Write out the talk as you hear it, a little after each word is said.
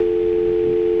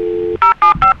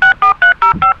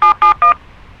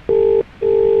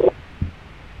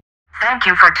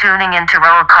for tuning into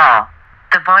Roll Call,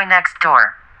 The Boy Next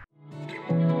Door.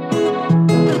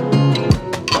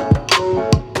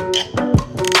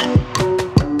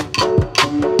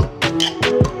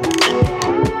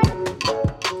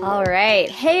 All right.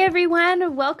 Hey,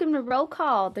 everyone. Welcome to Roll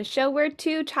Call, the show where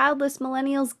two childless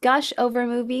millennials gush over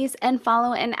movies and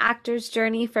follow an actor's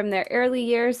journey from their early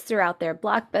years throughout their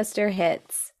blockbuster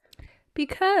hits.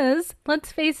 Because,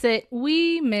 let's face it,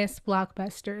 we miss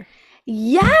Blockbuster.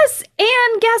 Yes!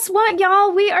 And guess what,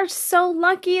 y'all? We are so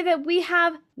lucky that we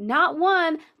have not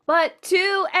one, but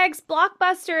two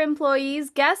ex-Blockbuster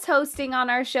employees guest hosting on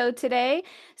our show today.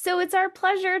 So it's our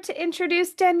pleasure to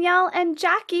introduce Danielle and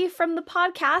Jackie from the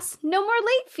podcast No More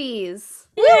Late Fees.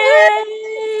 Yay!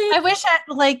 I wish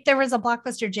there was a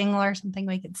Blockbuster jingle or something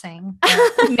we could sing.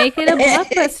 Make it a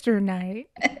Blockbuster night.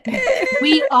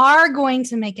 We are going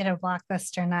to make it a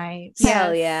Blockbuster night.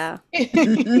 Hell yeah.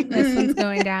 This one's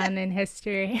going down in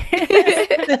history.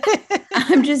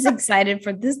 I'm just excited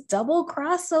for this double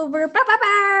crossover.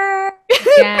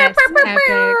 Yes,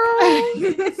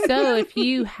 epic. So if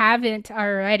you haven't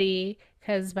already,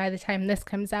 because by the time this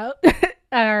comes out,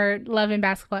 our Love and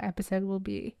Basketball episode will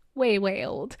be way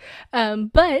old.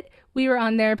 But we were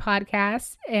on their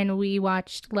podcast and we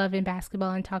watched Love and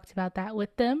Basketball and talked about that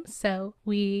with them. So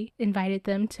we invited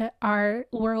them to our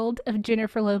world of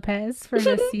Jennifer Lopez for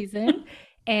this season.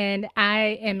 And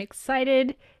I am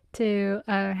excited to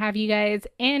have you guys,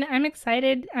 and I'm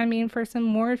excited, for some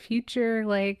more future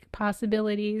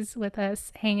possibilities with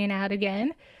us hanging out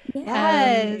again.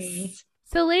 Yes.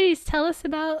 So ladies, tell us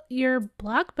about your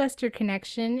Blockbuster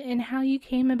connection and how you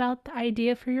came about the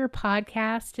idea for your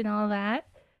podcast and all that.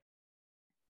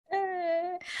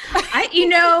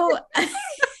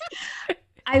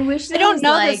 I wish I don't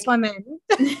know this woman.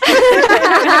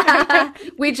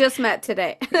 We just met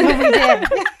today.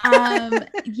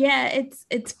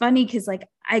 It's funny because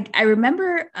I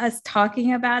remember us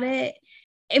talking about it.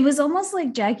 It was almost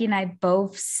like Jackie and I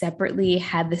both separately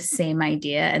had the same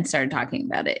idea and started talking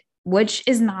about it, which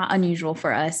is not unusual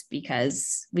for us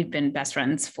because we've been best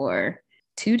friends for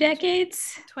 2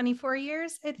 decades. 24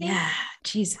 years, I think. Yeah,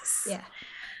 Jesus. Yeah.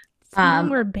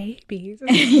 We're babies.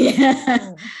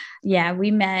 Yeah, we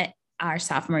met our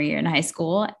sophomore year in high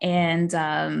school,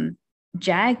 and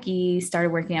Jackie started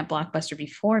working at Blockbuster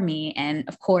before me, and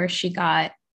of course she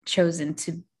got chosen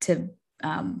to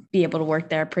be able to work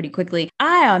there pretty quickly.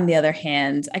 I, on the other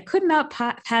hand, I could not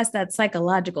pass that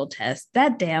psychological test.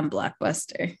 That damn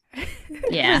Blockbuster.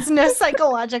 Yeah. There's no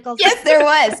psychological test. Yes, there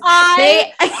was.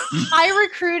 I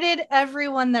recruited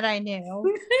everyone that I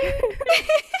knew.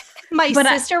 My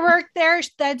sister worked there.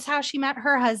 That's how she met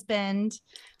her husband.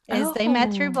 They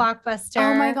met through Blockbuster.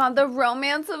 Oh my God, the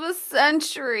romance of a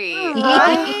century.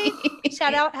 Right?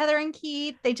 Shout out Heather and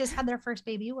Keith. They just had their first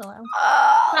baby, Willow.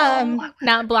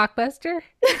 Not Blockbuster.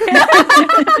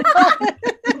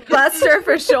 Buster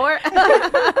for short.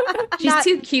 She's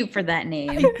too cute for that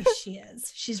name. She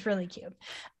is. She's really cute.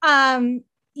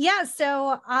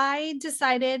 So I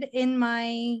decided in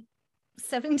my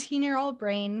 17-year-old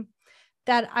brain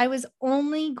that I was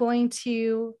only going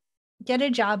to get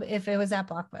a job if it was at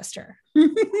Blockbuster.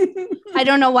 I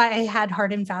don't know why I had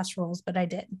hard and fast rules, but I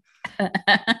did.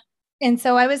 And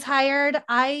so I was hired.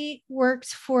 I worked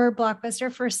for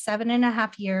Blockbuster for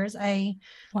 7.5 years. I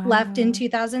left in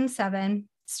 2007,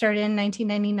 started in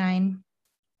 1999.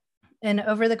 And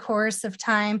over the course of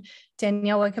time,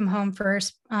 Danielle would come home for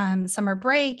summer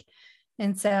break.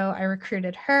 And so I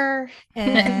recruited her.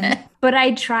 But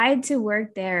I tried to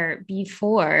work there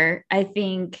before. I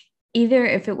think either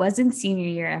if it wasn't senior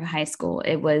year of high school,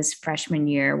 it was freshman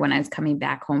year when I was coming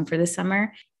back home for the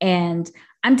summer. And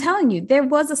I'm telling you, there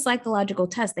was a psychological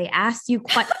test. They asked you,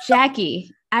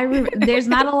 Jackie, there's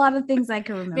not a lot of things I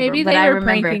can remember. Maybe but they I were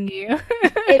remember pranking you.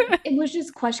 it was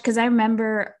just question because I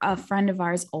remember a friend of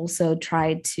ours also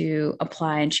tried to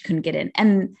apply and she couldn't get in.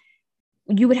 And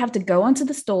you would have to go onto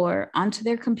the store, onto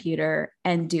their computer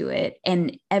and do it.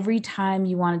 And every time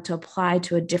you wanted to apply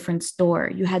to a different store,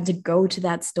 you had to go to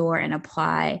that store and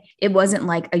apply. It wasn't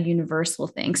like a universal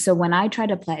thing. So when I tried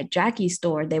to apply at Jackie's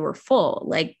store, they were full,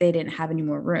 they didn't have any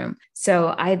more room.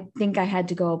 So I think I had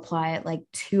to go apply at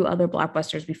 2 other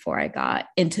Blockbusters before I got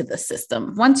into the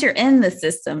system. Once you're in the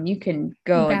system, you can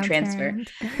go and transfer.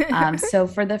 So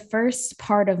for the first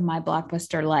part of my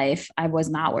Blockbuster life, I was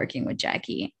not working with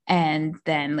Jackie. And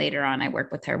then later on, I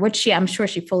worked with her, which I'm sure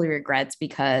she fully regrets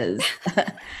because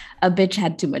a bitch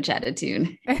had too much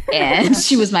attitude and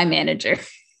she was my manager.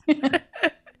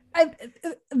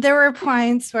 There were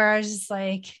points where I was just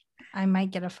like, I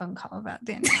might get a phone call about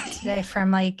Danielle today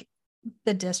from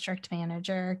the district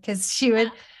manager because she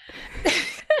would.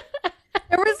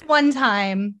 There was one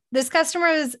time, this customer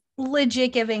was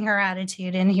legit giving her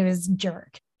attitude and he was a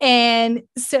jerk. And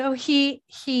so he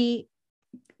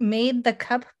made the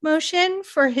cup motion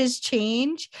for his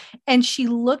change, and she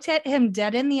looked at him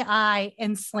dead in the eye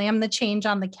and slammed the change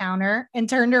on the counter and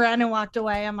turned around and walked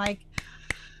away. I'm like,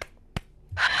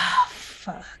 oh,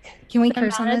 fuck. Can we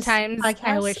curse on this times podcast?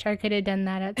 I wish I could have done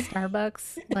that at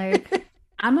Starbucks. Like,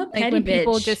 I'm a petty like when bitch.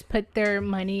 people just put their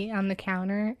money on the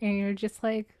counter and you're just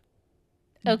like,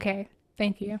 okay,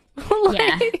 thank you.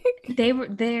 Yeah.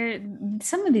 They're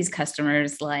some of these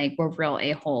customers like were real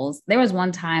a-holes. There was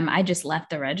one time I just left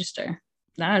the register.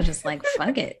 I was just like,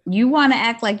 fuck it. You want to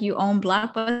act like you own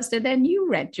Blockbuster, then you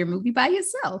rent your movie by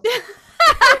yourself.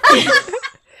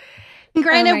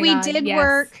 Granted, Oh my we God, did yes.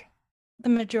 work the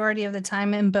majority of the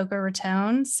time in Boca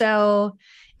Raton. So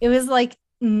it was like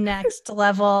next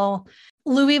level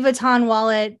Louis Vuitton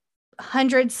wallet,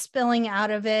 hundreds spilling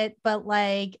out of it, but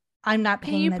like I'm not Can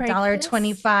paying you the break this?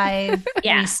 $1.25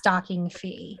 Yeah. restocking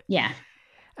fee. Yeah.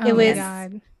 Oh It my was-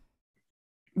 God.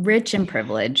 Rich and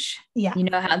privilege. Yeah. You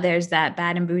know how there's that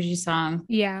Bad and Bougie song?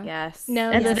 Yeah. Yes.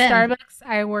 No, That's the them. Starbucks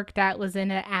I worked at was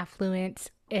in an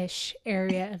affluent-ish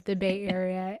area of the Bay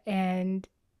Area, and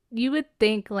you would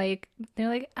think like they're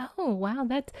like, oh wow,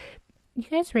 that's you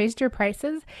guys raised your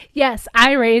prices? Yes,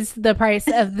 I raised the price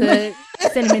of the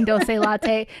cinnamon dulce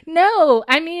latte. No,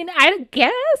 I mean I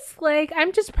guess like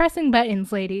I'm just pressing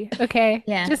buttons, lady. Okay,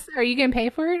 Yeah. Just are you gonna pay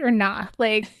for it or not?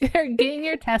 Like, get in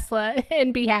your Tesla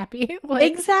and be happy.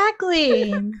 Like,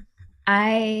 Exactly.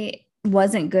 I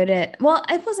wasn't good at, well,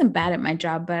 I wasn't bad at my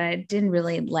job, but I didn't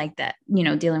really like that,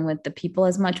 dealing with the people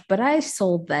as much. But I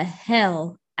sold the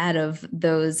hell out of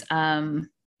those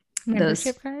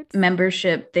membership cards.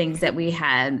 membership things that we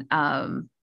had. The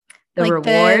Like the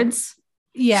rewards.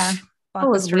 Yeah. I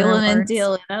was Blockbuster wheeling and rewards.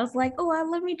 dealing. I was like,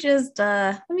 let me just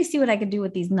let me see what I can do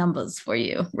with these numbers for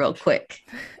you real quick.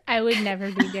 I would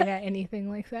never be good at anything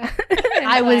like that.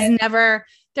 I was never,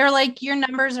 they're like, your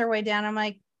numbers are way down. I'm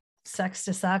like, sucks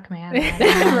to suck, man. I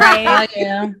don't know. Right. Oh,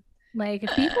 yeah. Like,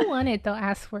 if people want it, they'll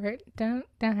ask for it. Don't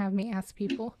have me ask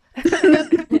people.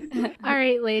 All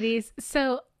right, ladies.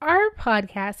 So our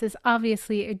podcast is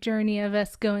obviously a journey of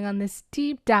us going on this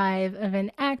deep dive of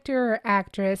an actor or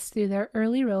actress through their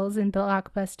early roles in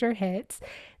blockbuster hits.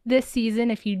 This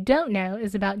season, if you don't know,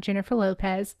 is about Jennifer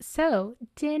Lopez. So,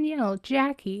 Danielle,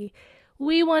 Jackie,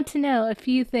 we want to know a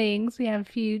few things. We have a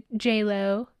few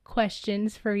J-Lo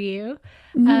questions for you.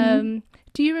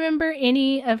 Do you remember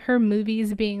any of her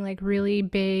movies being like really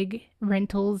big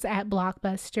rentals at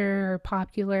Blockbuster or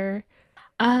popular?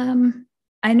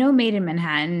 I know Made in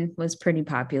Manhattan was pretty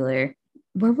popular.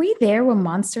 Were we there when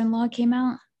Monster in Law came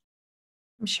out?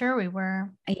 I'm sure we were.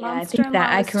 Yeah, I Monster think in that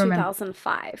Law I was can remember.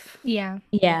 2005. Yeah.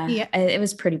 Yeah, Yeah. it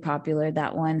was pretty popular,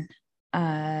 that one.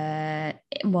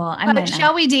 Well, I But might Shall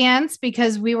not. We Dance?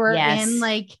 Because we were Yes. in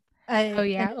like Oh,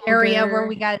 yeah, an area where older.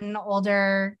 we got an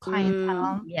older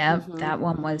clientele. Yep, Mhm, that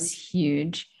one was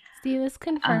huge. See, this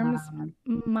confirms Um,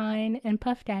 mine and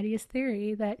Puff Daddy's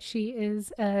theory that she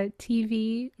is a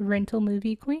TV rental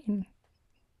movie queen.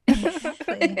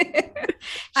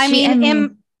 I she-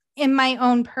 mean, in my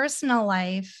own personal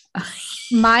life,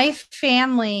 my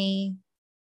family,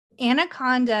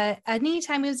 Anaconda,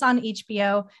 anytime it was on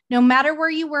HBO, no matter where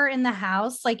you were in the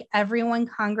house, like everyone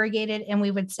congregated and we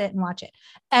would sit and watch it.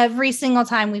 Every single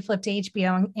time we flipped to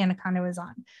HBO and Anaconda was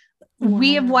on.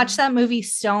 We have watched that movie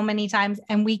so many times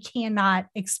and we cannot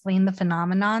explain the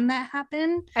phenomenon that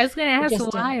happened. I was going to ask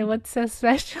just why. did. What's so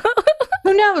special?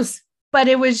 Who knows? But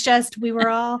it was just, we were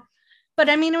all, but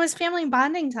I mean, it was family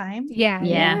bonding time. Yeah.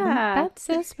 Yeah. That's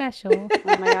so special.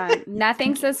 Oh my god.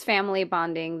 Nothing says family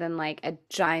bonding than like a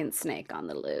giant snake on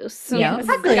the loose. Yeah.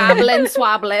 Exactly. Gobbling,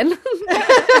 swabbling.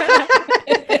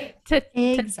 Took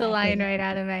the Exactly. line right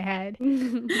out of my head.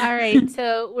 All right,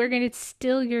 so we're gonna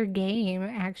steal your game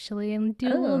actually and do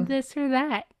a little Oh. this or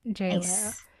that, J-Lo.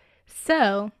 Nice.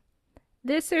 So,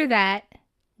 this or that,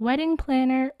 wedding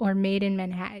planner or Made in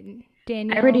Manhattan?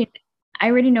 Danielle. I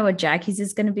already know what Jackie's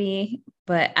is going to be,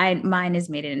 but mine is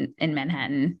Made in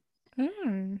Manhattan.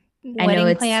 Hmm. I know Wedding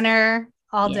it's- planner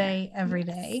all Yeah. day, every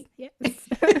day. Yes.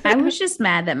 I was just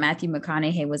mad that Matthew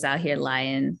McConaughey was out here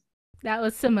lying. That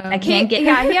was Simone. I can't get. he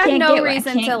had can't no get- I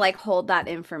reason to can't- like hold that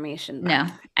information No,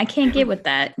 back. I can't get with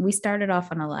that. We started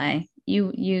off on a lie. You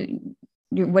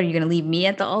what are you going to leave me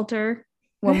at the altar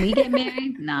when we get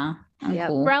married? Nah, I'm Yep.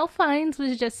 cool. Ralph Fiennes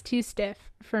was just too stiff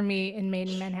for me in Made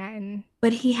in Manhattan.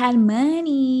 But he had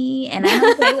money, and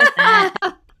I'm okay with that.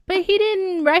 But he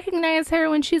didn't recognize her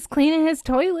when she's cleaning his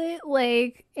toilet,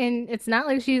 like, and it's not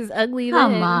like she's ugly.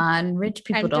 Come then. on, rich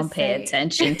people I'm don't just pay saying.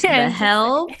 attention to I'm the just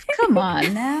health. Come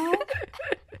on now.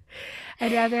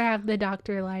 I'd rather have the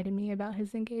doctor lie to me about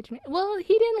his engagement. Well,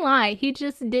 he didn't lie. He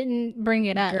just didn't bring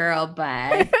it up. Girl,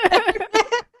 bye.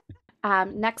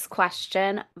 Next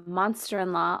question,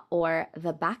 Monster-in-Law or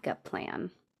the backup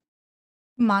plan?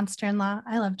 Monster-in-Law.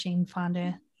 I love Jane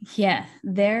Fonda. Yeah,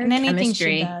 their And anything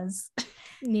chemistry. she does.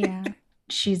 Yeah.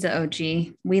 She's an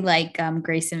OG. We like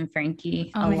Grace and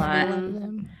Frankie Oh a my God, I lot. love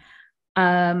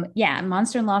them. Yeah,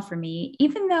 Monster-in-Law for me,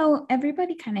 even though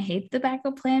everybody kind of hates the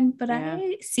backup plan, but Yeah.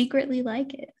 I secretly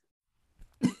like it.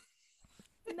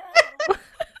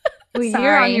 Well, you're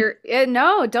Sorry. on your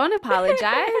no, don't apologize.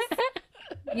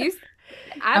 I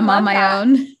I'm love on my that.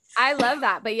 own. I love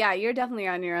that, but yeah, you're definitely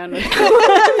on your own with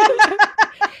that.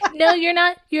 No, you're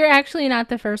not. You're actually not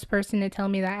the first person to tell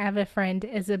me that. I have a friend,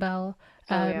 Isabel,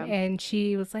 yeah. and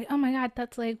she was like, "Oh my God,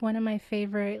 that's like one of my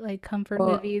favorite like comfort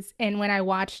Well- movies." And when I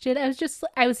watched it, I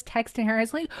was texting her. I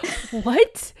was like,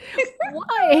 "What?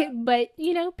 Why?" But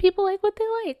you know, people like what they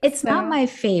like. It's not so- my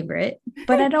favorite,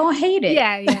 but I don't hate it.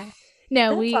 Yeah, yeah.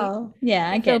 No, That's all. Yeah,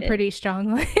 I feel get it. pretty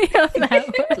strongly on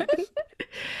that one.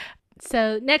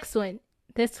 So next one.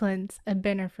 This one's a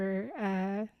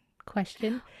Bennifer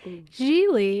question. Ooh.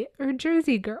 Geely or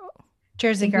Jersey Girl?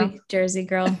 Jersey Girl. Jersey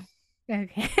Girl.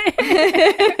 Okay.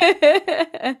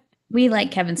 We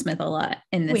like Kevin Smith a lot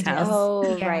in this We do. house.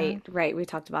 Oh, Yeah. right. We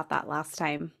talked about that last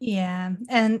time. Yeah.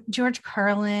 And George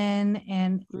Carlin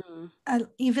and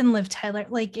even Liv Tyler.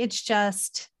 Like, it's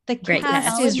just, the Great cast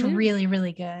cast. is Solid movie. really,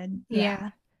 really good.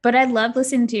 Yeah. But I love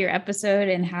listening to your episode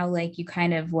and how like you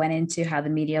kind of went into how the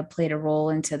media played a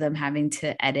role into them having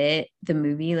to edit the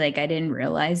movie. Like I didn't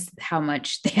realize how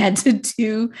much they had to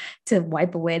do to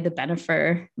wipe away the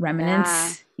Bennifer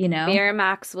remnants, you know?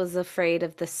 Miramax was afraid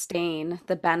of the stain,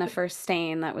 the Bennifer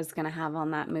stain that was going to have on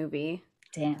that movie.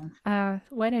 Damn.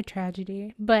 What a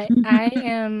tragedy. But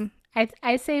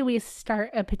I say we start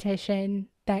a petition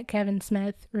that Kevin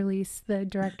Smith release the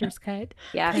director's cut.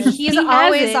 Yeah. Because He's he has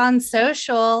always it. on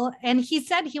social, and he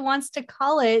said he wants to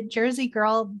call it Jersey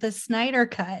Girl the Snyder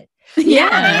Cut.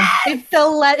 Yeah. If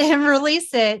they'll let him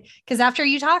release it. Because after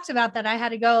you talked about that, I had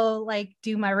to go like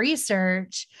do my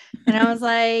research. And I was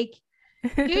like,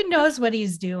 dude knows what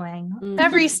he's doing. Mhm.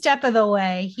 Every step of the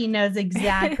way, he knows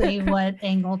exactly what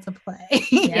angle to play.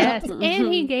 Yes. Mhm.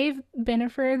 And he gave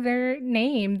Bennifer their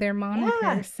name, their moniker.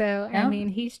 Yeah. So, I Yeah. mean,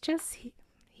 he's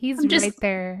I'm just- right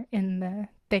there in the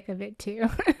thick of it, too.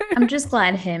 I'm just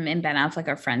glad him and Ben Affleck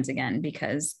are friends again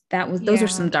because those Yeah. are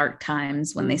some dark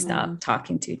times when they Mhm. stopped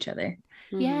talking to each other.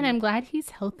 Yeah, and I'm glad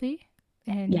he's healthy.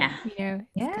 And, Yeah. you know,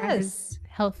 he's got his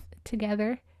health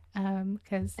together.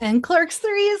 Because And Clerks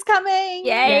 3 is coming.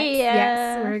 Yay.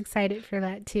 yes, we're excited for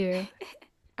that too.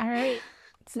 All right.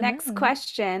 Next Simone.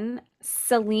 question,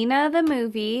 Selena the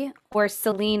movie or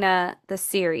Selena the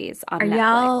series on Are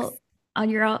Netflix?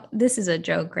 y'all this is a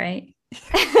joke, right?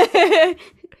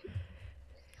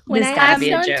 When This I gotta asked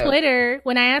be a on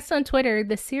joke. Twitter,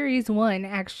 the series won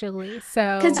actually.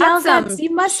 So Because That's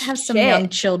you must have some shit. young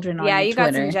children on Yeah, your you got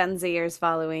Twitter. some Gen Zers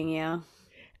following you.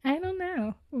 I don't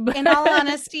know. In all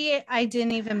honesty, I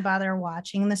didn't even bother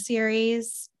watching the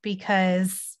series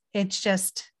because it's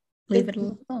just Leave it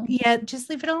alone. Yeah, just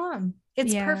leave it alone.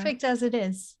 It's Yeah. perfect as it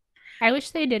is. I wish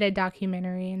they did a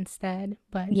documentary instead,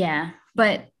 but Yeah,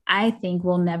 but I think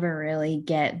we'll never really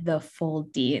get the full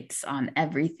deets on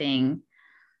everything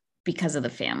because of the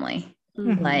family.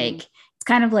 Mhm. Like it's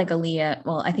kind of like Aaliyah.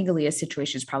 Well, I think Aaliyah's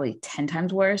situation is probably 10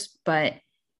 times worse, but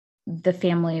the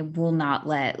family will not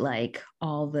let like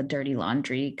all the dirty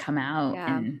laundry come out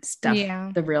Yeah. and stuff,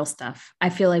 Yeah. the real stuff. I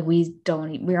feel like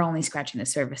we're only scratching the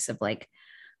surface of like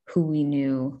who we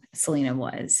knew Selena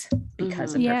was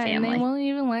because of her yeah, and they family. won't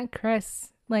even let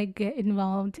Chris like get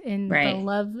involved in the Right.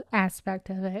 love aspect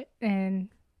of it. And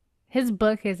his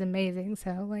book is amazing,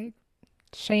 so like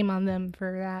shame on them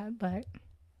for that. But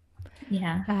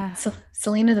Yeah. So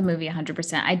Selena the movie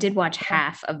 100%. I did watch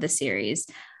half of the series,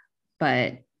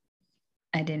 but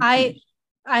I didn't finish.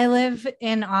 I live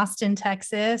in Austin,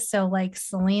 Texas, so like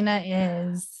Selena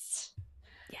is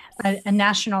a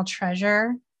national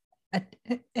treasure.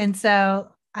 And so,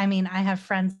 I mean, I have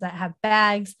friends that have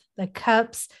bags, the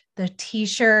cups, the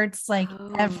t-shirts, like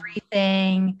Oh.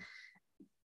 everything.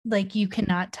 Like you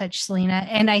cannot touch Selena.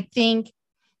 And I think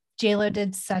J-Lo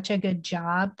did such a good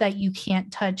job that you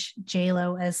can't touch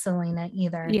J-Lo as Selena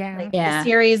either. Yeah. Like, Yeah. the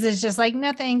series is just like,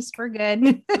 no thanks, we're good.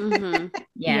 Mhm.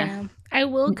 Yeah. I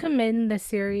will commend the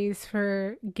series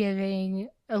for giving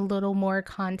a little more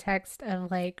context of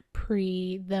like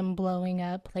pre them blowing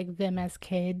up, like them as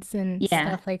kids and Yeah.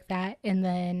 stuff like that. And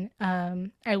then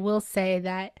I will say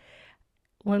that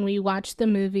when we watched the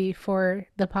movie for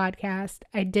the podcast,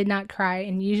 I did not cry,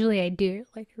 and usually I do.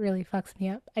 Like, it really fucks me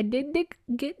up. I did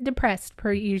get depressed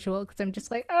per usual because I'm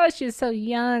just like, oh, she's so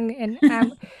young, and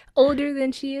I'm older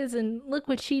than she is, and look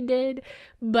what she did.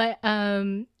 But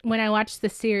when I watched the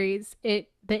series, the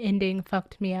ending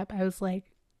fucked me up. I was like,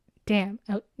 damn,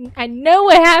 I know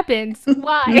what happens.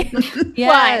 Why?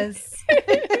 Yes.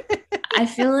 I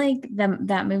feel like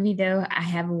that movie though, I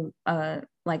have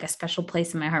like a special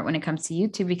place in my heart when it comes to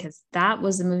YouTube because that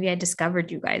was the movie I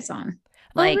discovered you guys on.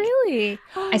 Like, oh, really?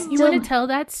 You still- want to tell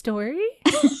that story?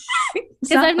 It's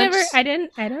Because not much- I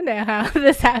don't know how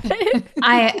this happened.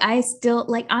 I still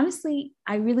like, honestly,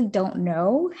 I really don't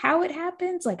know how it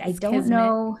happens. Like, I It's don't kismet.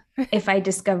 know if I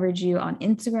discovered you on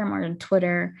Instagram or on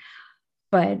Twitter,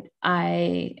 but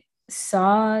I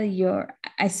saw your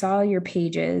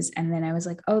pages and then I was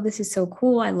like, oh, this is so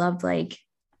cool. I love like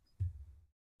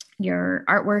your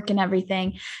artwork and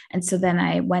everything. And so then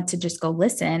I went to just go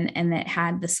listen and it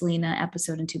had the Selena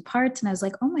episode in 2 parts. And I was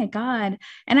like, oh my God.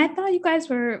 And I thought you guys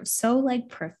were so like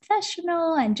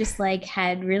professional and just like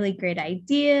had really great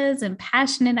ideas and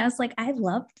passionate. I was like, I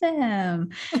love them.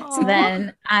 So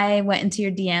then I went into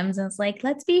your DMs and was like,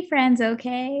 let's be friends,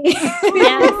 okay?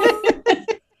 Yes.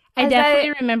 I As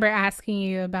definitely remember asking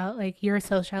you about like your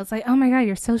social. I was like, oh my God,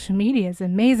 your social media is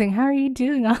amazing. How are you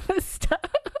doing all this stuff?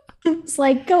 It's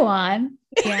like, go on.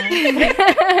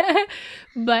 Yeah.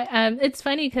 But it's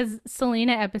funny because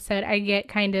Selena episode I get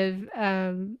kind of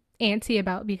antsy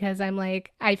about because I'm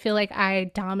like, I feel like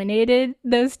I dominated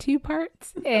those 2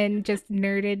 parts and just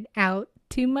nerded out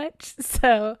too much.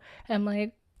 So I'm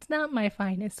like, it's not my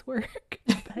finest work.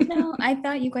 But No, I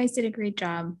thought you guys did a great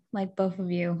job, like both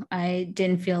of you. I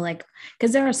didn't feel like,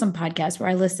 because there are some podcasts where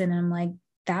I listen and I'm like,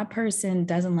 that person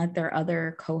doesn't let their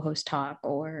other co-host talk,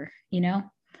 or,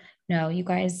 no, you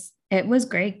guys, it was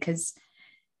great because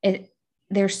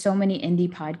there's so many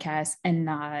indie podcasts and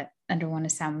I don't want to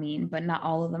sound mean, but not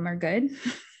all of them are good.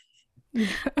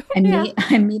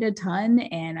 I meet a ton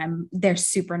and they're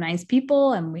super nice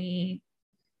people and we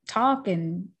talk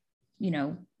and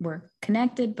we're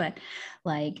connected, but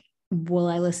like, will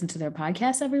I listen to their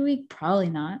podcast every week? Probably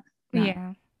not.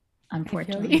 Yeah,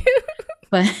 Unfortunately.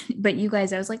 But you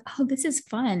guys, I was like, oh, this is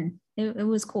fun. It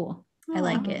was cool. I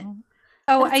like it.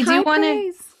 Oh, That's I high do want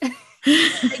praise. to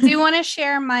I do want to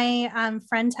share my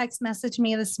friend text messaged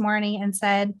me this morning and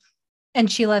said, and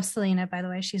she loves Selena, by the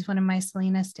way. She's one of my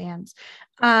Selena stans.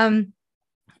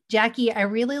 Jackie, I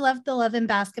really loved the Love and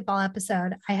Basketball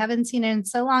episode. I haven't seen it in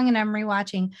so long and I'm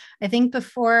rewatching. I think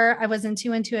before I wasn't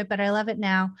too into it, but I love it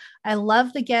now. I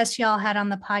love the guests y'all had on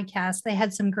the podcast. They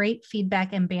had some great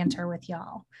feedback and banter with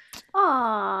y'all.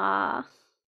 Aw,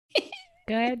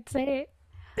 go ahead, say it.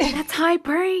 that's high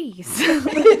praise.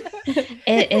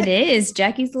 It is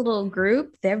Jackie's little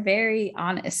group. They're very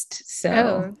honest.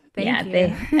 So thank you.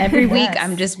 they every week Yes.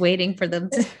 I'm just waiting for them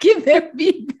to give their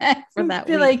feedback for that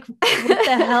Be week. like, what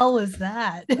the hell was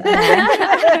that?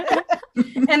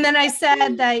 And then I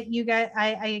said that you guys,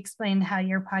 I explained how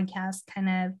your podcast kind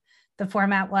of the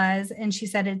format was, and she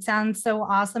said it sounds so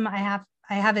awesome. I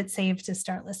have it saved to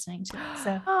start listening to it.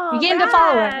 So begin to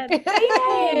follow it.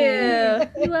 Thank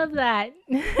you. We love that.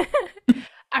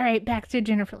 All right, back to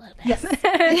Jennifer Lopez.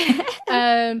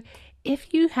 Yes.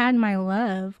 If you had my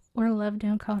love, or love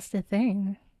don't cost a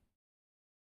thing.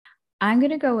 I'm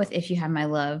gonna go with If You Have My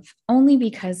Love, only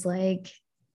because like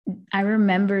I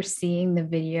remember seeing the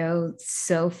video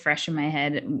so fresh in my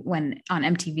head when on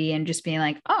MTV and just being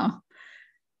like, oh,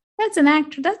 that's an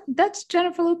actor. That's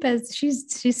Jennifer Lopez. She's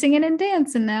singing and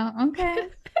dancing now. Okay.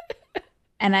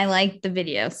 And I liked the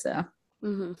video. So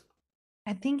Mhm.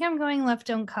 I think I'm going Love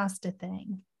Don't Cost a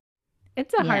Thing.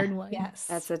 It's a Yeah. hard one. Yes.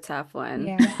 That's a tough one.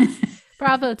 Yeah.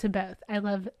 Bravo to both. I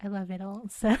love it all.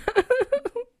 So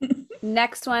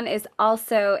Next one is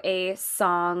also a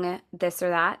song, this or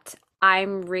that.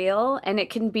 I'm Real, and it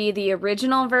can be the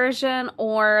original version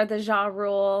or the Ja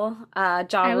Rule. I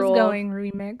was going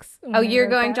remix. when Oh, I you're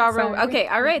wrote going that. Ja Rule. Sorry. Okay,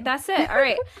 all right, that's it. All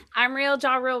right. I'm Real,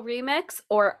 Ja Rule remix,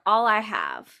 or All I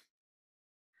Have.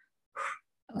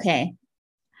 okay.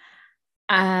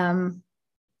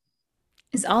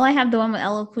 Is All I Have the one with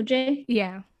LL Cool J?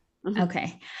 Yeah.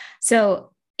 Okay.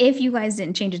 So if you guys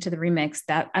didn't change it to the remix,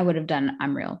 that I would have done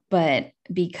I'm Real. But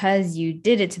because you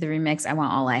did it to the remix, I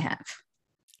want All I Have.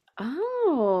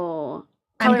 Oh,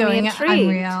 I'm color me going intrigued.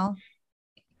 Unreal.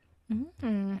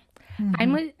 Mm.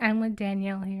 Mhm. I'm with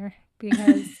Danielle here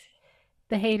because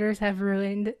the haters have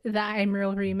ruined the I'm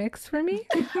Real remix for me.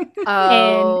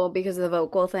 Oh, because of the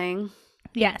vocal thing.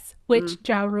 Yes, which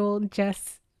Ja Rule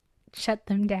just shut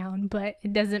them down, but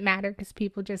it doesn't matter because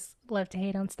people just love to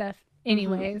hate on stuff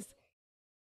anyways.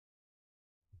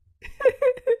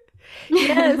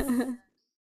 Yes.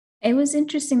 It was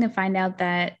interesting to find out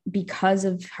that because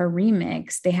of her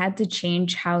remix, they had to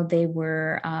change how they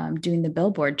were doing the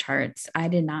Billboard charts. I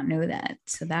did not know that.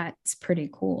 So that's pretty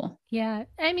cool. Yeah,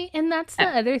 I mean, and that's the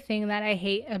other thing that I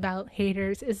hate about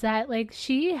haters is that like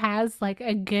she has like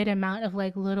a good amount of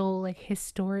like little like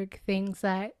historic things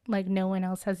that like no one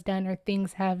else has done, or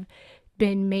things have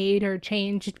been made or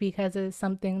changed because of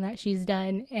something that she's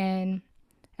done. And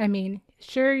I mean,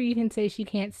 sure, you can say she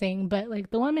can't sing, but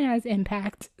like the woman has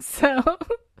impact. So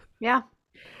Yeah.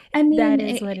 I mean, that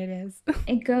is what it is.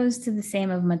 It goes to the same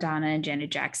of Madonna and Janet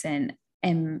Jackson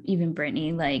and even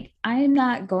Britney. Like, I'm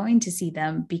not going to see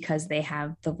them because they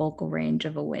have the vocal range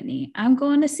of a Whitney. I'm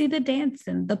going to see the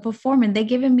dancing, the performing. They're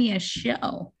giving me a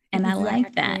show, and I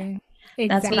like that. Exactly.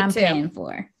 That's what Me I'm too. paying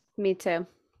for. Me too.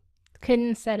 Couldn't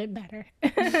have said it better.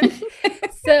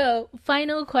 So,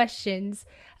 final questions.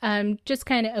 Just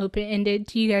kind of open-ended.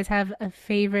 Do you guys have a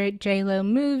favorite J-Lo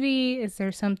movie? Is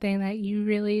there something that you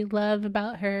really love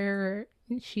about her,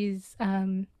 or she's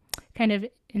kind of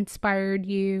inspired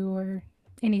you, or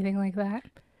anything like that?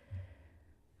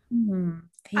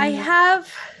 I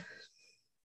have,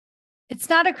 it's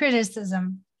not a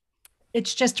criticism.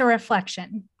 It's just a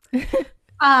reflection.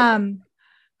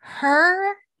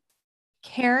 Her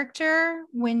character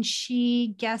when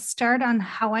she guest starred on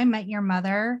How I Met Your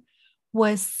Mother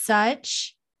was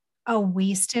such a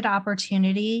wasted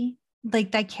opportunity.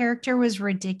 Like, that character was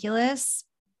ridiculous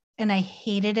and I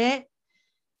hated it.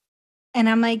 And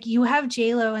I'm like, you have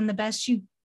J-Lo and the best you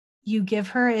give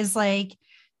her is like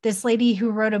this lady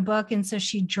who wrote a book, and so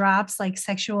she drops like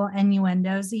sexual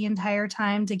innuendos the entire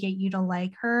time to get you to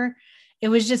like her. It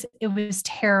was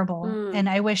terrible. And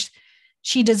I wish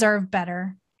she deserved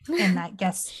better in that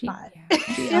guest spot.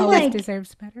 She always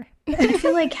deserves better. I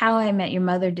feel like How I Met Your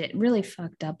Mother did really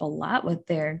fucked up a lot with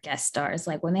their guest stars.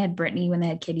 Like when they had Britney, when they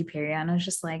had Katy Perry on, I was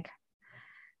just like,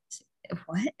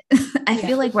 what? I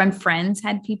feel like when Friends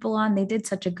had people on, they did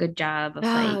such a good job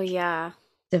of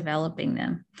developing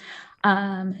them.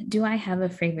 Do I have a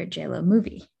favorite J-Lo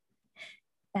movie?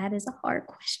 That is a hard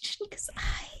question because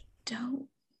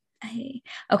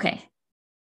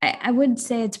I would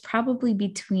say it's probably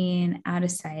between Out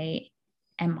of Sight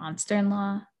and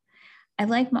Monster-in-Law. I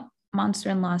like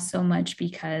Monster-in-Law so much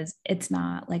because it's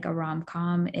not like a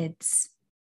rom-com. It's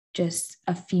just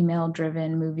a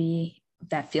female-driven movie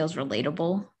that feels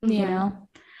relatable, you know?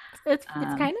 It's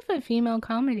kind of a female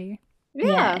comedy.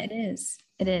 Yeah, it is.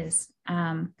 It is.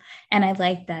 And I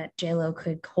like that J-Lo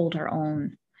could hold her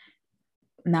own,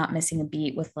 not missing a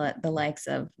beat with the likes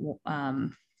of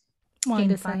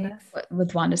Wanda Sykes.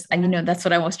 With Wanda, you know, that's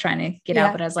what I was trying to get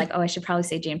out, but I was like, oh, I should probably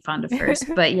say Jane Fonda first.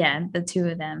 But yeah, the two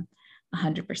of them,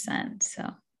 100%.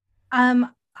 So,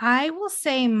 I will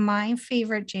say my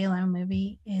favorite J-Lo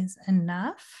movie is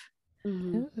Enough.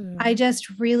 Mm-hmm. I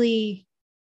just really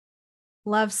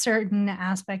love certain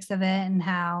aspects of it and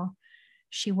how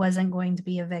she wasn't going to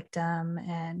be a victim,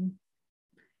 and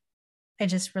I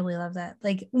just really love that.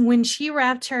 Like when she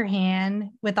wrapped her hand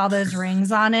with all those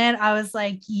rings on it, I was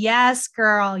like, yes,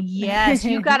 girl. Yes.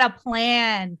 You got a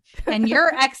plan and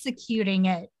you're executing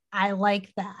it. I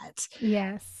like that.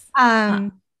 Yes.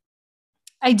 I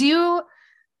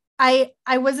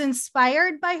was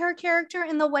inspired by her character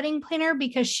in The Wedding Planner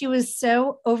because she was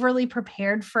so overly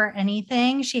prepared for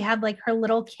anything. She had like her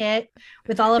little kit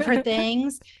with all of her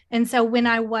things. And so when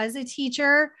I was a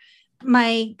teacher,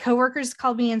 my coworkers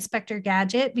called me Inspector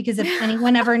Gadget because if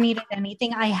anyone ever needed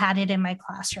anything, I had it in my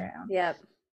classroom. Yep.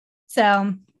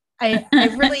 So I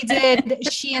really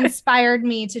did. She inspired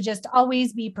me to just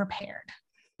always be prepared.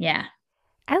 Yeah.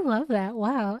 I love that.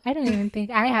 Wow. I don't even think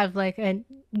I have like a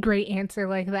great answer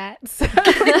like that. So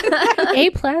A+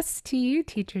 to you,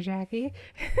 Teacher Jackie.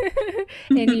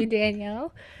 And you,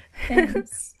 Danielle.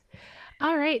 Thanks.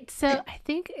 All right, so I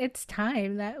think it's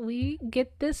time that we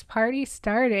get this party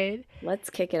started.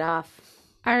 Let's kick it off.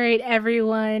 All right,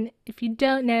 everyone. If you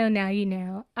don't know, now you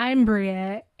know. I'm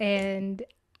Bria, and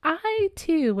I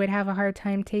too would have a hard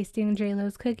time tasting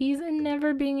J-Lo's cookies and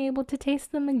never being able to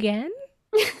taste them again.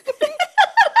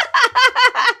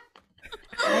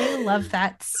 I love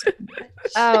that so much.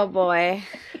 Oh boy.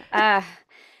 And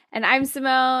I'm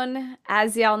Simone.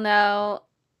 As y'all know,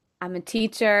 I'm a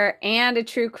teacher and a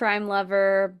true crime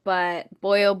lover, but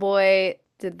boy, oh boy,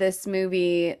 did this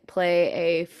movie play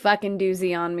a fucking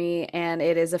doozy on me, and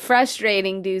it is a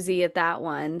frustrating doozy at that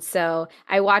one. So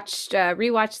I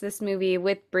rewatched this movie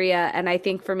with Bria, and I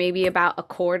think for maybe about a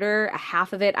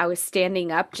half of it, I was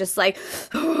standing up, just like,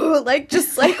 frustrating,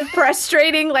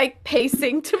 like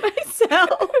pacing to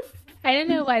myself. I don't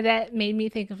know why that made me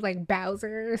think of like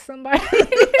Bowser or somebody.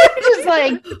 Just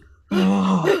like,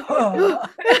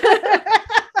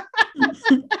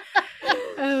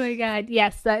 Oh my God.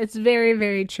 Yes, that is very,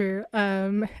 very true.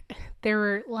 There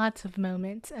were lots of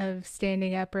moments of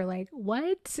standing up or like,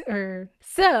 what? Or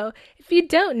so, if you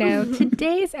don't know,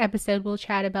 today's episode will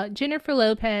chat about Jennifer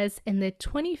Lopez and the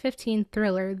 2015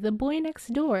 thriller, The Boy Next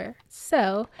Door.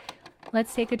 So,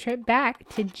 let's take a trip back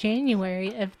to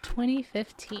January of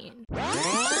 2015.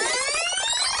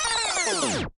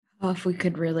 Oh, if we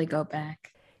could really go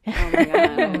back. Oh my God,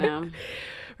 I know.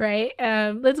 Right?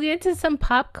 Let's get into some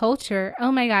pop culture.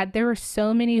 Oh my God, there were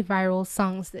so many viral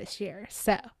songs this year.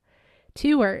 So,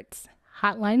 2 words,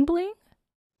 Hotline Bling.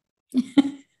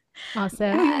 Also,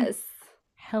 Yes.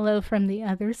 Hello from the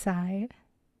Other Side.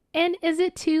 And Is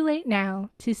It Too Late Now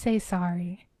to Say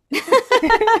Sorry?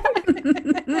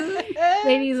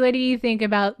 Ladies, what do you think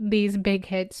about these big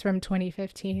hits from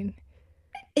 2015?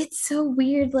 It's so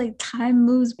weird. Like time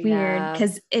moves weird Yeah.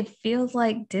 because it feels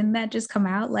like, didn't that just come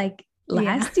out like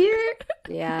last year?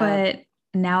 Yeah. But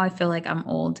now I feel like I'm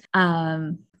old.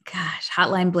 Gosh,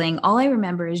 Hotline Bling. All I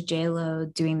remember is J-Lo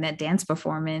doing that dance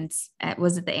performance at,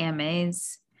 was it the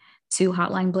AMAs to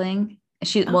Hotline Bling?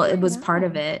 It was part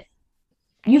of it.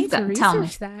 I need to tell me.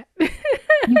 research that.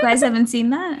 You guys haven't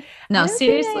seen that? No, I don't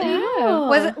think I seriously.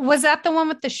 have. Was that the one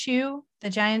with the shoe, the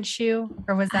giant shoe,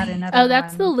 or was that another? Oh,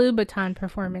 that's the one? Louboutin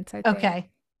performance, I think. Okay.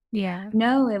 Yeah.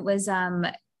 No, it was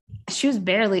she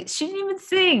didn't even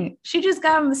sing. She just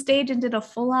got on the stage and did a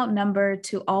full out number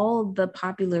to all the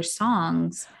popular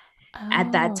songs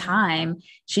at that Oh. time.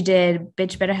 She did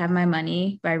Bitch Better Have My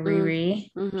Money by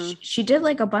Riri. Mhm. She did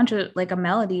like a bunch of like a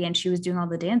melody and she was doing all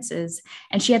the dances.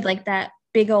 And she had like that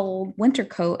big old winter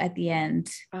coat at the end.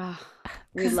 Oh,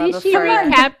 we See, love a she furry.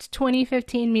 recapped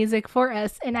 2015 music for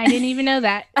us, and I didn't even know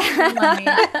that. So funny.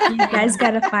 You guys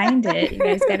gotta find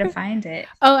it.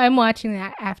 Oh, I'm watching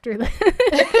that after this.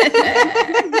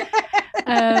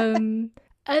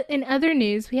 In other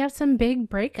news, we have some big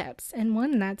breakups, and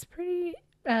one that's pretty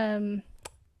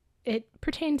it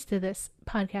pertains to this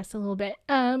podcast a little bit.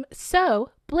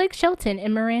 So Blake Shelton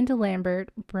and Miranda Lambert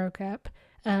broke up.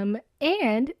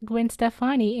 And Gwen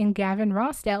Stefani and Gavin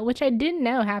Rossdale, which I didn't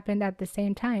know happened at the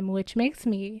same time, which makes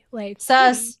me like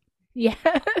Sus. Yes.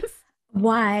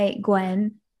 Why,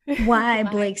 Gwen? Why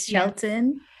Blake Yes.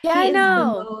 Shelton? Yeah, He I is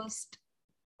know. the most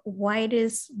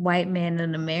whitest white man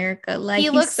in America. Like He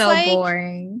he's looks so like-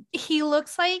 boring. He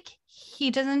looks like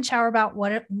he doesn't shower about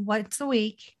once a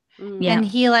week, Yeah. and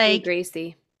he like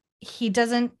Gracie. he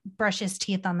doesn't brush his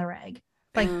teeth on the reg.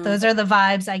 Like Mm. those are the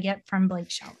vibes I get from Blake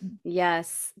Shelton.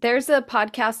 Yes. There's a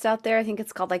podcast out there. I think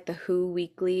it's called like the Who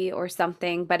Weekly or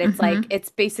something, but it's like, it's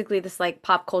basically this like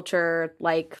pop culture,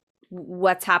 like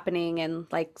what's happening and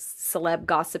like celeb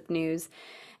gossip news.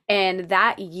 And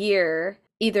that year,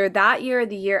 either that year or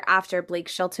the year after, Blake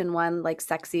Shelton won like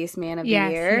Sexiest Man of the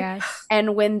Year. Yes.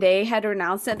 And when they had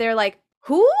announced it, they're like,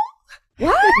 who?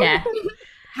 What? Yeah.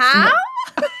 How?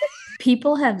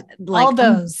 People have like All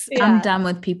those. I'm Yeah. done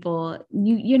with people.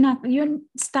 You're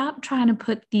stop trying to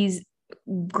put these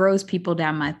gross people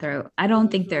down my throat. I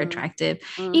don't think they're Mhm. attractive.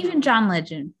 Mhm. Even John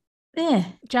Legend.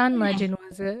 John Legend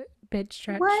was a bit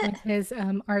stretched What? with his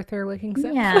Arthur looking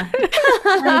stuff. Yeah.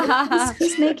 Like,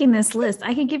 who's making this list?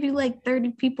 I could give you like 30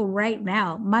 people right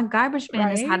now. My garbage man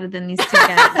is Right? hotter than these two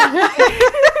guys.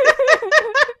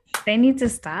 They need to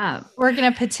stop. We're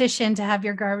gonna petition to have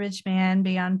your garbage man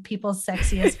be on People's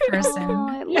Sexiest Person. Oh,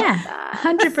 I love Yeah, that.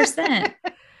 100%.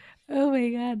 Oh my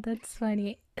God, that's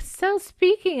funny. So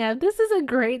speaking of, this is a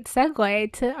great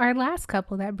segue to our last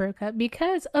couple that broke up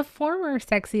because a former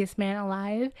Sexiest Man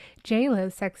Alive,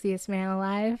 J-Lo's Sexiest Man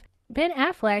Alive, Ben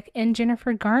Affleck and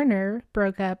Jennifer Garner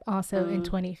broke up also in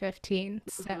 2015.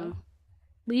 So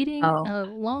leading a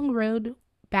long road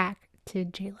back to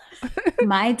J-Lo.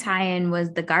 My tie-in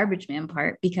was the garbage man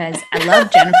part because I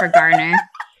love Jennifer Garner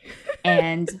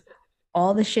and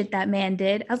all the shit that man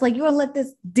did. I was like, you want to let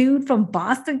this dude from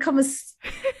Boston come and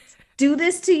do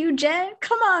this to you, Jen?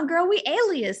 Come on, girl. We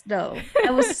alias though. I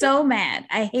was so mad.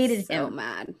 I hated So him.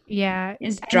 mad. Yeah.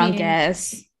 His I drunk mean,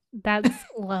 ass. That's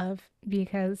love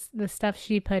because the stuff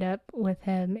she put up with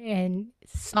him and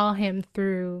saw him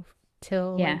through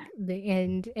till Yeah. like, the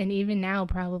end, and even now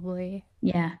probably.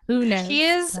 Yeah. Who knows?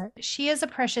 She is a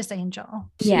precious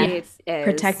angel. Yeah. She is.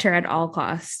 Protect her at all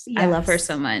costs. I love her Yes.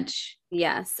 so much.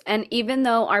 Yes. And even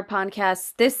though our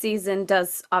podcast this season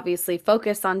does obviously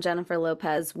focus on Jennifer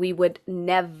Lopez, we would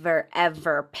never,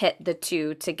 ever pit the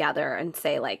two together and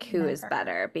say, like, who is Never.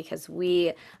 better because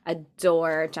we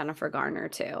adore Jennifer Garner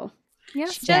too.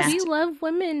 Yes, Just- we love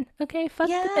women. Okay, fuck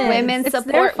Yes. the men. Women It's their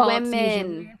support faults women.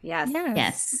 usually. Yes.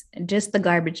 Yes, just the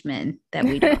garbage men that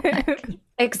we don't like.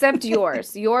 Except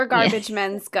yours. Your garbage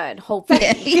men's good, hopefully.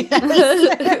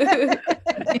 Yes.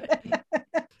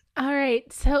 All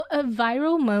right, so a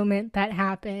viral moment that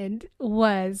happened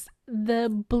was the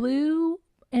blue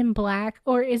and black,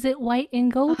 or is it white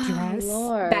and gold Oh, dress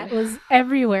Lord. that was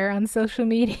everywhere on social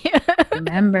media?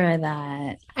 Remember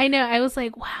that? I know. I was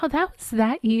like, wow, that was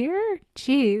that year?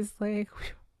 Jeez, like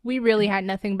we really had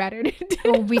nothing better to do.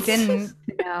 Well, we didn't.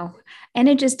 No. And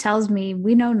it just tells me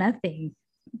we know nothing.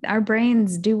 Our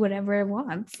brains do whatever it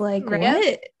wants. Like,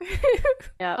 Right. what?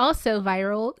 Yep. Also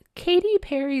viral, Katy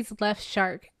Perry's Left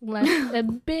Shark left a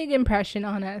big impression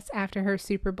on us after her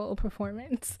Super Bowl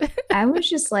performance. I was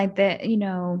just like that,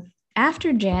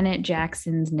 after Janet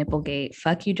Jackson's Nipplegate,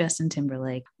 fuck you, Justin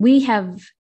Timberlake, we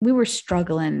were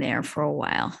struggling there for a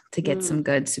while to get some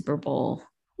good Super Bowl.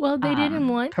 Well, they didn't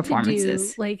want to do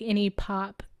performances. like any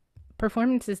pop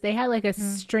performances. They had like a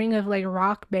string of like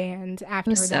rock bands after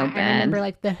was so that. I remember bad.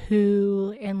 like The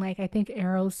Who and like I think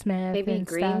Aerosmith. Maybe and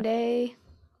Green stuff. Day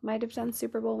might have done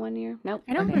Super Bowl one year. Nope.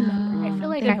 I don't Okay. remember. I feel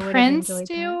like I Did would have Prince enjoyed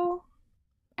that. do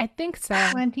I think so.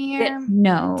 one year?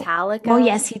 No. Metallica. Well,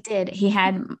 yes, he did. He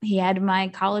had my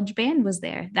college band was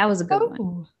there. That was a good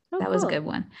one. Oh, That was a cool. good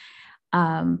one.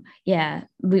 Yeah.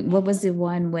 What was the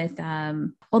one with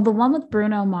the one with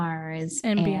Bruno Mars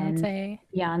And Beyonce.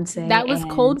 Beyonce. That was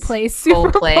and Coldplay's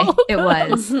Super Coldplay. Bowl.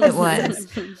 It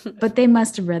was. But they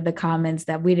must have read the comments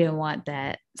that we didn't want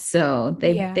that. So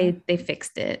they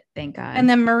fixed it. Thank God. and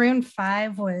then Maroon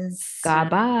 5 was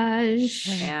garbage.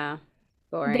 Yeah.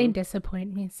 They Boring.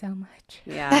 disappoint me so much.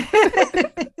 Yeah.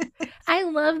 I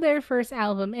love their first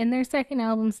album, and their second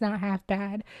album's not half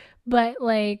bad, but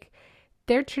like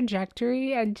their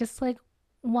trajectory, I'm just like,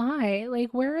 why?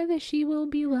 Like, where are the She Will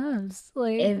Be Loves?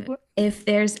 Like, If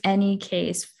there's any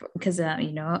case, because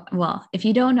if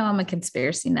you don't know, I'm a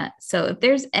conspiracy nut. So if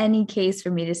there's any case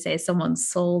for me to say someone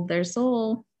sold their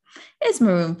soul, it's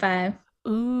Maroon 5.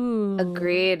 ooh,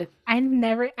 Agreed. I'm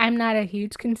not a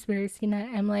huge conspiracy nut.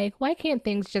 I'm like, why can't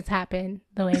things just happen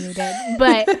the way they did?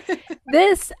 But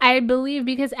this, I believe,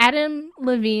 because Adam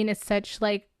Levine is such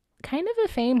like kind of a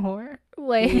fame whore.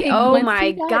 Like, Oh once my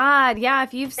he got God. Yeah.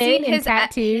 If you've big seen and his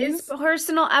tattoos.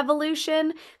 personal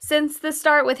evolution since the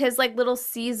start with his like little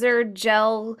Caesar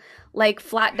gel, like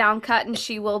flat down cut and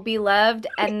She Will Be Loved.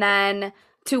 And then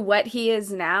to what he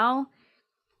is now,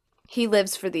 he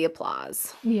lives for the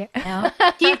applause. Yeah.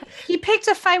 he picked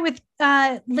a fight with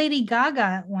Lady Gaga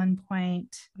at one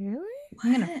point. Really?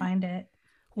 I'm gonna find it.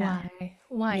 Why?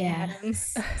 Why, Adam?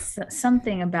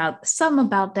 Something about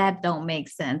that don't make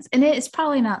sense, and it's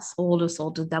probably not sold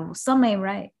to devil. Some ain't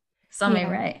right. Some ain't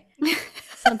Yeah. right.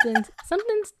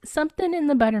 Something in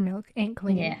the buttermilk ain't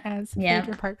clean, Yeah. as Yeah.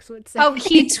 Phaedra Parks would say. Oh,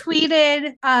 he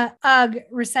tweeted, "Ugh,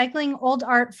 recycling old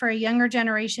art for a younger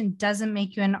generation doesn't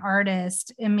make you an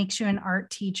artist. It makes you an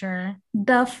art teacher."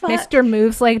 The fuck, Mr.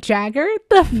 Moves Like Jagger.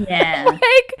 The Yeah.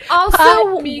 like, Also,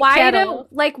 pot me kettle.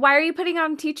 why are you putting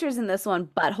on teachers in this one?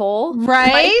 Butthole?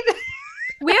 Right?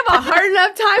 We have a hard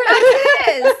enough time as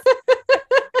it is.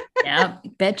 Yeah,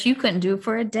 bet you couldn't do it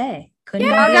for a day. Couldn't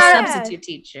Yeah. even be a Yeah. substitute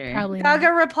teacher. Probably Gaga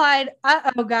not. replied,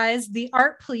 "Uh-oh, guys, the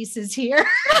art police is here."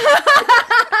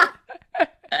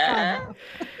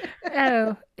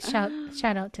 Oh,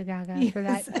 shout out to Gaga for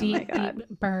that Yes. deep God.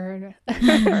 deep burn.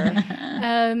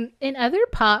 In other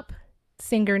pop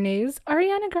singer news,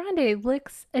 Ariana Grande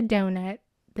licks a donut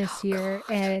this year,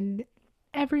 and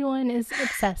everyone is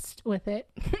obsessed with it.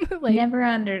 Like, Never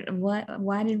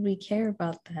why did we care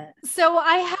about that? So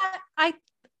I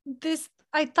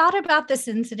thought about this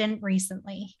incident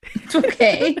recently.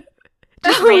 Okay.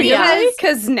 Oh, yeah.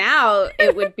 Because now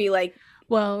it would be like,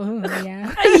 well,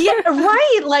 yeah, Yeah,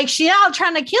 right. Like she's out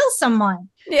trying to kill someone.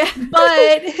 yeah.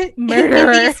 But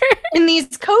murderer. in these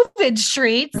COVID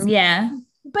streets. Yeah.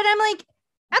 But I'm like,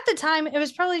 at the time, it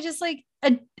was probably just like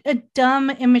a dumb,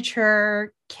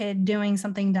 immature kid doing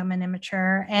something dumb and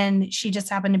immature. And she just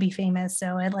happened to be famous.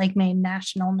 So it like made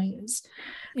national news.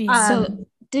 Yeah. So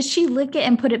did she lick it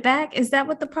and put it back? Is that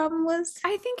what the problem was?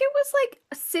 I think it was like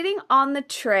sitting on the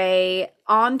tray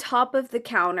on top of the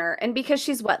counter. And because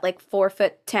she's what, like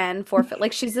 4'10", 4 foot,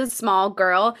 like she's a small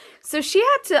girl. So she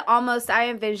had to almost, I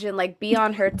envision, like be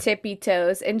on her tippy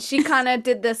toes. And she kind of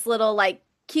did this little like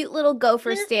cute little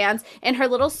gopher stance in her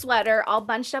little sweater all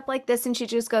bunched up like this. And she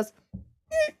just goes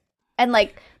and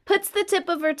like puts the tip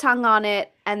of her tongue on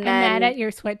it. And I'm then mad at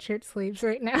your sweatshirt sleeves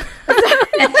right now.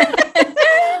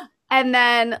 and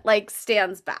then like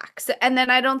stands back. So, and then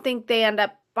I don't think they end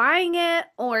up buying it,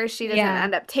 or she doesn't Yeah.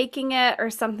 end up taking it or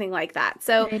something like that.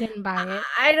 So They didn't buy it.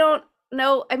 I don't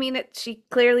know. I mean, she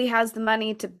clearly has the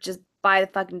money to just buy the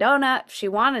fucking donut if she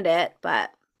wanted it,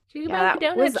 but She could yeah, buy the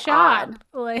that was donut shop. odd.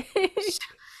 Like,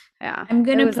 Yeah, I'm it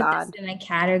gonna was put odd. this in a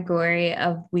category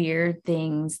of weird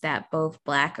things that both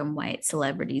black and white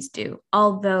celebrities do.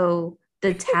 Although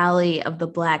the tally of the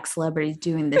black celebrities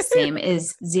doing the same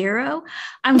is 0,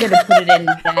 I'm gonna put it in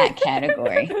that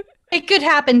category. It could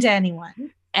happen to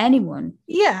anyone. Anyone.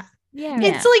 Yeah. yeah.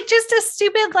 It's like just a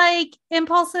stupid, like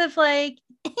impulsive, like,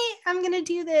 I'm gonna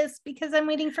do this because I'm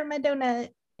waiting for my donut.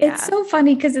 Yeah. It's so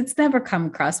funny because it's never come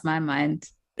across my mind.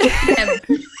 Never.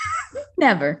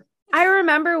 Never. I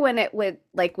remember when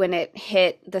it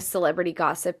hit the celebrity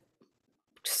gossip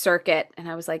circuit, and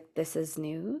I was like, "This is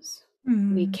news.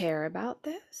 We care about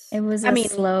this." It was I mean,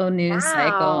 slow news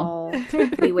cycle. now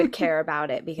we would care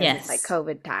about it because it's like Yes.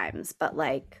 COVID times, but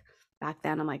like back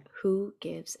then, I'm like, who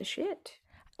gives a shit?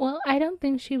 Well, I don't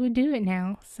think she would do it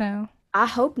now. So I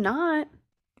hope not.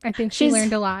 I think she She's-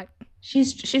 learned a lot.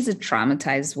 She's a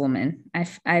traumatized woman.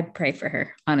 I pray for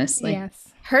her, honestly. Yes.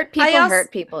 Hurt people also-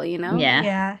 hurt people, you know?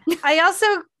 Yeah. Yeah. I also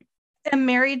am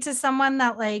married to someone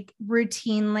that like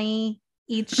routinely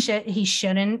eats shit he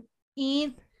shouldn't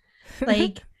eat.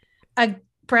 Like a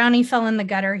brownie fell in the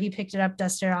gutter, he picked it up,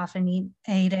 dusted it off, and he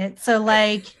ate it. So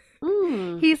like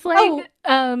Mm. He's like,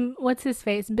 what's his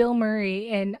face? Bill Murray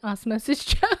in Osmosis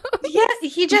Jones. yeah,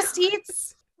 he just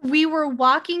eats. We were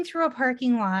walking through a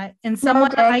parking lot and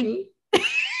someone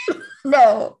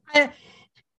No.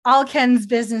 all Ken's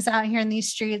business out here in these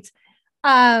streets.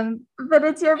 But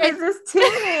it's your business too.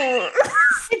 I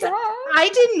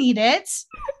didn't eat it.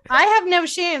 I have no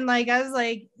shame. Like I was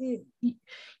like,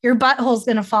 your butthole's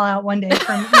gonna fall out one day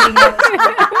from eating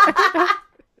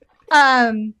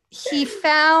it. He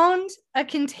found a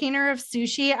container of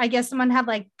sushi. I guess someone had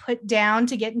like put down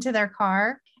to get into their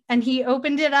car. And he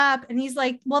opened it up and he's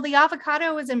like, well, the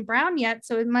avocado isn't brown yet,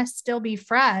 so it must still be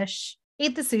fresh.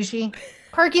 Ate the sushi.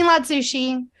 Parking lot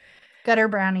sushi. Gutter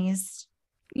brownies.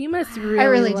 You must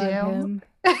really love do. him.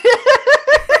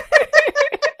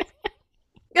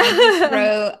 I just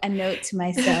wrote a note to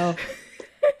myself.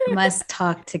 Must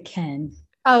talk to Ken.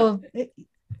 Oh,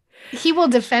 he will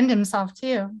defend himself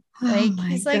too. Like my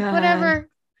he's like, God. whatever.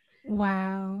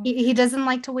 Wow. He doesn't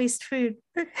like to waste food.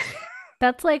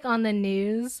 That's like on the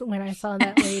news when I saw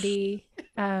that lady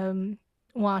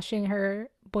washing her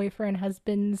boyfriend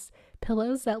husband's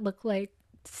pillows that look like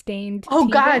stained Oh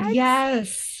tea God, bags.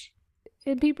 yes.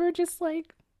 And people are just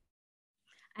like,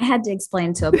 I had to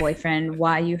explain to a boyfriend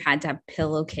why you had to have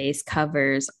pillowcase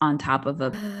covers on top of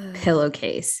a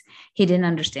pillowcase. He didn't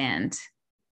understand.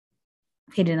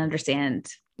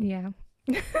 yeah.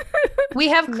 We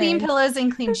have clean Nice. pillows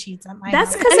and clean sheets at my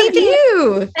That's house. because of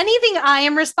you. Anything I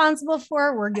am responsible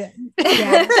for, we're good.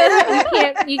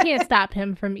 Yeah. You can't stop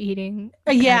him from eating.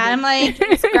 Yeah, I'm like,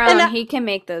 Grown, And he can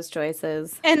make those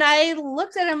choices. and I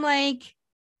looked at him like,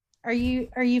 are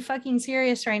you fucking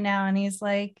serious right now? And he's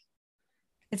like,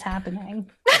 it's happening.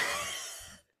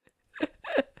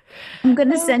 I'm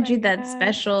gonna Oh send my you that God.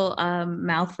 special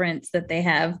mouth rinse that they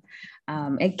have.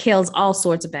 It kills all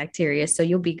sorts of bacteria, so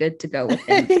you'll be good to go with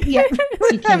it. Yeah. You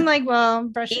I'm can like, well,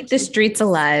 brush eat your the teeth. streets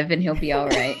alive, and he'll be all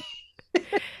right.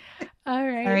 All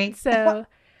right. right. So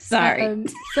Sorry.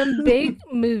 some big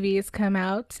movies come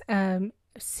out,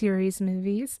 series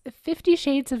movies. 50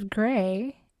 Shades of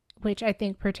Grey, which I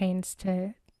think pertains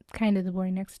to kind of The Boy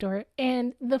Next Door,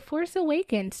 and The Force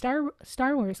Awakens.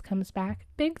 Star Wars comes back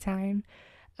big time.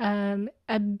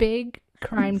 A big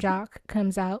crime jock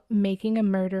comes out. Making a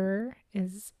Murderer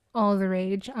is all the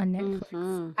rage on Netflix.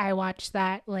 Mhm. I watched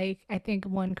that like I think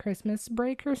one Christmas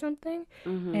break or something,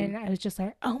 Mhm. and I was just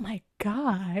like, oh my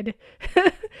God.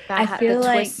 I feel the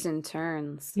like- twists and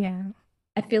turns. Yeah.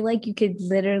 I feel like you could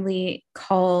literally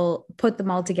put them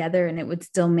all together, and it would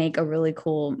still make a really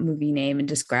cool movie name and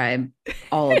describe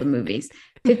all of the movies.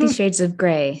 50 Shades of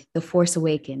Grey, The Force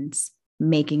Awakens,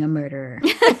 Making a Murderer.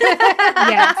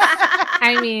 Yes.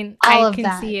 I mean, All I of can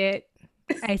that. see it.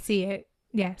 I see it.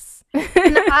 Yes.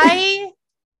 And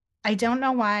I don't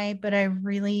know why, but I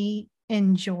really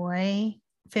enjoy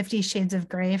 50 Shades of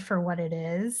Grey for what it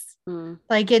is. Mm.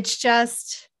 Like it's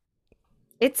just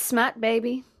It's smut,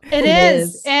 baby. it It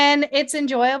is. is. And it's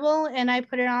enjoyable. And I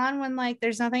put it on when like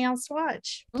there's nothing else to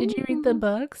watch. Did you read the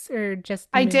books or just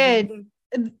the I movies?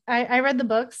 did. I read the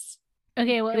books.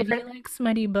 Okay, well, You if you read- like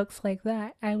smutty books like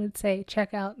that, I would say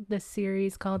check out this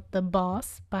series called The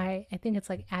Boss by, I think it's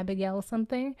like Abigail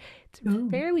something. It's Ooh.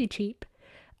 fairly cheap.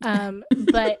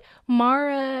 But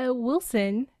Mara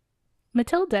Wilson,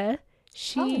 Matilda,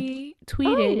 she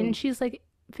tweeted Oh. and she's like,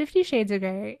 50 Shades of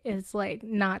Grey is like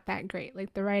not that great.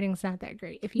 Like the writing's not that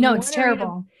great. If you No, wanna it's read a-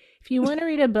 terrible. if you want to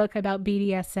read a book about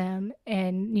BDSM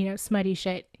and, you know, smutty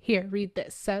shit, here, read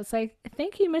this. So it's like,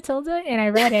 thank you, Matilda. And I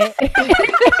read it.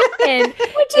 And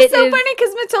Which is so funny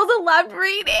because Matilda loved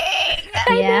reading.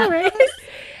 I know, right?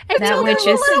 That witch is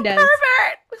a little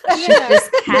pervert. she's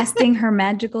just casting her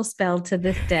magical spell to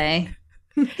this day.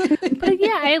 But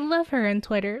yeah, I love her on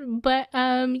Twitter. But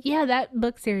yeah, that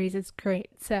book series is great.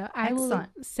 So I will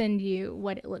send you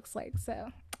what it looks like.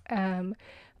 So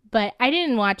but I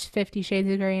didn't watch 50 Shades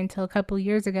of Grey until a couple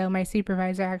years ago. My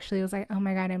supervisor actually was like, oh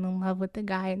my God, I'm in love with the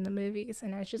guy in the movies.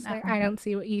 And I was just like, I don't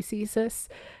see what you see, sis.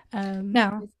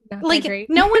 No. Not Like, that great.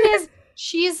 no one is,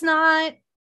 she's not,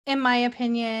 in my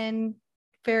opinion,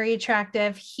 very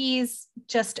attractive. He's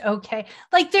just okay.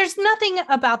 Like, there's nothing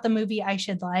about the movie I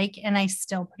should like, and I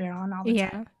still put it on all the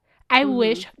time. I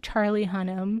wish Charlie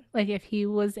Hunnam, like if he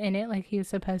was in it like he was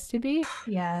supposed to be.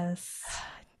 Yes.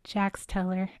 Jax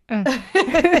Teller.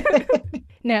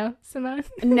 No, Simone?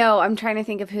 No, I'm trying to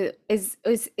think of who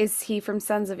is he from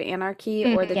Sons of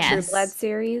Anarchy or the True Blood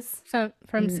series? So,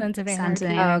 from Sons of Anarchy.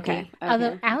 Oh, okay.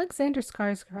 Although Alexander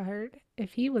Skarsgård,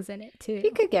 if he was in it too.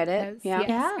 He could get it. Yes,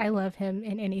 I love him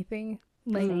in anything.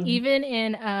 Like even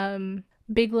in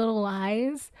Big Little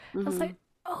Lies, I was like,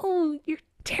 oh, you're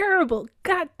terrible.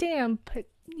 God damn, but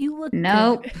you look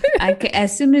Nope.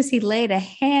 As soon as he laid a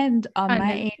hand on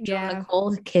my angel, yeah.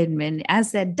 Nicole Kidman, I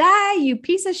said, die, you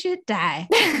piece of shit, die.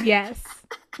 Yes.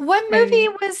 What movie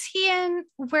was he in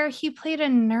where he played a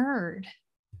nerd?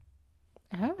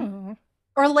 Oh.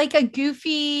 Or like a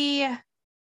goofy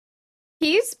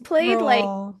He's played role.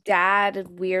 like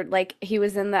dad weird, like he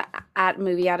was in the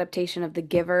movie adaptation of The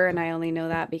Giver, and I only know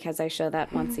that because I show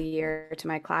that once a year to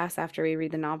my class after we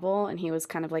read the novel, and he was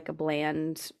kind of like a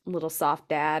bland little soft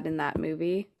dad in that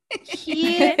movie.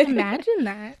 Imagine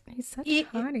that. He's such a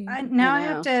hottie. Now I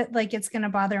have to, like, it's gonna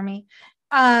bother me.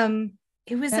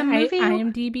 It was a movie.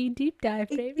 IMDb deep dive,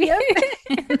 baby.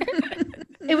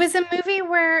 It was a movie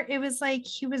where it was like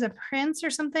he was a prince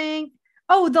or something.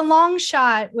 Oh, The Long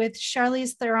Shot with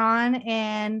Charlize Theron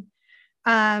and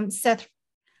Seth.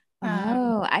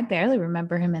 I barely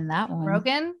remember him in that one.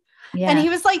 Rogen. Yeah. And he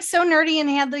was like so nerdy and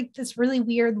he had like this really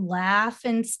weird laugh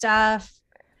and stuff.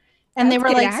 And they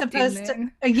were like supposed to,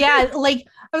 like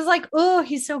I was like, oh,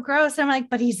 he's so gross. And I'm like,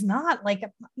 but he's not. Like,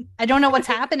 I don't know what's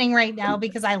happening right now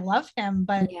because I love him,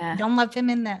 but I don't love him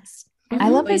in this. I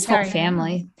love his whole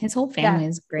family. His whole family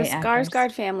is great. The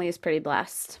Skarsgård family is pretty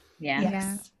blessed. Yeah.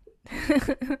 Yes.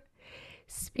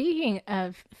 Speaking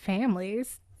of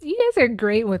families, you guys are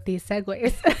great with these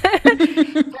segues.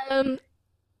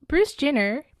 Bruce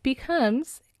Jenner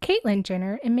becomes Caitlyn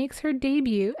Jenner and makes her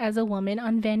debut as a woman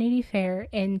on Vanity Fair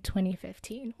in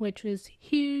 2015, which was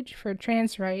huge for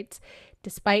trans rights,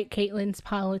 despite Caitlyn's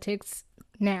politics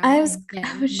now. I was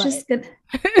just gonna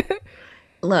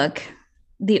look.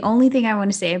 The only thing I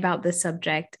want to say about this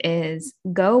subject is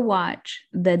go watch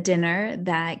the dinner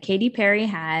that Katy Perry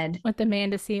had with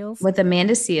Amanda Seales.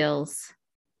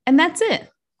 And that's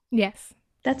it. Yes.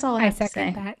 That's all I have to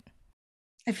say. That.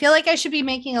 I feel like I should be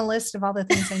making a list of all the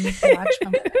things I need to watch.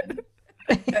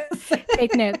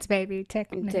 Take notes, baby.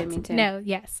 Take notes. Me too. No,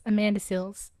 yes. Amanda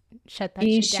Seales shut that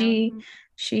shit down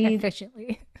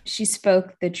efficiently. She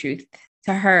spoke the truth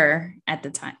to her at the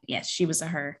time. Yes, she was a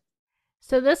her.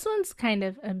 So this one's kind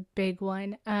of a big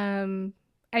one.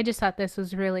 I just thought this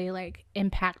was really like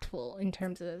impactful in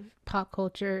terms of pop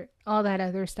culture. All that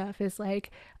other stuff is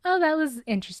like, oh, that was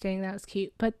interesting. That was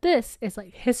cute. But this is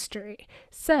like history.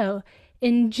 So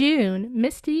in June,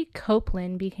 Misty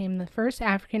Copeland became the first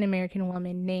African-American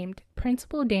woman named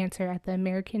principal dancer at the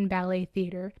American Ballet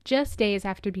Theater, just days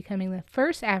after becoming the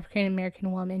first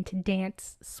African-American woman to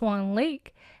dance Swan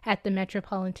Lake at the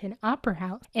Metropolitan Opera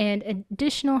House. And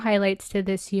additional highlights to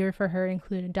this year for her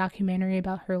include a documentary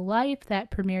about her life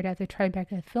that premiered at the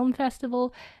Tribeca Film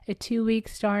Festival, a 2-week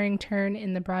starring turn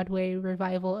in the Broadway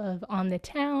revival of On the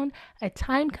Town, a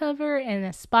Time cover, and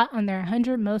a spot on their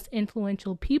 100 most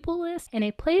influential people list, and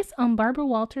a place on Barbara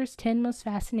Walters' 10 most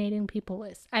fascinating people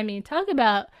list. I mean, talk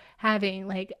about having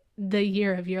like the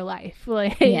year of your life.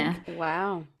 Like, yeah.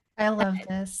 Wow. I love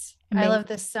this. I love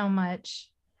this so much.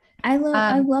 I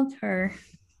love her.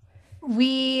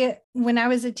 When I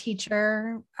was a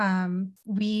teacher,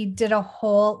 we did a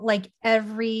whole, like,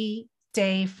 every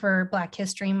day for Black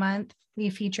History Month, we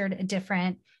featured a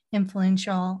different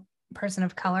influential person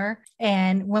of color.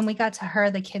 And when we got to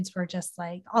her, the kids were just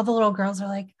like, all the little girls are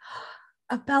like,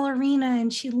 a ballerina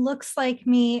and she looks like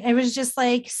me. It was just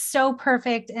like so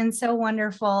perfect and so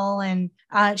wonderful. And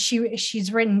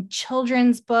she's written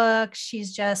children's books.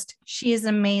 She is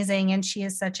amazing. And she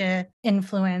is such an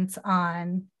influence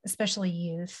on especially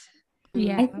youth.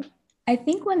 Yeah. I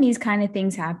think when these kind of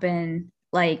things happen,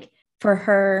 like for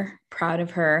her, proud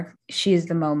of her, she's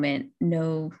the moment,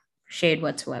 no shade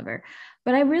whatsoever.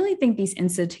 But I really think these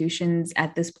institutions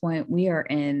at this point, we are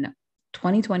in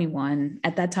 2021.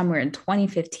 At that time, we're in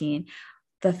 2015.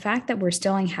 The fact that we're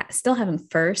still having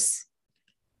firsts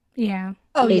Yeah.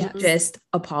 Oh, is yes. just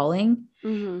appalling.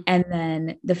 Mhm. And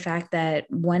then the fact that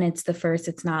when it's the first,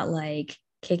 it's not like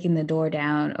kicking the door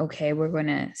down. Okay, we're going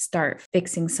to start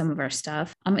fixing some of our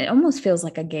stuff. It almost feels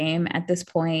like a game at this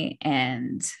point,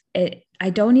 and I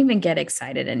don't even get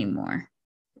excited anymore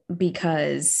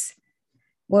because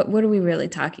what are we really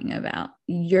talking about?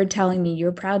 You're telling me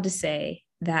you're proud to say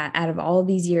that out of all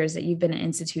these years that you've been an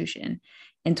institution,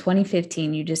 in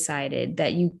 2015 you decided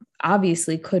that you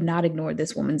obviously could not ignore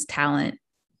this woman's talent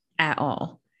at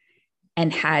all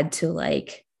and had to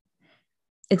like,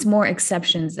 it's more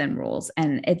exceptions than rules,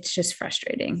 and it's just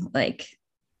frustrating. Like,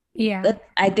 Yeah.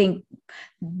 I think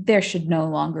there should no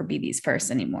longer be these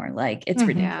firsts anymore. Like, it's Mhm.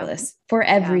 ridiculous for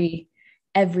every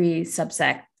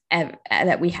subsect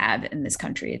that we have in this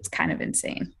country. It's kind of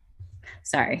insane.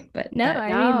 Sorry, but No, I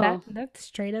mean No. that's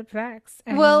straight up facts.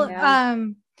 I Well, mean, Yeah.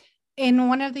 In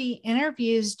one of the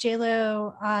interviews,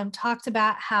 JLo talked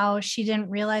about how she didn't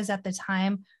realize at the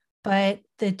time, but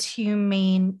the two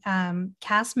main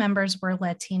cast members were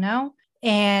Latino,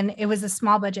 and it was a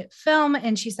small budget film.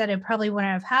 And she said it probably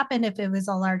wouldn't have happened if it was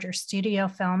a larger studio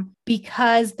film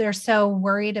because they're so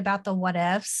worried about the what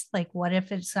ifs, like what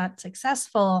if it's not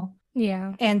successful.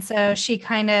 yeah. And so she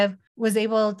kind of was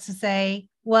able to say,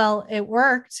 well, it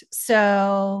worked.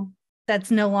 So that's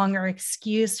no longer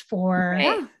excuse for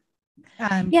right.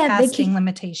 casting they keep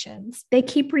limitations.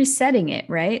 resetting it,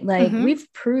 right? Like, Mhm.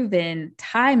 we've proven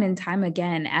time and time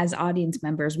again as audience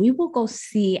members, we will go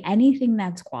see anything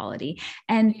that's quality.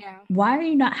 And Yeah. why are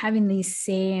you not having these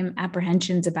same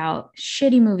apprehensions about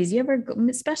shitty movies? You ever,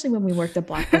 especially when we worked at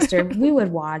Blockbuster, we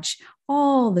would watch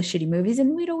all the shitty movies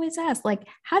and we'd always ask, like,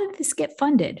 how did this get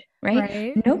funded?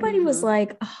 Right? Nobody was Mhm.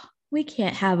 like, oh, we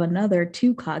can't have another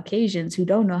two Caucasians who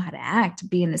don't know how to act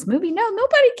be in this movie. No,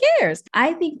 nobody cares.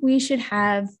 I think we should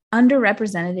have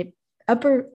underrepresented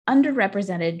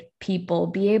people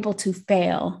be able to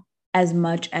fail as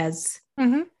much as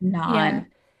Mhm. non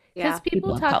Because Yeah. people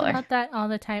people of talk color. about that all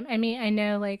the time. I mean, I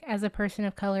know, like, as a person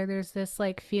of color, there's this,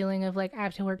 like, feeling of, like, I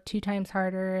have to work 2 times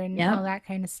harder and Yep. all that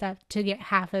kind of stuff to get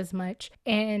half as much.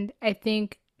 And I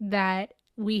think that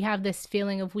we have this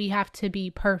feeling of we have to be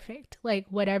perfect. Like,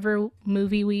 whatever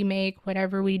movie we make,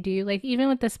 whatever we do, like, even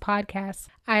with this podcast,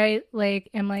 I, like,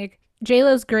 am like,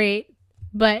 JLo's great,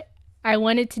 but I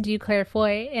wanted to do Claire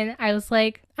Foy, and I was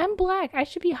like, I'm Black. I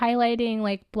should be highlighting,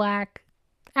 like, Black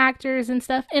actors and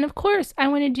stuff, and of course I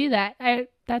want to do that.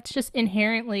 That's just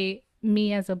inherently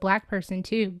me as a Black person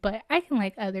too, but I can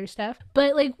like other stuff.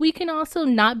 But like, we can also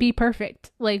not be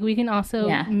perfect. Like, we can also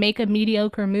Yeah. make a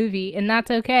mediocre movie, and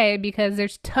that's okay because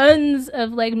there's tons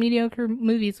of like mediocre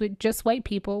movies with just white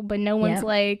people, but no one's Yep.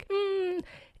 like,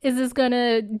 is this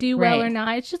gonna do well or Right.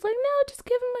 not? It's just like, no, just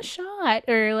give them a shot.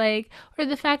 Or like, or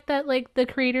the fact that like the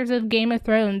creators of Game of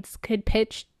Thrones could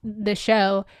pitch the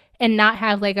show and not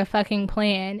have like a fucking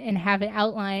plan and have it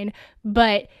outlined,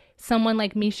 but someone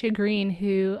like Misha Green,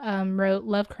 who wrote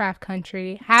Lovecraft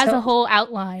Country, has So- a whole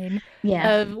outline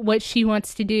Yeah. of what she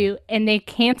wants to do, and they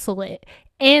cancel it.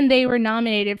 And they were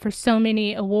nominated for so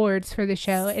many awards for the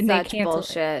show, and they Such canceled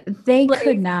it. bullshit. They Like-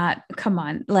 could not, come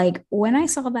on. Like, when I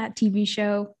saw that TV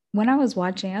show, when I was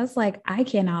watching, I was like, I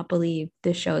cannot believe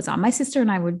this show is on. My sister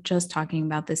and I were just talking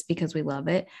about this because we love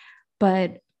it.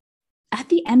 But at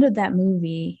the end of that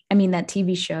movie, I mean, that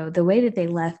TV show, the way that they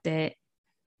left it,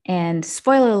 and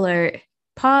spoiler alert,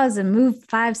 pause and move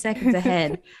 5 seconds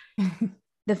ahead.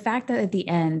 The fact that at the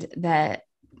end that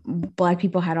Black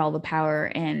people had all the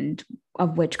power and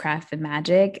of witchcraft and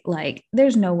magic, like,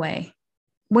 there's no way.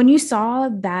 When you saw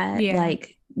that, Yeah.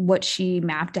 like what she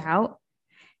mapped out,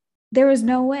 there was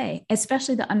no way,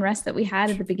 especially the unrest that we had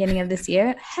at the beginning of this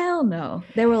year. Hell no.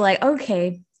 They were like,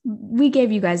 okay, we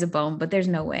gave you guys a bone, but there's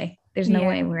no way. There's no Yeah.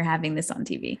 way we're having this on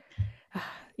TV.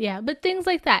 Yeah, but things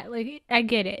like that, like, I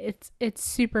get it. It's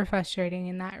super frustrating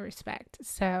in that respect.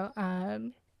 So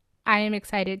I am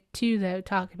excited to though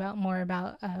talk about more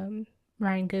about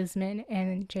Ryan Guzman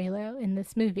and JLo in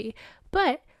this movie.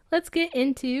 But let's get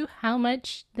into how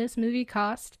much this movie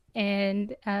cost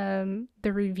and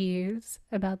the reviews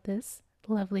about this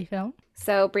lovely film.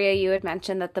 So, Bria, you had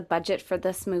mentioned that the budget for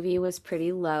this movie was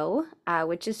pretty low,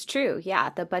 which is true. Yeah,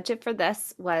 the budget for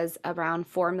this was around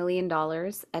 $4 million,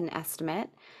 an estimate.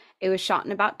 It was shot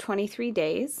in about 23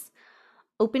 days.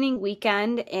 opening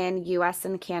weekend in US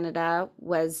and Canada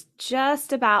was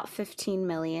just about 15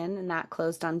 million, and that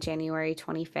closed on January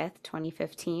 25th,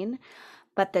 2015.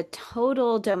 But the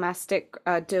total domestic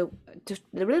but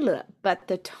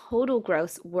the total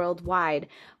gross worldwide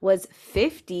was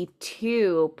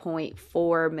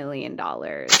 $52.4 million.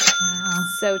 Wow.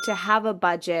 So to have a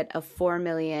budget of 4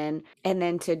 million and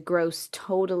then to gross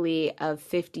totally of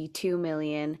 52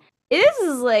 million, this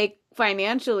is like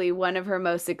financially one of her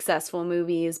most successful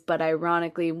movies, but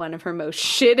ironically one of her most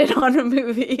shitted on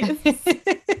movies.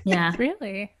 Yeah.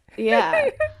 Really?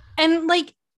 Yeah. And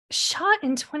like shot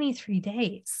in 23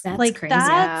 days. That's like crazy.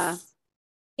 that's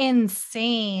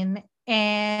insane.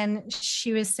 And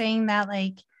she was saying that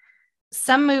like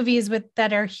some movies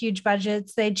that are huge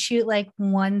budgets, they'd shoot like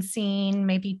one scene,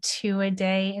 maybe two a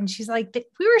day. And she's like,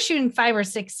 we were shooting 5 or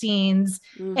 6 scenes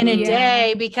in a Mhm.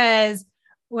 day because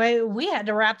we had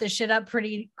to wrap this shit up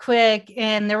pretty quick.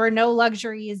 And there were no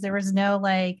luxuries. There was no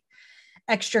like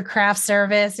extra craft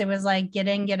service. It was like get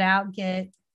in, get out, get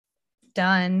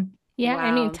done. Yeah,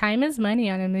 I mean, Wow. time is money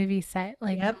on a movie set.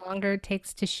 Like, Yep. the longer it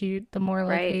takes to shoot, the more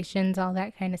Right. locations, all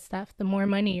that kind of stuff, the more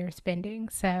money you're spending.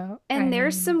 So, And I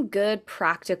there's mean, some good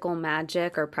practical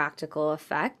magic or practical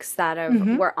effects that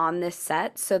Mhm. were on this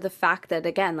set. So the fact that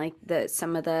again, like that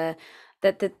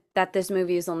this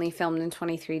movie is only filmed in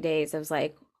 23 days, I was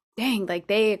like, dang, like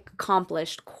they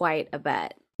accomplished quite a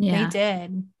bit. Yeah. They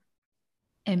did.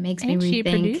 It makes me and she rethink.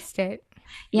 produced it.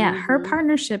 Yeah, her Mhm.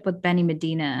 partnership with Benny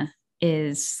Medina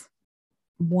is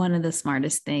one of the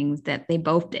smartest things that they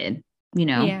both did. You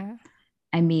know, Yeah.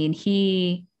 I mean,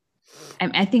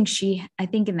 I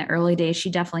think in the early days, she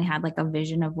definitely had like a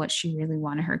vision of what she really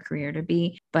wanted her career to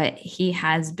be, but he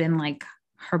has been like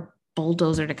her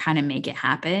bulldozer to kind of make it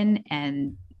happen.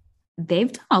 And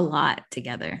they've done a lot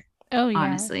together, Oh, yeah.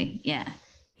 honestly. Yeah.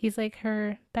 He's like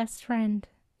her best friend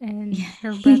and Yeah.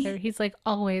 her brother. He's like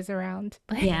always around.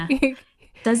 Like, Yeah.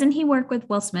 Doesn't he work with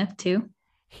Will Smith too?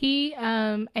 He,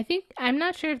 I think, I'm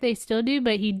not sure if they still do,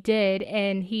 but he did.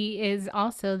 And he is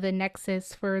also the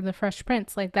nexus for the Fresh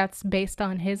Prince. Like, that's based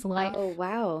on his life. Oh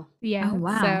wow. Yeah. Oh,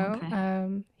 wow. So,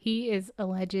 Okay. he is a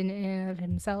legend in and of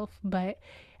himself. But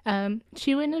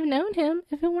she wouldn't have known him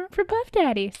if it weren't for Puff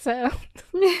Daddy. So,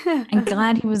 I'm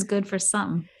glad he was good for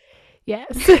something. yes.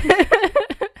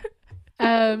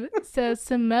 So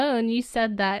Simone, you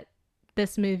said that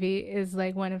this movie is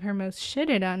like one of her most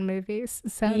shitted on movies.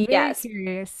 So I'm very Yes.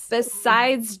 curious.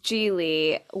 Besides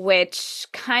Geely, which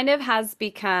kind of has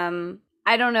become,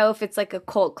 I don't know if it's like a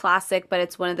cult classic, but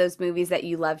it's one of those movies that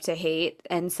you love to hate.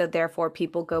 And so therefore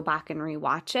people go back and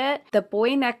rewatch it. The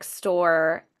Boy Next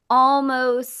Door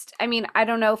almost, I mean, I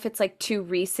don't know if it's like too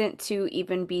recent to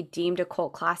even be deemed a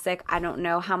cult classic. I don't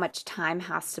know how much time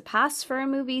has to pass for a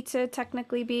movie to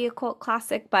technically be a cult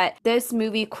classic, but this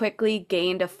movie quickly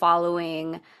gained a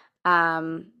following,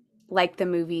 like the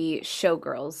movie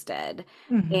Showgirls did.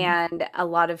 Mhm. And a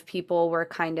lot of people were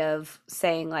kind of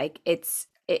saying like it's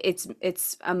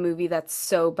a movie that's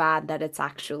so bad that it's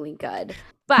actually good.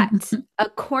 But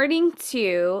according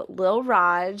to Lil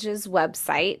Raj's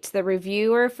website, the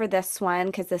reviewer for this one,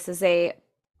 because this is a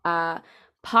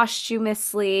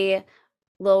posthumously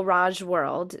Lil Raj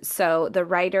world, so the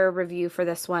writer review for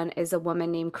this one is a woman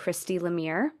named Christy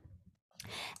Lemire,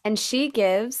 and she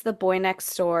gives The Boy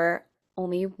Next Door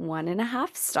only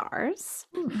 1.5 stars.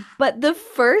 But the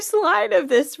first line of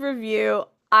this review,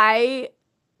 I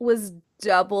was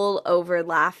double over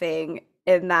laughing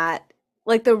in that,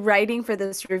 like, the writing for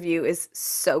this review is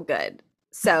so good.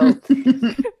 So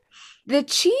the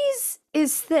cheese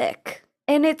is thick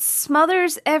and it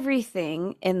smothers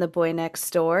everything in The Boy Next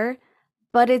Door,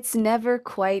 but it's never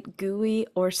quite gooey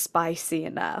or spicy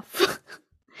enough.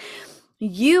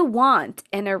 You want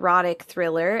an erotic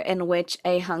thriller in which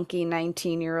a hunky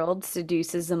 19-year-old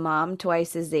seduces a mom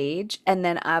twice his age and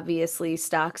then obviously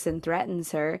stalks and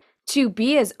threatens her to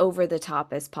be as over the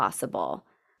top as possible.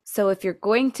 So if you're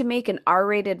going to make an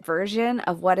R-rated version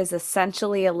of what is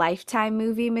essentially a Lifetime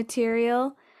movie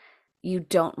material, you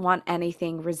don't want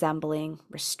anything resembling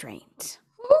restraint.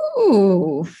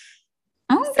 Ooh.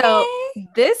 Okay. So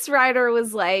this writer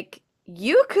was like,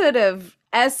 you could have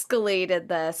escalated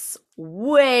this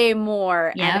way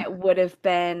more Yeah. and it would have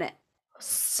been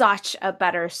such a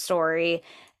better story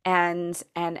and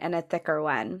a thicker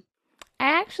one.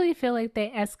 I actually feel like they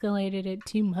escalated it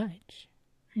too much.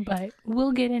 but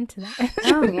we'll get into that.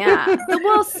 Oh yeah.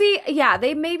 Well, see, yeah,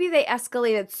 they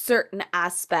escalated certain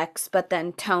aspects, but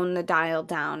then toned the dial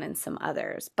down in some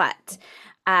others. But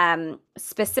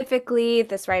specifically,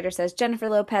 this writer says Jennifer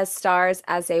Lopez stars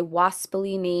as a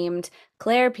waspily named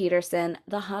Claire Peterson,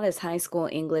 the hottest high school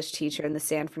English teacher in the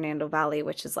San Fernando Valley,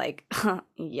 which is like,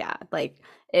 yeah, like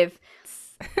if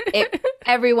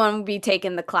everyone would be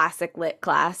taking the classic lit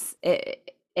class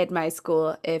at my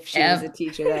school if she was a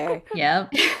teacher there.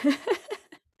 Yep.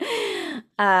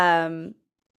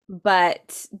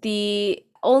 But the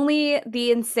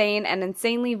insane and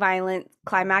insanely violent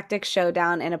climactic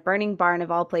showdown in a burning barn of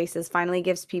all places finally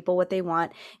gives people what they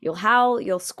want. You'll howl,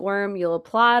 you'll squirm, you'll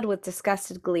applaud with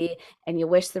disgusted glee, and you'll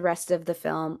wish the rest of the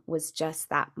film was just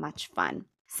that much fun.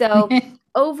 So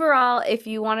overall, if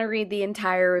you want to read the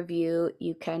entire review,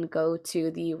 you can go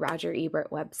to the Roger Ebert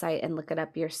website and look it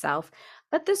up yourself.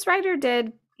 But this writer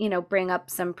did, bring up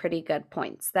some pretty good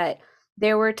points, that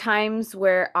there were times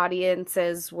where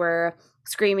audiences were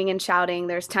screaming and shouting.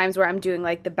 There's times where I'm doing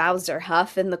like the Bowser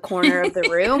huff in the corner of the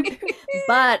room,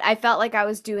 but I felt like I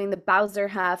was doing the Bowser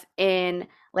huff in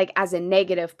like as a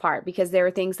negative part, because there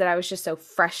were things that I was just so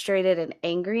frustrated and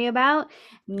angry about.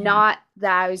 Not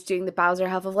that I was doing the Bowser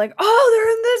huff of like, oh, they're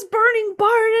in this burning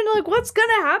barn and like what's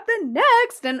gonna happen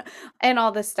next and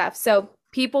all this stuff. So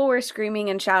people were screaming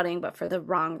and shouting, but for the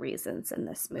wrong reasons in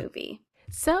this movie.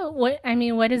 So what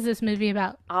is this movie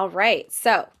about? All right.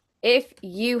 So if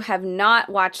you have not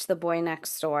watched The Boy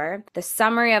Next Door, the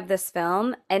summary of this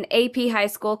film: an AP high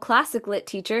school classic lit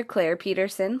teacher, Claire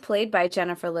Peterson, played by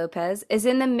Jennifer Lopez, is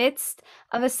in the midst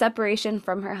of a separation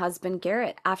from her husband,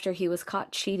 Garrett, after he was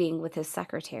caught cheating with his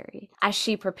secretary. As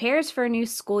she prepares for a new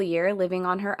school year, living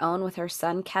on her own with her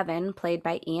son, Kevin, played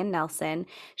by Ian Nelson,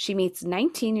 she meets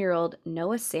 19-year-old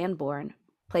Noah Sanborn,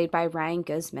 played by Ryan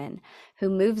Guzman,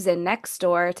 who moves in next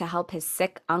door to help his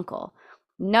sick uncle.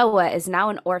 Noah is now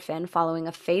an orphan following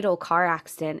a fatal car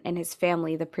accident in his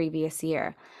family the previous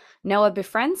year. Noah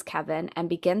befriends Kevin and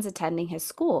begins attending his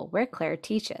school, where Claire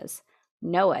teaches.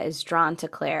 Noah is drawn to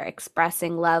Claire,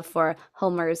 expressing love for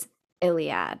Homer's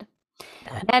Iliad.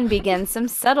 Then begins some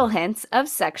subtle hints of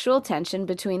sexual tension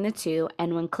between the two,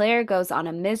 and when Claire goes on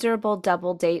a miserable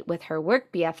double date with her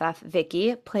work BFF,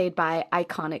 Vicky, played by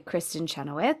iconic Kristen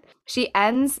Chenoweth, she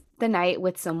ends the night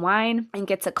with some wine and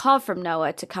gets a call from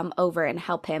Noah to come over and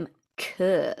help him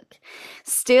cook.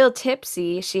 Still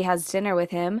tipsy, she has dinner with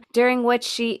him, during which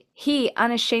he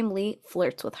unashamedly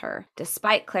flirts with her.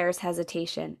 Despite Claire's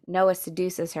hesitation, Noah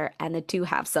seduces her and the two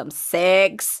have some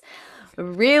sex.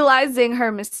 Realizing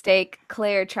her mistake,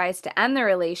 Claire tries to end the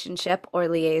relationship or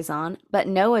liaison, but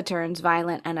Noah turns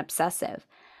violent and obsessive.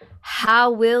 How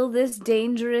will this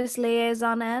dangerous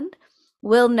liaison end?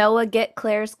 Will Noah get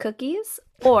Claire's cookies?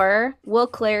 Or will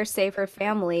Claire save her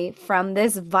family from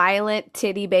this violent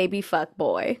titty baby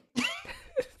fuckboy?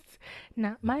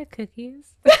 Not my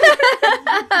cookies.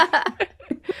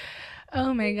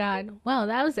 Oh my God. Well,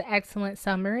 that was an excellent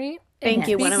summary. Thank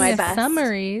you. One of my best.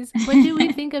 Summaries. What do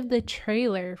we think of the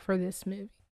trailer for this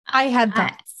movie? I had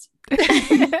thoughts.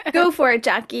 Go for it,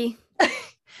 Jackie.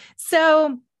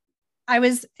 So I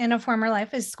was in a former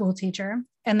life as a school teacher,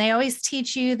 and they always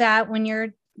teach you that when you're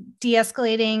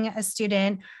de-escalating a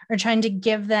student or trying to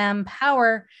give them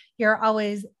power,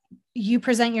 you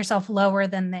present yourself lower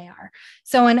than they are.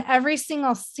 So in every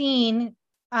single scene,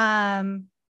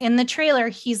 in the trailer,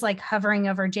 he's like hovering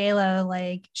over JLo,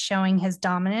 like showing his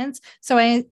dominance. So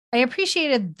I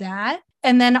appreciated that.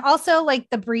 And then also like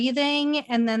the breathing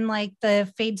and then like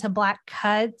the fade to black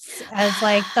cuts as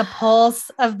like the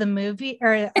pulse of the movie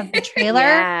or of the trailer.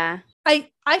 Yeah.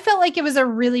 I felt like it was a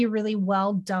really, really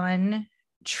well done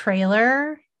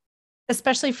trailer,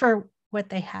 especially for what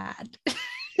they had.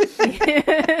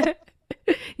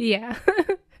 Yeah.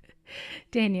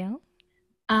 Danielle?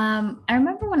 I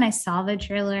remember when I saw the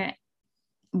trailer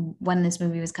when this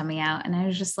movie was coming out, and I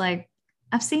was just like,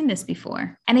 I've seen this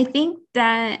before. And I think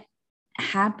that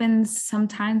happens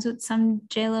sometimes with some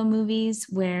JLo movies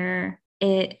where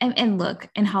and look,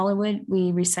 in Hollywood,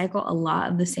 we recycle a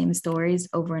lot of the same stories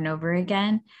over and over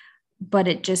again. But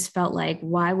it just felt like,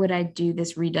 why would I do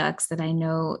this redux that I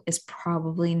know is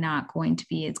probably not going to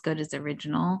be as good as the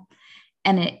original?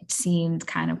 And it seemed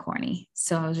kind of corny.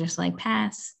 So I was just like,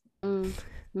 pass. Mm-hmm.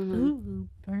 Ooh,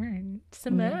 burn.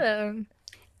 Simone.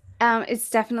 It's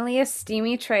definitely a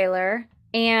steamy trailer,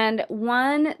 and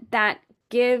one that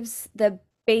gives the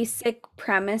basic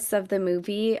premise of the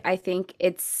movie. I think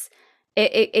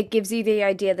it gives you the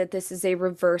idea that this is a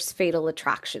reverse Fatal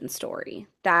Attraction story,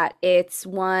 that it's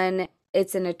one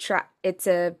it's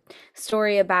a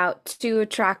story about two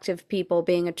attractive people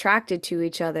being attracted to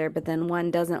each other, but then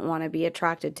one doesn't want to be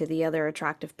attracted to the other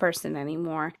attractive person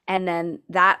anymore. And then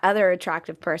that other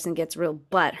attractive person gets real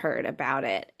butthurt about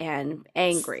it and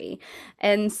angry.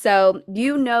 And so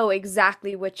you know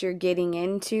exactly what you're getting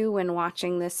into when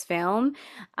watching this film,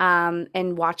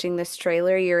 and watching this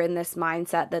trailer. You're in this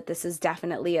mindset that this is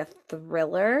definitely a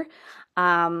thriller.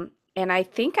 And I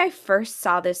think I first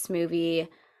saw this movie,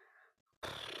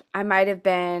 I might have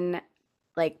been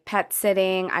like pet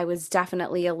sitting. I was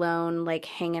definitely alone, like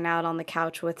hanging out on the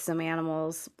couch with some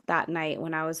animals that night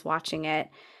when I was watching it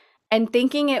and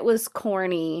thinking it was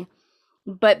corny,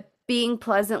 but being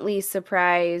pleasantly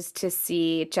surprised to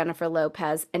see Jennifer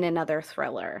Lopez in another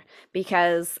thriller,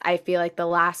 because I feel like the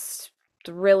last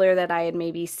thriller that I had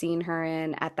maybe seen her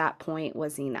in at that point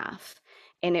was enough.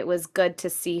 And it was good to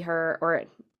see her, or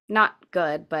not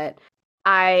good, but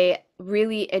I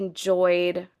really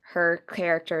enjoyed her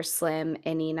character Slim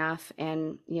in Enough.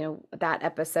 And, you know, that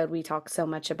episode we talked so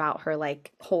much about her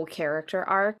like whole character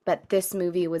arc, but this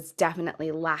movie was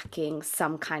definitely lacking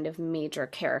some kind of major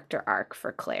character arc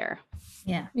for Claire.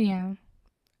 Yeah. Yeah.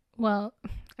 Well,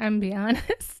 I'm gonna be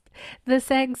honest. The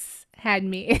sex had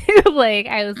me. Like,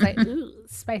 I was like, ooh,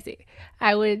 spicy.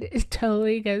 I would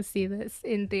totally go see this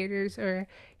in theaters or,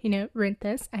 you know, rent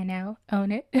this. I now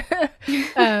own it.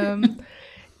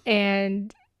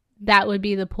 And that would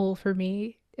be the pull for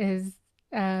me is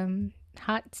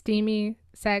hot, steamy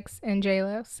sex and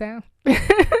J-Lo. So,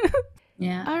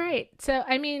 Yeah. all right. So,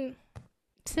 I mean,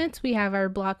 since we have our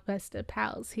Blockbuster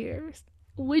pals here,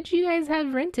 would you guys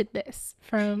have rented this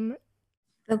from?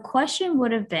 The question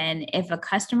would have been if a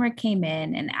customer came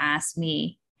in and asked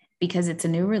me, because it's a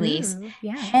new release, Ooh,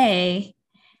 yeah. hey,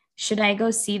 should I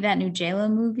go see that new J-Lo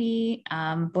movie?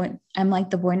 I'm like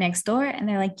the boy next door. And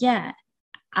they're like, yeah.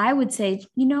 I would say,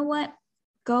 you know what?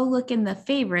 Go look in the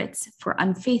favorites for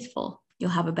Unfaithful. You'll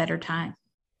have a better time.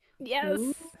 Yes.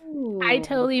 Ooh. I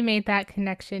totally made that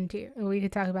connection too. We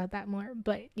could talk about that more,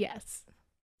 but yes.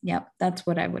 Yep, that's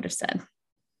what I would have said.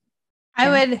 I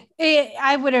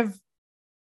would have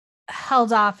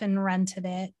held off and rented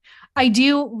it. I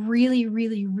do really,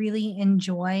 really, really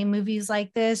enjoy movies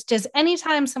like this. Just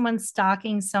anytime someone's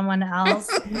stalking someone else,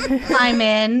 I'm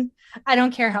in. I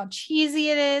don't care how cheesy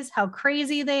it is, how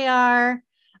crazy they are.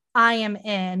 I am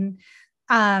in.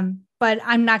 But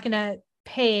I'm not going to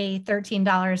pay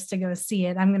 $13 to go see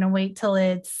it. I'm going to wait till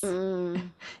it's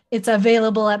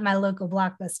available at my local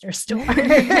Blockbuster store.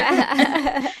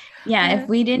 Yeah, if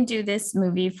we didn't do this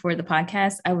movie for the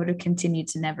podcast, I would have continued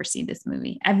to never see this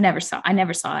movie. I never saw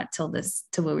it till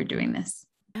we were doing this.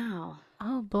 Wow.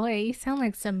 Oh boy, you sound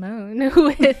like Simone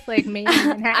with like Made in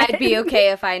Manhattan. I'd be okay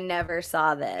if I never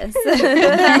saw this.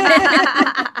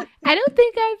 I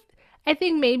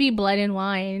think maybe Blood and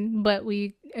Wine, but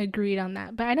we agreed on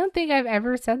that. But I don't think I've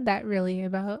ever said that really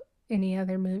about any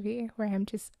other movie where I'm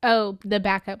just, The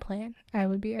Backup Plan. I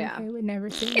would be okay with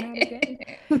never seeing that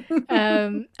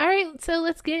again. All right, so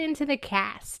let's get into the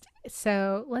cast.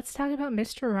 So let's talk about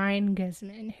Mr. Ryan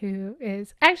Guzman, who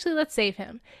is, actually, let's save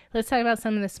him. Let's talk about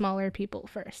some of the smaller people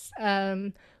first.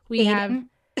 We have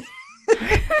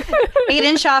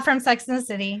Aiden Shaw from Sex and the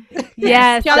City.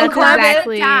 Yes, John that's Corbett's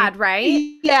exactly. dad,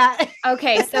 right? Yeah.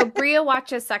 Okay, so Bria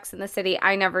watches Sex and the City.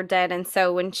 I never did. And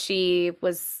so when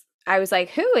I was like,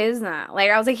 who is that?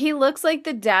 Like, I was like, he looks like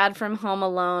the dad from Home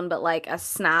Alone, but like a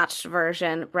snatched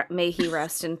version. May he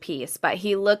rest in peace. But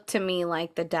he looked to me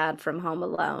like the dad from Home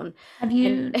Alone. Have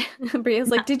you? And Bria's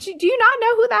like, do you not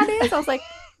know who that is? I was like,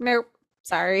 nope,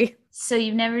 sorry. So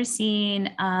you've never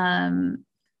seen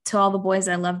To All the Boys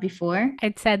I Loved Before?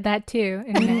 I'd said that too.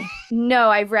 No,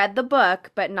 I've read the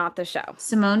book, but not the show.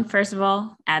 Simone, first of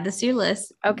all, add this to your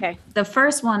list. Okay. The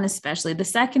first one, especially the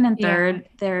second and third,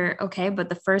 they're okay, but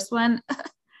the first one,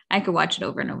 I could watch it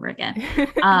over and over again.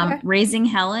 Raising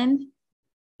Helen,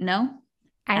 no,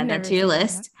 add that to your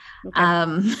list.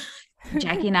 Okay.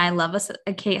 Jackie and I love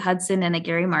a Kate Hudson and a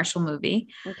Gary Marshall movie.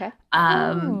 Okay.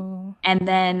 And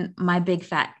then My Big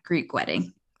Fat Greek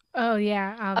Wedding. Oh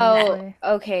yeah, obviously.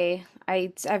 Oh, okay.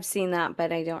 I've seen that,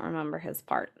 but I don't remember his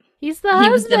part. He's the husband.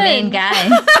 He was the main guy.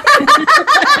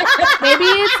 Maybe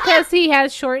it's because he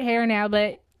has short hair now,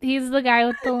 but he's the guy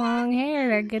with the long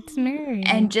hair that gets married.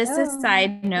 And just a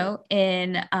side note,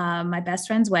 in my best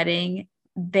friend's wedding,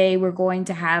 they were going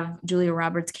to have Julia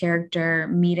Roberts' character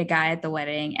meet a guy at the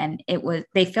wedding, and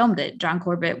they filmed it. John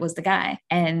Corbett was the guy,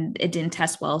 and it didn't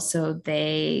test well, so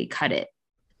they cut it.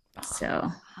 So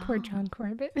Poor John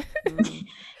Corbett.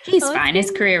 he's Well, it's fine. His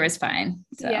been- career is fine.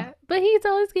 So Yeah, but he's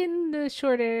always getting the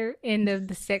shorter end of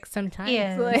the stick sometimes.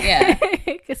 Yes. Like, Yeah.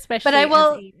 especially I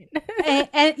will- as Aiden.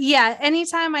 And yeah,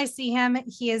 anytime I see him,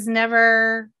 he is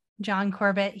never John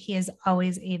Corbett. He is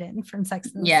always Aiden from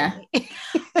Sex and the Yeah. City.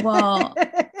 Well,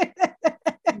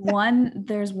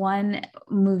 there's one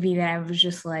movie that I was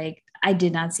just like, I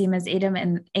did not see him as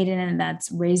Aiden, and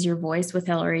that's Raise Your Voice with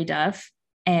Hilary Duff.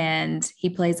 And he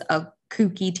plays a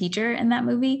kooky teacher in that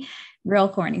movie. Real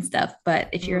corny stuff. But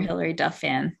if you're a Hilary Duff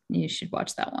fan, you should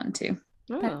watch that one too.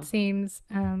 That seems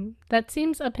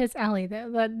up his alley though.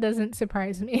 That doesn't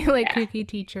surprise me. Like Yeah. kooky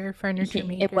teacher, furniture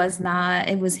maker.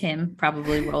 It was him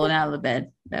probably rolling out of the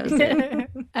bed. That was it.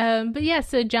 But yeah,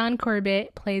 so John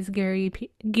Corbett plays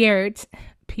Garrett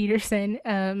Peterson,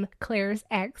 Claire's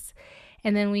ex,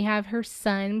 and then we have her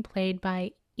son played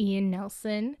by Ian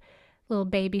Nelson, little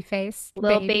baby face who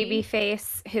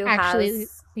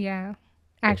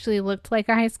actually looked like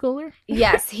a high schooler.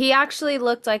 Yes, he actually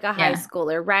looked like a high Yeah.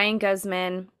 schooler. Ryan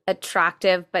Guzman,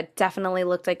 attractive, but definitely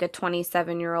looked like a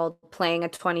 27-year-old playing a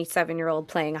 27-year-old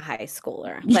playing a high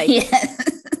schooler. Like, Yes.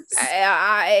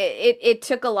 it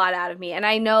took a lot out of me. And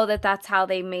I know that that's how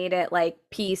they made it like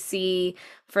PC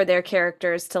for their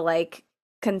characters to like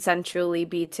consensually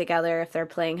be together if they're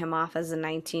playing him off as a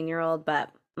 19-year-old,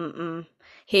 but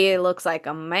he looks like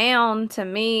a man to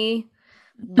me.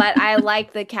 But I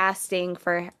like the casting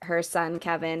for her son,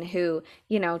 Kevin, who,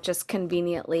 you know, just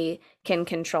conveniently can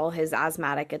control his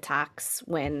asthmatic attacks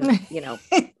when, you know,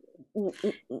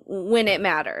 when it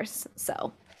matters.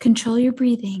 So Control your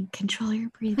breathing. Control your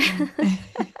breathing.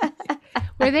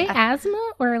 Were they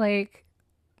asthma or like?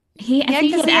 I think he 'cause had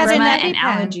he has an asthma and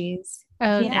EpiPen. allergies.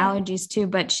 Oh, He had allergies too,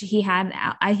 but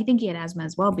I think he had asthma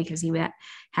as well because he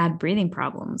had breathing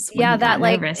problems. When yeah, he that got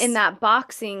like nervous. in that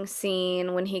boxing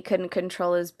scene when he couldn't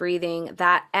control his breathing,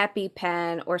 that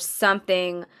EpiPen or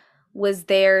something was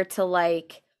there to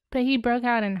like. but he broke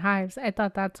out in hives. I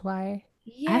thought that's why.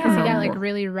 Yeah, don't He know. got like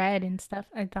really red and stuff.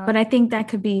 I thought. But I think that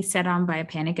could be set on by a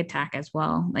panic attack as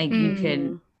well. Like you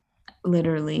could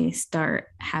literally start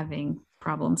having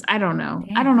problems. I don't know.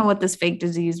 I don't know what this fake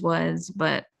disease was,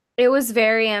 but it was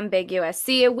very ambiguous.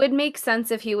 See, it would make sense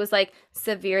if he was like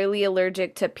severely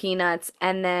allergic to peanuts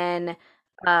and then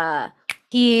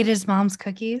He ate his mom's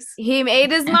cookies. he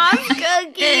made his mom's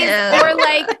cookies,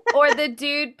 or the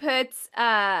dude puts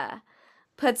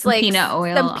like peanut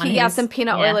oil some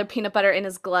peanut oil or peanut butter in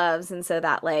his gloves, and so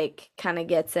that like kind of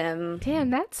gets him damn,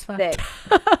 that's sick.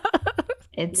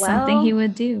 it's something he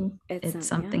would do. It's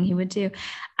something he would do.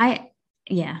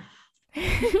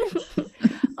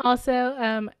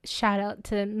 Also, shout out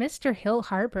to Mr. Hill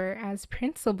Harper as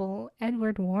Principal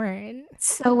Edward Warren.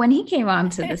 So when he came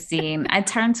onto the scene, I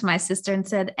turned to my sister and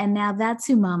said, and now that's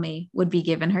who mommy would be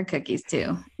giving her cookies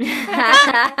to.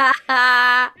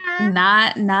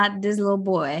 Not this little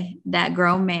boy, that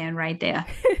grown man right there.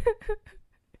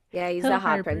 Yeah, he's Hill a hot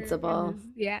Harper principal.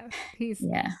 He's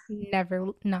Yeah. never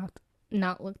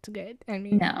not looked good. I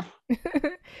mean, No.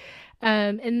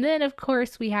 And then of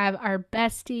course we have our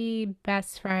bestie,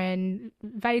 best friend,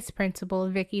 vice principal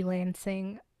Vicky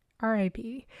Lansing,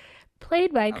 R.I.P.,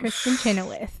 played by Kristen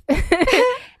Chenoweth.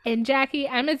 And Jackie,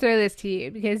 I'm gonna throw this to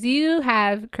you because you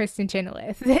have Kristen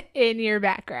Chenoweth in your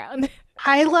background.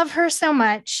 I love her so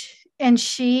much. And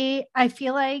I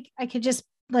feel like I could just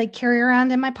like carry her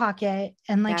around in my pocket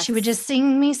and like she would just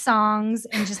sing me songs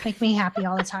and just make me happy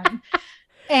all the time.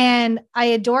 And I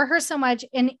adore her so much.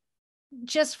 And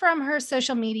just from her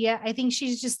social media, I think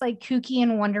she's just like kooky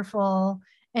and wonderful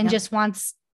and just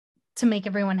wants to make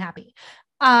everyone happy.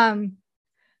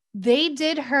 They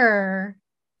did her.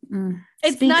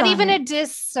 It's Speak not on even it. a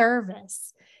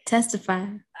disservice. Testify.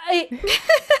 I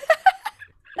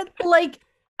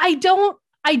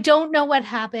don't know what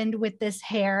happened with this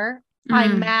hair.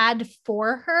 I'm mad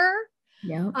for her.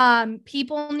 Yep.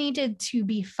 People needed to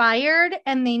be fired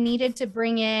and they needed to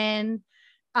bring in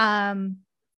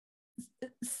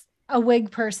a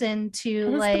wig person to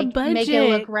like make it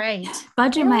look right.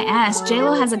 Budget my ass.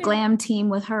 JLo has a glam team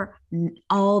with her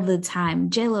all the time.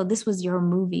 JLo, this was your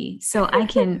movie, so I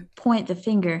can point the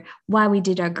finger why we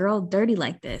did our girl dirty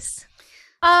like this.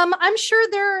 I'm sure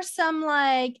there are some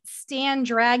like stan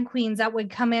drag queens that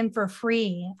would come in for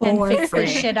free and fix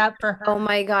this shit up for her. Oh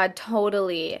my God,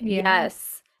 totally. Yeah. Yes.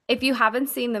 If you haven't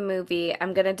seen the movie,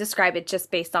 I'm going to describe it just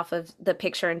based off of the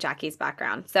picture and Jackie's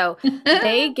background. So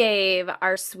they gave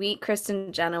our sweet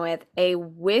Kristen Chenoweth a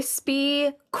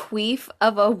wispy queef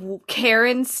of a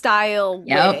Karen style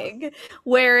wig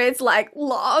where it's like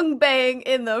long bang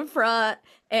in the front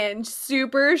and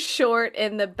super short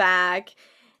in the back.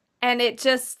 And it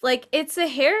just like it's a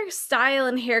hairstyle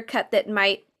and haircut that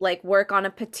might like work on a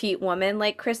petite woman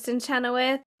like Kristen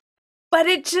Chenoweth, but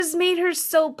it just made her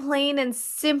so plain and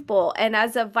simple. And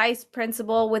as a vice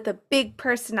principal with a big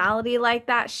personality like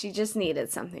that, she just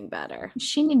needed something better.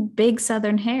 She needed big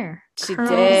Southern hair. She Curls.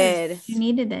 did. She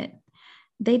needed it.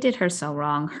 They did her so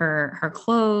wrong. Her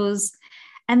clothes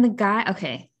and the guy.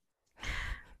 Okay,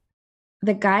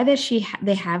 the guy that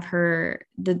they have her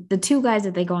the two guys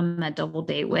that they go on that double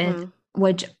date with,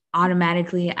 which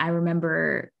automatically I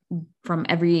remember from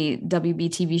every WB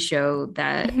TV show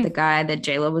that the guy that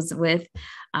JLo was with,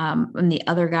 and the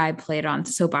other guy played on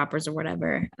soap operas or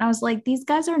whatever. And I was like, these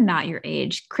guys are not your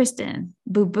age. Kristen,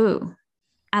 boo boo,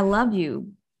 I love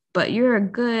you, but you're a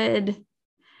good.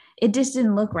 It just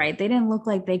didn't look right. They didn't look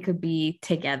like they could be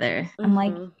together. I'm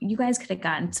like, you guys could have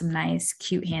gotten some nice,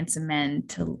 cute, handsome men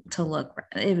to look.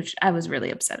 I was really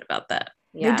upset about that.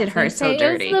 Yeah, they did her so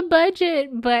dirty. It was the budget,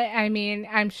 but I mean,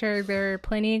 I'm sure there are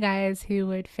plenty of guys who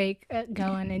would fake go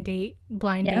on a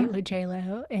blind date with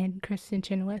JLo and Kristen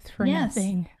Chenoweth for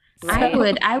nothing. So.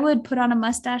 I would put on a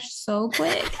mustache so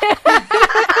quick.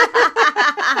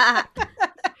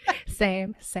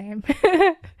 Same.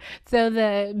 So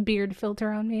the beard filter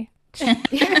on me.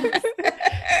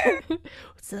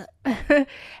 So,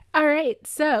 all right.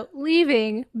 So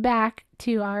leaving back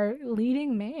to our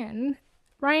leading man,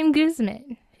 Ryan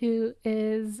Guzman, who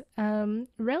is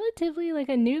relatively like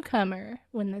a newcomer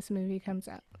when this movie comes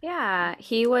out. Yeah,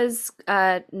 he was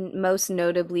most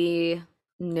notably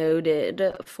noted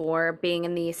for being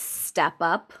in these Step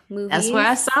Up movies. That's where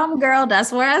I saw him, girl.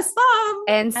 That's where I saw him.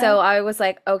 And so I was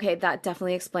like, okay, that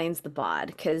definitely explains the bod.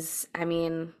 Because, I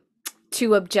mean,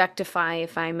 to objectify,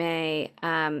 if I may,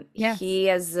 he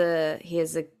has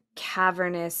a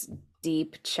cavernous,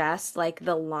 deep chest. Like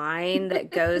the line that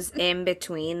goes in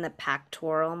between the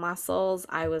pectoral muscles.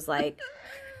 I was like,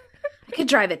 I could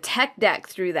drive a tech deck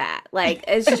through that. Like,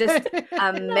 it's just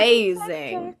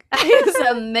amazing. It's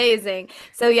amazing.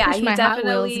 So yeah, push he my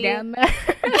definitely Hot Wheels down there.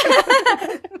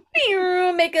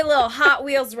 make a little Hot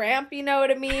Wheels ramp, you know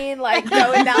what I mean? Like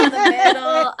going down the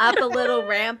middle, up a little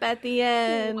ramp at the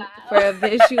end for a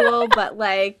visual. But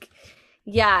like,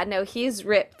 yeah, no, he's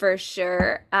ripped for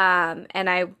sure. And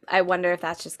I wonder if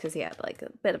that's just because he had like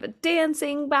a bit of a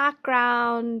dancing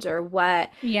background or what.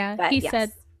 Yeah, but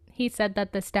he said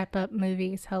that the Step Up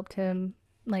movies helped him.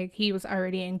 Like he was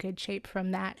already in good shape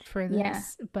from that for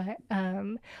this. Yeah. But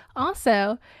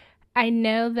also, I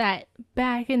know that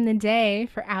back in the day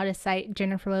for Out of Sight,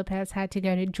 Jennifer Lopez had to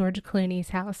go to George Clooney's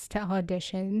house to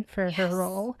audition for her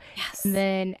role. Yes. And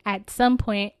then at some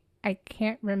point, I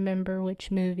can't remember which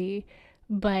movie,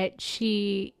 but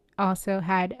she also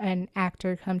had an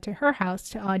actor come to her house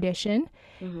to audition.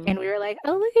 And we were like,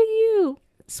 oh, look at you.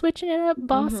 Switching it up,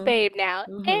 boss babe now.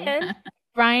 And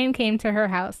Ryan came to her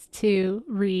house to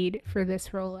read for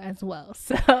this role as well.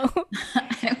 So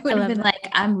I would have been like,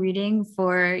 I'm reading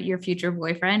for your future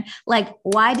boyfriend. Like,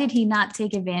 why did he not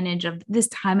take advantage of this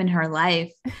time in her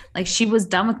life? Like, she was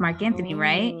done with Mark Anthony,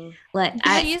 right? Like,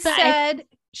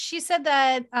 she said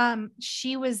that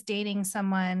she was dating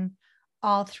someone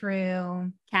all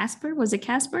through Casper. Was it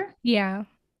Casper? Yeah.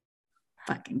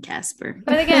 Fucking Casper.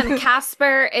 But again,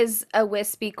 Casper is a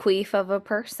wispy queef of a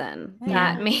person.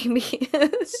 Yeah. That maybe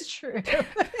it's true.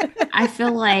 I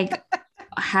feel like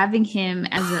having him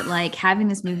having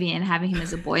this movie and having him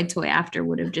as a boy toy after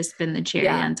would have just been the cherry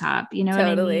on top. You know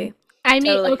what I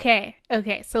mean?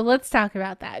 Okay. So let's talk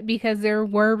about that because there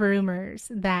were rumors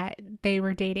that they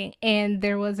were dating, and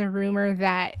there was a rumor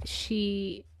that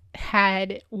she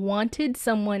had wanted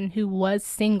someone who was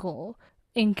single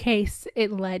in case it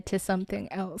led to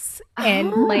something else.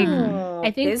 And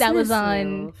I think that was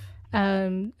on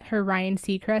her Ryan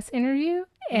Seacrest interview,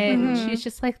 and she's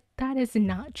just like, that is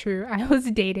not true. I was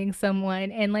dating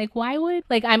someone, and like, why would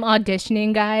I'm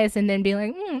auditioning guys and then be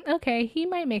like, okay, he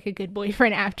might make a good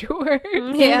boyfriend afterwards.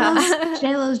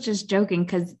 JLo's just joking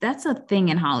because that's a thing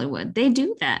in Hollywood. They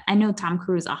do that. I know Tom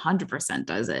Cruise 100%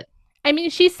 does it. I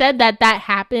mean, she said that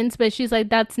happens, but she's like,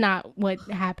 that's not what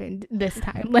happened this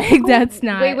time. Like, that's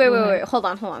not. Wait. Hold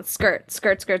on. Skirt.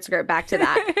 Back to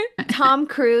that. Tom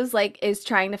Cruise, is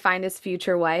trying to find his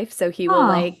future wife. So he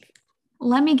will,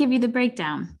 Let me give you the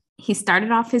breakdown. He started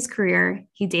off his career.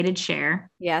 He dated Cher.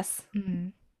 Yes. Mm-hmm.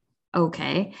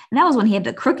 Okay. And that was when he had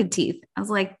the crooked teeth. I was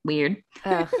like, weird.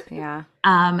 Yeah.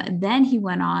 Then he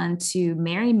went on to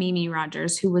marry Mimi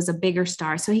Rogers, who was a bigger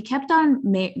star. So he kept on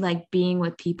being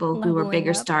with people who were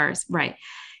bigger stars. Right.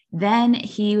 Then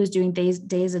he was doing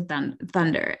Days of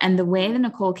Thunder. And the way that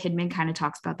Nicole Kidman kind of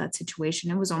talks about that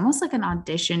situation, it was almost like an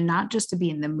audition, not just to be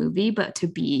in the movie, but to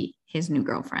be his new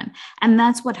girlfriend. And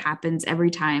that's what happens every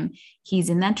time he's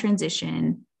in that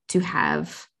transition to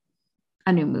have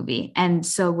a new movie. And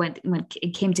so when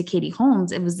it came to Katie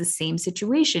Holmes, it was the same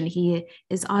situation. He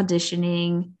is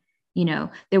auditioning,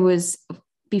 there was,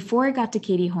 before I got to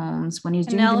Katie Holmes, when he was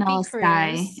doing Vanilla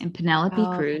Sky and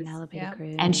Penelope Cruz,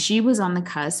 and she was on the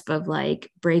cusp of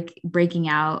like breaking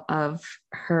out of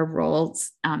her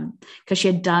roles, because she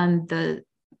had done the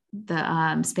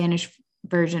Spanish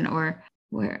version, or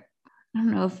where, I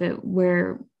don't know if it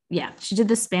where, yeah, she did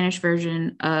the Spanish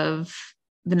version of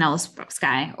Vanilla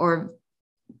Sky, or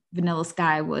Vanilla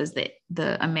Sky was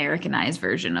the Americanized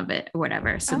version of it or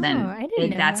whatever. So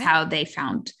that's how they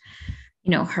found,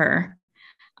 her.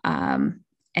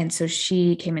 And so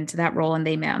she came into that role and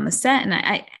they met on the set. And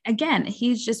I again,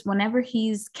 he's just, whenever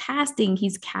he's casting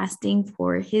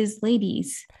for his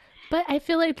ladies. But I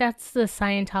feel like that's the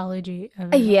Scientology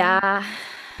of it. Yeah.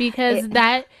 Because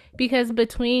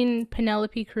between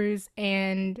Penelope Cruz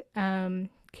and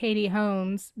Katie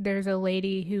Holmes, there's a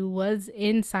lady who was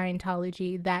in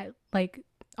Scientology that like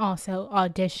also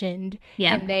auditioned,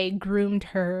 and they groomed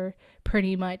her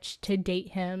pretty much to date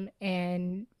him,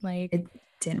 and like it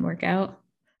didn't work out.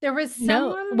 There was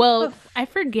someone. I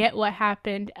forget what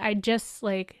happened. I just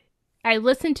I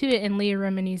listened to it in Leah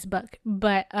Remini's book,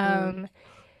 but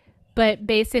but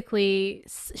basically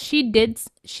she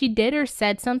did or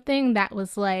said something that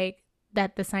was like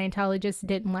that the Scientologists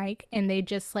didn't like, and they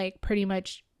just like pretty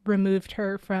much removed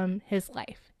her from his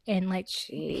life. And like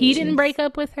he didn't break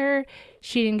up with her,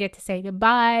 she didn't get to say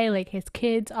goodbye, like his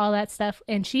kids, all that stuff.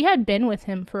 And she had been with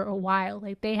him for a while,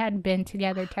 like they had been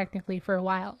together technically for a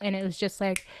while, and it was just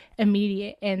like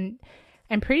immediate. And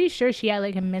I'm pretty sure she had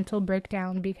like a mental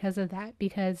breakdown because of that,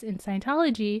 because in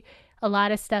Scientology a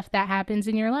lot of stuff that happens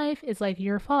in your life is like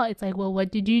your fault. It's like, well,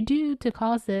 what did you do to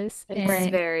cause this? It's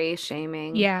very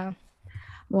shaming. Yeah.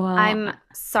 Well, I'm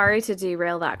sorry to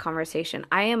derail that conversation.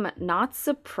 I am not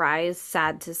surprised,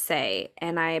 sad to say,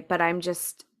 but I'm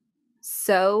just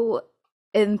so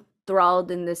enthralled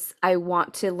in this. I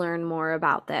want to learn more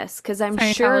about this because I'm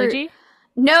Scientology? sure.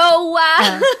 No,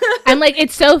 I'm like,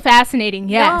 it's so fascinating.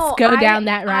 Yes, go down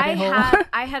that rabbit hole.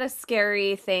 I had a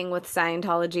scary thing with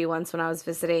Scientology once when I was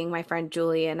visiting my friend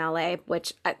Julie in LA,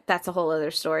 which that's a whole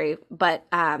other story. But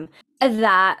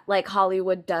that like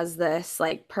Hollywood does this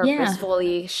like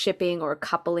purposefully shipping or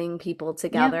coupling people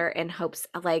together in hopes,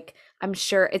 like, I'm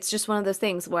sure it's just one of those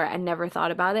things where I never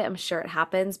thought about it. I'm sure it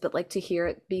happens, but like to hear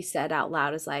it be said out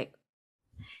loud is like,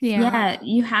 yeah,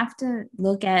 you have to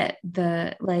look at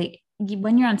the, like,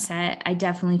 when you're on set, I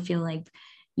definitely feel like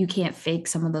you can't fake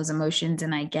some of those emotions.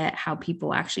 And I get how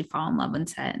people actually fall in love on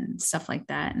set and stuff like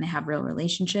that, and they have real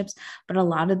relationships. But a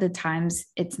lot of the times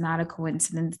it's not a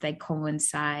coincidence they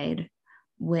coincide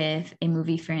with a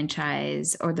movie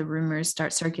franchise, or the rumors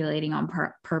start circulating on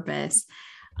purpose,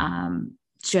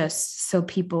 just so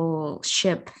people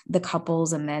ship the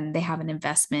couples, and then they have an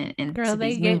investment in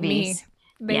these movies.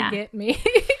 They get me.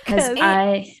 Because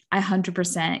I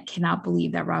 100% cannot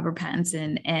believe that Robert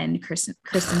Pattinson and Kristen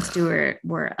Stewart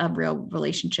were a real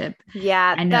relationship.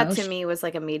 Yeah, that to me was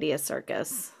like a media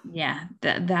circus. Yeah,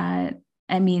 that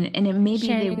I mean, and it maybe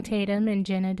Channing Tatum and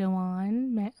Jenna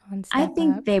Dewan met on Step I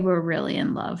think Up. they were really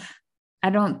in love.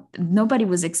 Nobody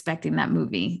was expecting that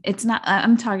movie. It's not,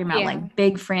 I'm talking about like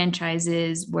big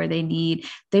franchises where they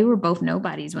were both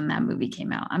nobodies when that movie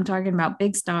came out. I'm talking about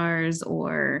big stars,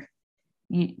 or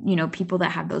you know, people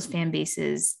that have those fan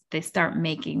bases, they start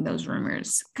making those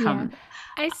rumors come.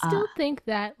 Yeah. I still think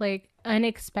that like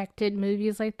unexpected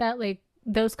movies like that, like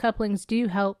those couplings do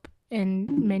help in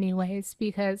many ways,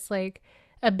 because like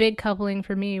a big coupling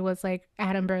for me was like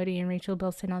Adam Brody and Rachel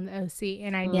Bilson on the OC.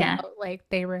 And I doubt like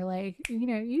they were like, you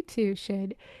know, you two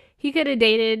should, he could have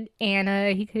dated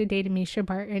Anna, he could have dated Misha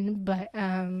Barton, but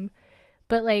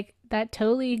like that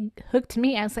totally hooked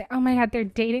me. I was like, oh my God, they're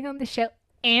dating on the show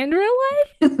and real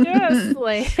life? Yes.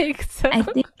 Like, so I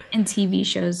think in TV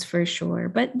shows for sure.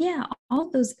 But yeah,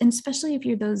 all those, and especially if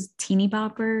you're those teeny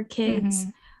bopper kids,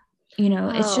 you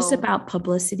know, it's just about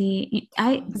publicity.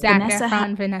 Zac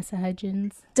Efron, Vanessa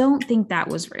Hudgens. Don't think that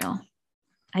was real.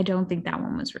 I don't think that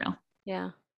one was real.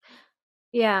 Yeah.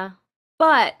 Yeah.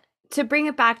 But to bring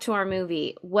it back to our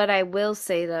movie, what I will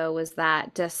say though was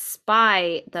that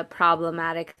despite the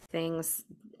problematic things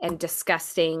and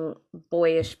disgusting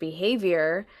boyish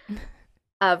behavior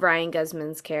of Ryan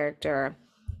Guzman's character,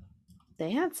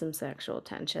 they had some sexual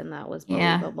tension that was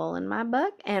believable in my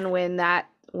book. And when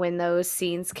those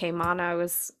scenes came on, I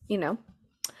was, you know,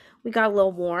 we got a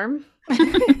little warm.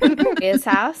 His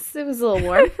house, it was a little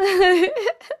warm.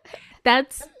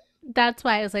 That's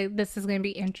why I was like, this is going to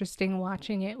be interesting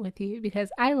watching it with you, because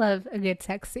I love a good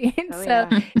sex scene. Oh, So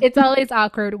yeah. it's always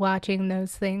awkward watching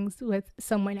those things with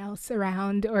someone else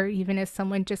around, or even if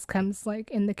someone just comes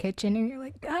like in the kitchen and you're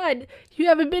like, God, you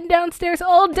haven't been downstairs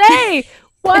all day.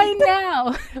 Why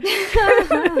now?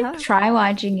 Try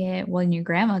watching it when your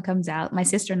grandma comes out. My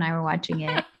sister and I were watching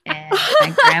it, and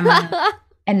my grandma.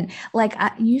 And like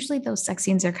usually those sex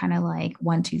scenes are kind of like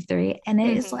 1, 2, 3, and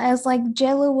it is as like,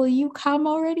 Jello, will you come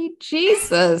already?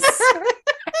 Jesus,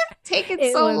 take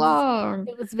it so long.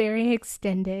 It was very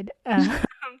extended. Yeah.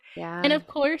 And of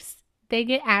course, they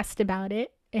get asked about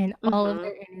it in all of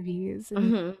their interviews,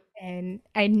 and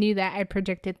I knew that. I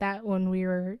predicted that when we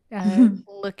were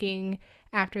looking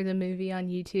after the movie on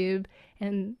YouTube,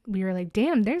 and we were like,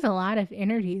 damn, there's a lot of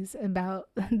interviews about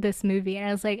this movie. And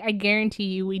I was like, I guarantee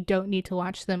you we don't need to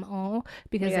watch them all,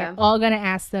 because they're all going to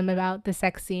ask them about the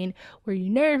sex scene. Were you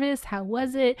nervous? How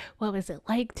was it? What was it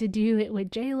like to do it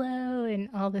with J-Lo and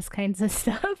all this kinds of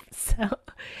stuff? So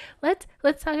let's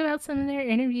talk about some of their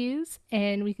interviews,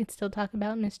 and we can still talk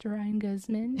about Mr. Ryan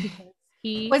Guzman, because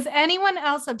was anyone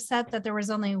else upset that there was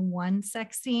only one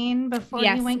sex scene before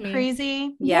he went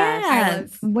crazy?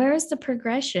 Yes. Yeah. Where's the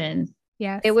progression?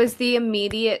 Yes. It was the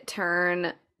immediate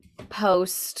turn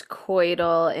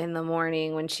post-coital in the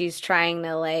morning when she's trying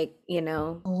to, like, you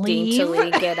know, Leave. daintily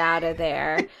get out of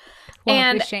there.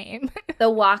 Walk of shame.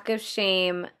 The walk of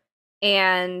shame.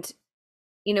 And,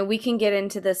 you know, we can get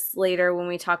into this later when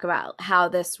we talk about how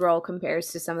this role compares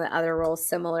to some of the other roles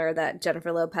similar that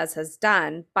Jennifer Lopez has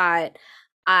done. But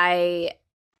I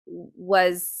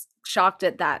was shocked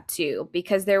at that too,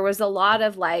 because there was a lot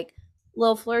of like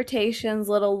little flirtations,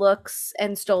 little looks,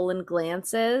 and stolen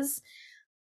glances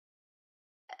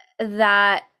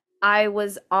that I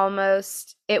was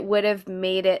almost, it would have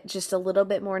made it just a little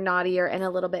bit more naughtier and a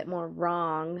little bit more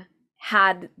wrong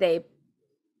had they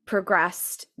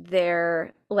progressed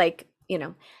their, like, you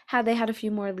know, had they had a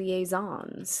few more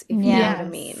liaisons, if you know what I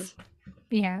mean.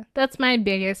 Yeah, that's my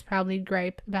biggest probably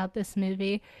gripe about this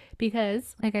movie,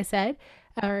 because like I said,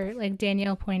 or like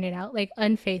Danielle pointed out, like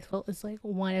Unfaithful is like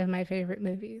one of my favorite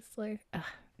movies. Like,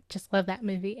 just love that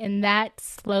movie. And that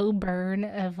slow burn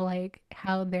of like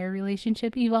how their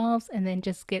relationship evolves and then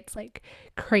just gets like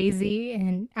crazy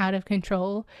and out of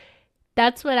control.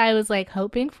 That's what I was like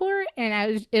hoping for.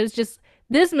 And it was just,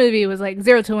 this movie was like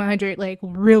 0 to 100 like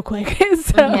real quick.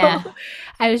 So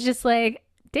I was just like,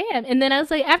 damn. And then I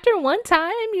was like, after one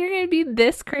time, you're going to be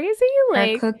this crazy?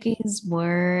 Like, her cookies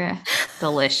were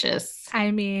delicious.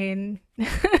 I mean,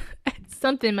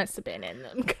 something must have been in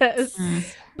them,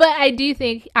 but I do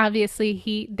think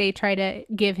obviously they try to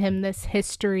give him this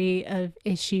history of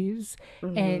issues,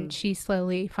 and she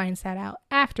slowly finds that out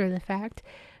after the fact.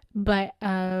 But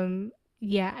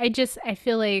yeah, I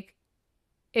feel like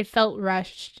it felt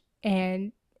rushed,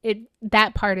 and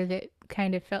that part of it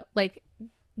kind of felt like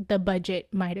the budget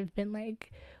might have been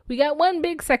like, we got one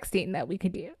big sex scene that we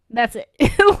could do. That's it.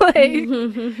 Like,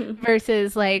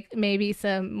 versus like maybe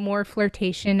some more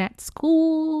flirtation at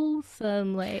school,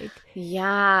 some like,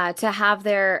 to have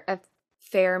their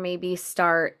affair maybe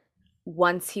start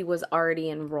once he was already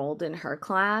enrolled in her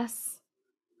class,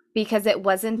 because it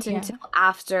wasn't until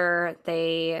after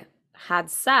they had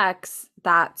sex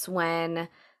that's when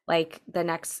like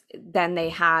then they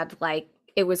had like,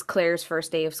 it was Claire's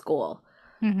first day of school.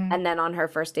 And then on her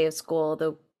first day of school,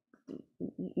 the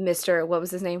Mr. what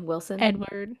was his name? Wilson?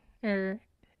 Edward, or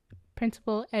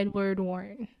Principal Edward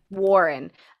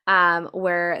Warren,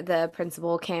 where the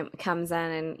principal comes in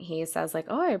and he says like,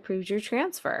 oh, I approved your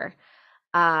transfer.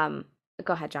 Go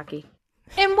ahead, Jackie.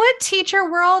 In what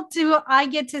teacher world do I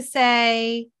get to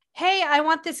say, hey, I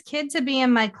want this kid to be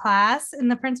in my class, and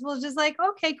the principal is just like,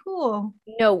 okay, cool?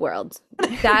 No world.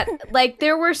 That like,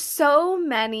 there were so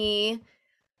many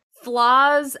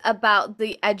flaws about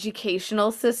the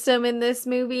educational system in this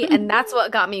movie, and that's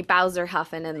what got me Bowser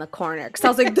huffing in the corner, because I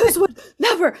was like, this would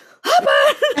never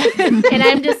happen. And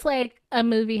I'm just like, a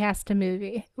movie has to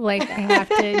movie, like they have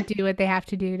to do what they have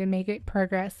to do to make it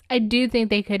progress. I do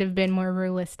think they could have been more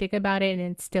realistic about it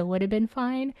and it still would have been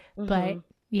fine, but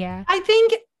yeah, I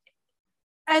think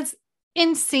as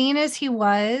insane as he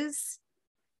was,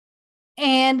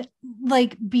 and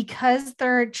like, because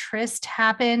their tryst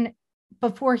happened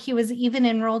before he was even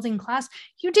enrolled in class,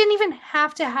 you didn't even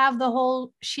have to have the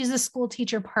whole she's a school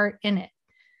teacher part in it.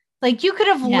 Like, you could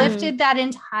have lifted that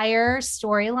entire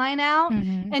storyline out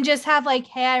and just have like,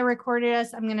 hey, I recorded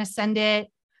us, I'm gonna send it,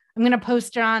 I'm gonna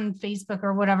post it on Facebook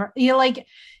or whatever. You like,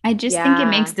 I just think it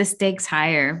makes the stakes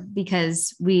higher,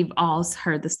 because we've all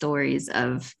heard the stories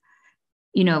of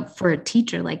you know, for a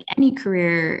teacher, like any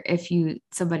career, if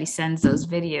somebody sends those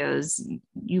videos,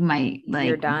 you might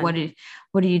You're like, done.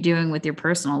 what are you doing with your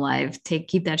personal life?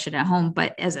 Keep that shit at home.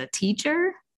 But as a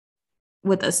teacher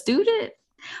with a student,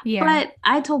 Yeah. but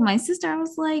I told my sister, I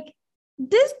was like,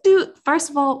 this dude, first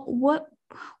of all,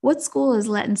 what school is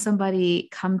letting somebody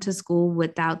come to school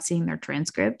without seeing their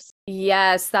transcripts?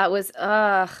 Yes, that was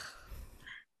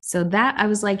So that I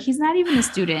was like, he's not even a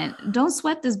student. Don't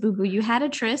sweat this, boo boo. You had a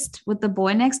tryst with the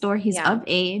boy next door. He's Yeah. of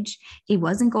age. He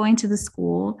wasn't going to the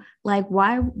school. Like,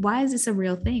 why is this a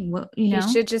real thing? What, you know?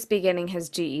 He should just be getting his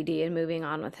GED and moving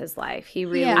on with his life. He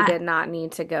really Yeah. did not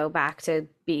need to go back to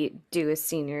do his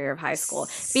senior year of high school,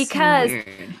 So because weird.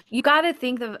 you got to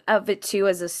think of it too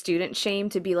as a student shame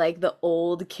to be like the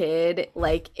old kid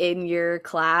like in your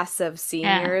class of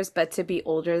seniors, but to be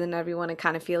older than everyone and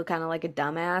kind of feel kind of like a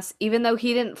dumbass, even though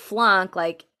he didn't flunk,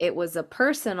 like it was a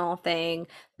personal thing,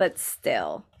 but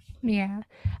still. Yeah.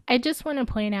 I just want to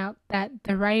point out that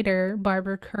the writer,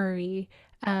 Barbara Curry,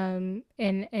 in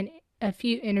a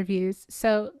few interviews,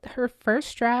 so her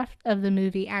first draft of the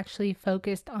movie actually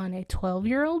focused on a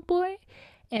 12-year-old boy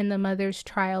and the mother's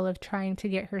trial of trying to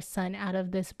get her son out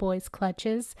of this boy's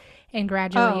clutches, and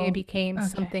gradually it became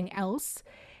something else.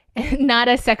 Not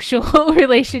a sexual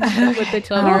relationship with the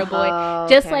 12-year-old boy. Oh,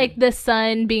 Just okay. like the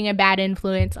son being a bad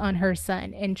influence on her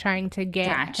son and trying to get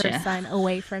Gotcha. her son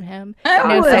away from him. I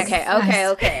No was- sex.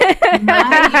 Okay. My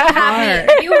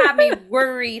heart, You had me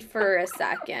worried for a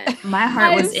second. my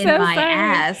heart was I'm in so my sorry.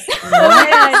 ass.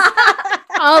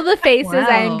 All the faces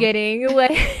I'm Wow. getting.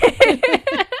 Like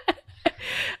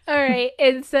all right.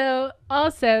 And so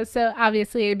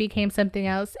obviously it became something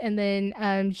else. And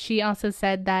then she also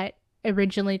said that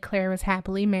originally Claire was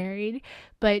happily married,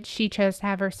 but she chose to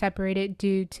have her separated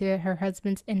due to her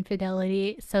husband's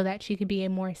infidelity so that she could be a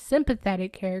more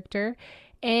sympathetic character,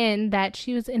 and that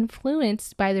she was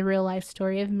influenced by the real life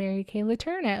story of Mary Kay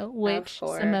Letourneau, which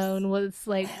course. Simone was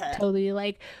like totally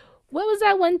like, what was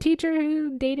that one teacher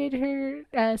who dated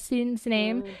her student's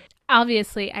name?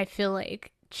 Obviously, I feel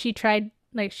like she tried,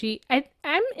 like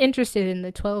I'm interested in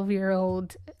the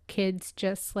 12-year-old kids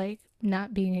just like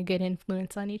not being a good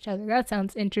influence on each other. That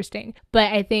sounds interesting.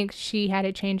 But I think she had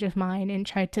a change of mind and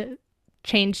tried to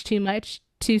change too much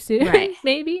too soon, Right.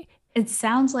 maybe. It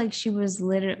sounds like she was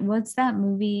literally, what's that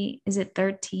movie? Is it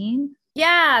 13?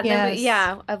 Yeah,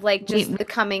 Yes. of like just We- the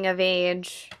coming of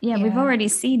age. Yeah, we've Yeah. already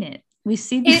seen it. We've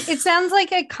seen It sounds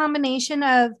like a combination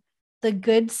of The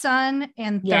Good Son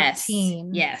and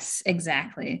 13. Yes,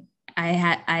 exactly.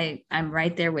 I'm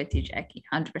right there with you, Jackie,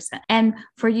 100%. And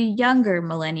for you younger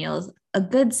millennials, A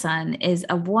Good Son is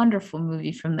a wonderful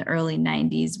movie from the early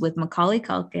 90s with Macaulay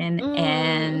Culkin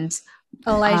and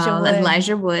Elijah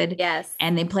Wood. Wood. Yes.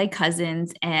 And they play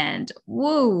cousins, and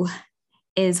woo,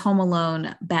 is Home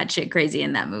Alone batshit crazy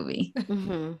in that movie.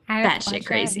 Mm-hmm. I've Batshit watched it.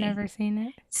 crazy. I've never seen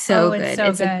it. So Oh, it's good. so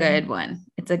It's a good. good one.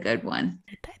 It's a good one.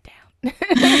 Put that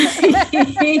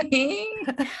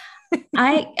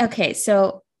down. Okay,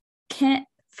 so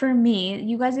for me,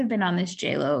 you guys have been on this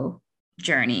JLo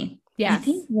journey. I Yes.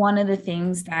 think one of the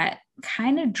things that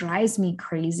kind of drives me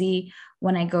crazy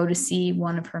when I go to see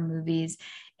one of her movies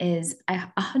is I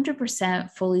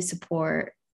 100% fully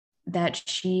support that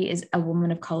she is a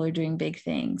woman of color doing big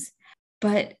things.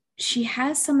 But she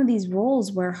has some of these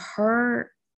roles where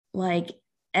her like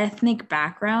ethnic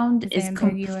background It's is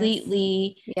ambiguous.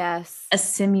 completely Yes.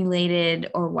 assimilated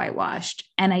or whitewashed.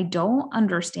 And I don't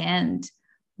understand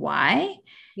why.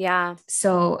 Yeah.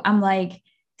 So I'm like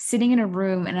sitting in a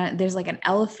room and there's like an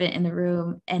elephant in the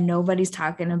room and nobody's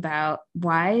talking about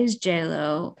why is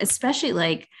JLo, especially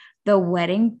like the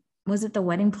wedding, was it the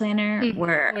wedding planner Mhm,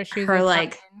 where she was her a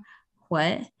like, cousin.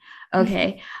 what?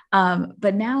 Okay.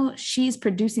 But now she's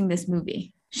producing this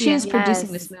movie. She's Yeah.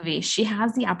 producing Yes. this movie. She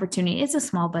has the opportunity. It's a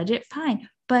small budget, fine.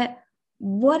 But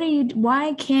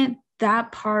why can't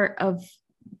that part of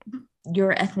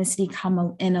your ethnicity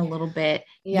come in a little bit?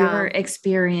 Your Yeah.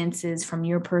 experiences from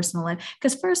your personal life?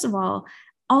 Because first of all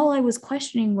I was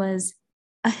questioning was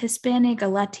a Hispanic, a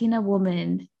Latina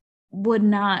woman would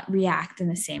not react in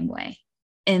the same way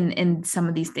in some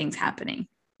of these things happening.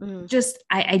 Mm.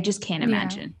 I just can't Yeah.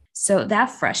 imagine. So that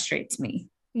frustrates me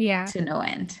Yeah. to no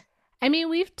end. I mean,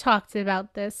 we've talked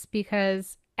about this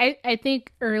because I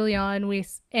think early on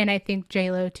and I think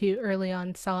JLo too early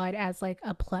on saw it as like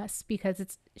a plus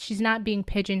because she's not being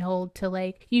pigeonholed to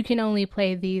like, you can only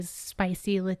play these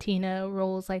spicy Latino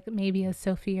roles like maybe a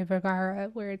Sofia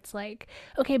Vergara where it's like,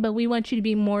 okay, but we want you to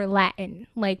be more Latin,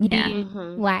 like Yeah. be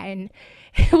Mhm. Latin,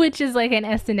 which is like an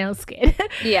SNL skit.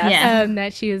 Yes. Yeah.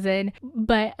 That she was in.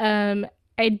 But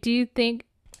I do think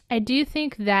I do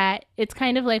think that it's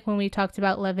kind of like when we talked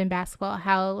about Love and Basketball,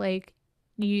 how like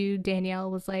you,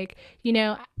 Danielle, was like, you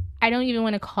know, I don't even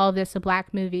want to call this a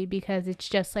Black movie because it's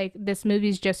just like this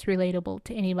movie's just relatable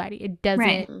to anybody. It doesn't,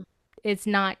 Right. it's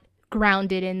not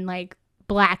grounded in like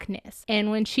Blackness.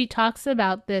 And when she talks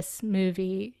about this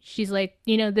movie, she's like,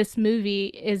 you know, this movie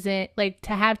isn't like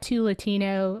to have two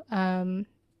Latino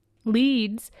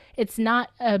leads. It's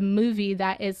not a movie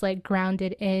that is like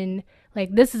grounded in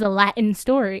like this is a Latin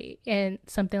story and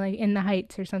something like In the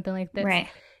Heights or something like this. Right.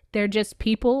 They're just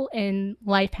people and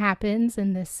life happens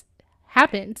and this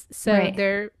happens. So Right.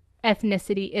 their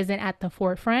ethnicity isn't at the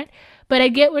forefront. But I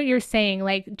get what you're saying.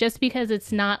 Like just because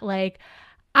it's not like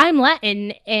I'm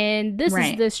Latin and this is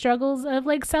Right. the struggles of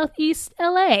like Southeast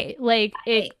LA. Like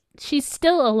it she's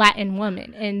still a Latin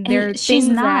woman and there are she's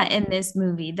things not that in this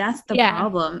movie. That's the Yeah.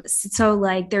 problem. So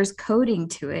like there's coding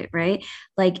to it, right?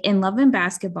 Like in Love and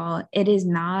Basketball, it is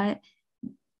not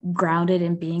grounded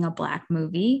in being a Black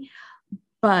movie,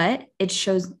 but it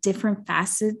shows different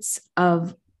facets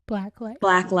of Black life.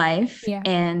 Black life. Yeah.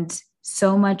 And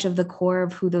so much of the core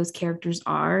of who those characters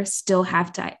are still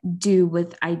have to do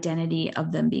with identity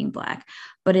of them being Black,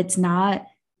 but it's not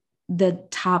the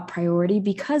top priority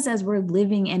because as we're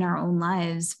living in our own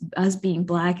lives, us being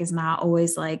Black is not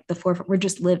always like the forefront. We're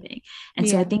just living. And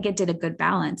so I think it did a good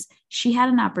balance. She had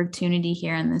an opportunity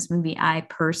here in this movie. I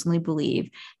personally believe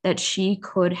that she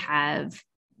could have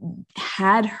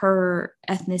had her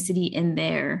ethnicity in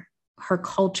there, her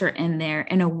culture in there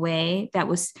in a way that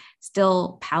was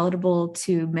still palatable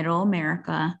to middle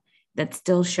America, that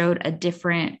still showed a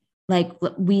different, like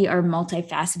we are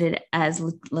multifaceted as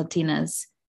Latinas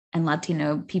and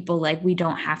Latino people. Like we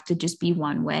don't have to just be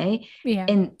one way. Yeah.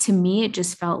 And to me, it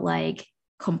just felt like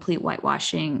complete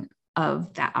whitewashing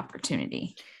of that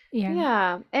opportunity.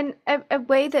 Yeah. And a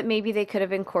way that maybe they could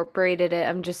have incorporated it,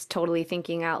 I'm just totally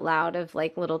thinking out loud of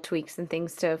like little tweaks and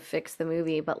things to fix the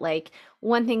movie. But like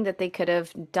one thing that they could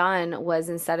have done was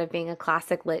instead of being a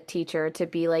classic lit teacher to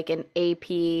be like an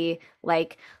AP,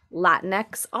 like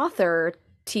Latinx author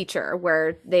teacher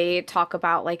where they talk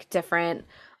about like different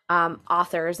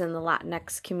authors in the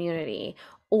Latinx community.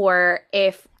 Or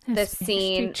if the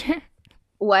scene,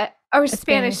 what? Or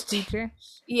Spanish teacher.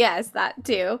 Yes, that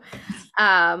too.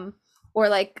 Or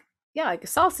like, yeah, like a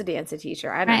salsa dancer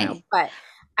teacher. I don't know.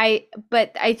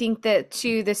 But I think that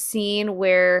too, the scene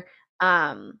where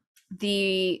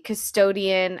the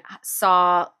custodian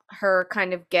saw her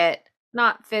kind of get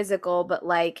not physical, but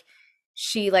like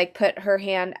she like put her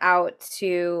hand out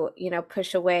to, you know,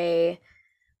 push away.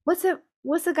 What's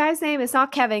the guy's name? It's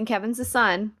not Kevin. Kevin's the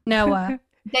son. Noah.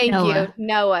 Thank you.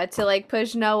 Noah, to like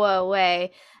push Noah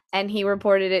away. And he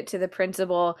reported it to the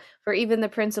principal, for even the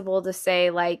principal to say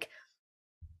like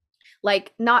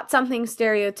not something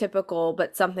stereotypical,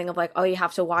 but something of like, oh, you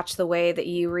have to watch the way that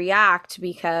you react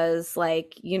because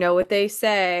like, you know what they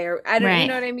say, or I don't, you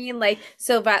know what I mean? Like,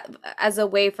 so that as a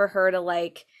way for her to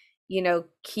like, you know,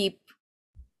 keep,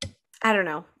 I don't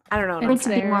know.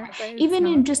 Even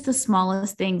in just the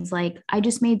smallest things, like I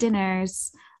just made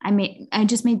dinners. I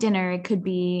just made dinner. It could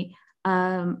be you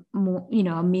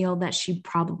know, a meal that she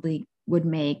probably would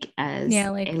make as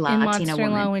like a Latina in Monster-in-Law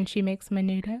woman when she makes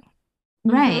menudo.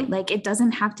 Right. Like it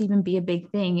doesn't have to even be a big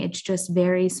thing. It's just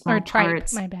very small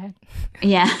parts. My bad.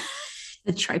 Yeah.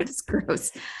 The tripe is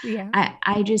gross. Yeah.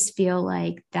 I just feel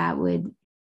like that would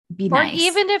be nice. Or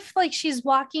even if like she's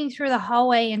walking through the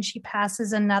hallway and she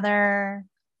passes another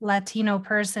Latino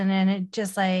person and it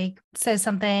just like says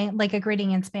something like a greeting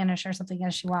in Spanish or something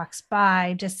as she walks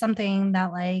by, just something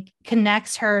that like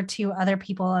connects her to other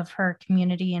people of her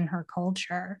community and her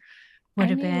culture would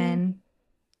have been.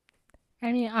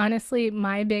 I mean, honestly,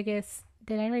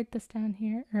 did I write this down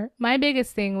here? Or my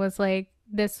biggest thing was like,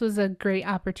 this was a great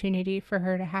opportunity for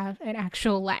her to have an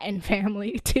actual Latin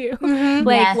family too. Mm-hmm.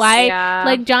 Like Yes. why, Yeah.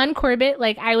 like John Corbett,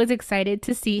 like I was excited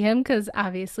to see him because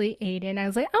obviously Aiden, I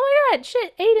was like, oh my God,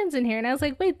 shit, Aiden's in here. And I was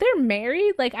like, wait, they're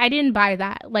married? Like I didn't buy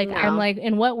that. Like No. I'm like,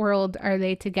 in what world are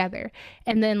they together?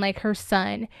 And then like her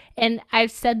son. And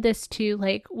I've said this too,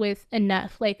 like with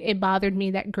Enough, like it bothered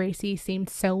me that Gracie seemed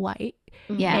so white.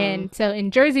 Yeah. And so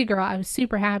in Jersey Girl, I was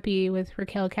super happy with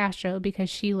Raquel Castro because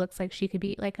she looks like she could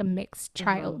be like a mixed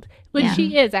child, which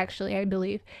she is actually, I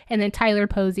believe. And then Tyler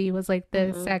Posey was like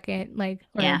the second, like,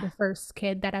 or the first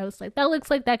kid that I was like, that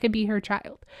looks like that could be her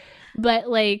child. But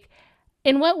like,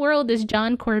 in what world is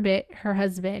John Corbett, her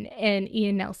husband, and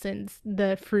Ian Nelson's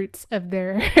the fruits of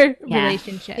their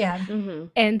relationship? Yeah.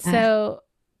 And so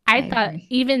I thought agree.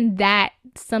 even that,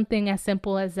 something as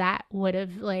simple as that would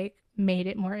have like made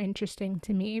it more interesting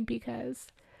to me because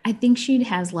I think she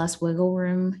has less wiggle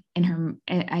room in her,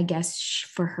 I guess,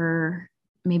 for her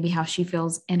maybe how she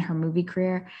feels in her movie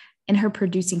career. In her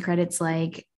producing credits,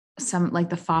 like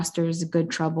the Fosters, Good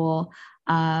Trouble,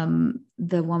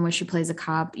 the one where she plays a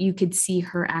cop, you could see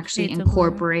her actually Shades of Blue.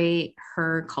 incorporate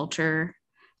her culture,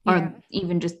 Yeah. or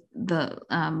even just the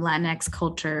Latinx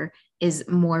culture is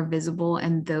more visible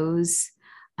in those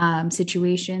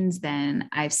situations than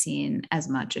I've seen as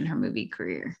much in her movie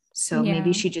career. So Yeah.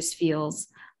 maybe she just feels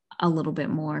a little bit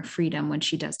more freedom when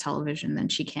she does television than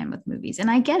she can with movies.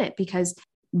 And I get it, because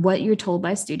what you're told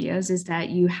by studios is that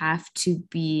you have to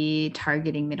be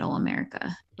targeting middle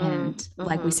America. And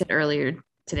like we said earlier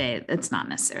today, it's not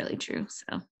necessarily true.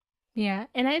 So Yeah,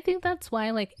 and I think that's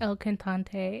why like El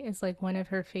Cantante is like one of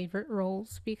her favorite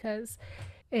roles, because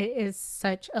it is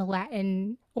such a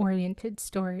Latin oriented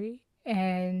story,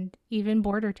 and even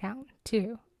Border Town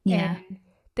too. yeah. And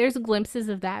there's glimpses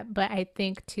of that, but I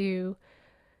think too,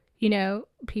 you know,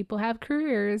 people have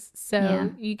careers, so Yeah.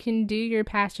 you can do your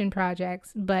passion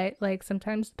projects, but like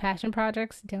sometimes passion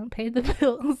projects don't pay the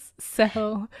bills.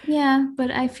 So Yeah,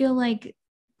 but I feel like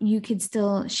you could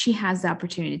still, she has the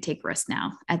opportunity to take risks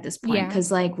now at this point. Yeah.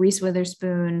 Because like Reese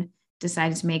Witherspoon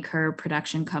decided to make her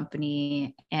production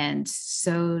company, and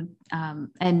so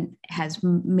and has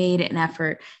made an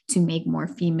effort to make more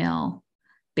female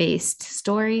based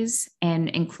stories and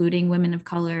including women of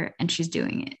color, and she's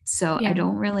doing it. So Yeah. I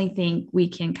don't really think we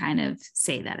can kind of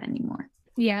say that anymore.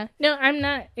 yeah, no, I'm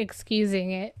not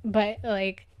excusing it, but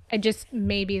like I just,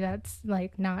 maybe that's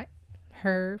like not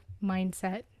her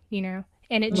mindset, you know,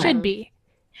 and it Right. should be.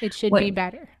 It should be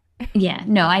better. Yeah,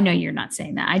 no, I know you're not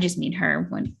saying that. I just mean her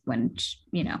when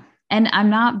you know. And I'm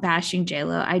not bashing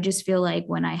JLo. I just feel like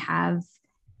when I have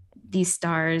these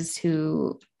stars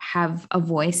who have a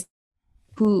voice,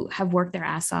 who have worked their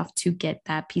ass off to get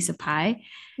that piece of pie,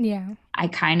 Yeah. I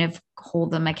kind of hold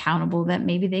them accountable that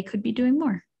maybe they could be doing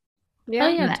more. Yeah. Oh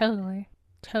yeah, That-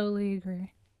 totally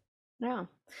agree. Yeah.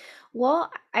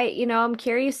 Well, I'm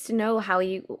curious to know how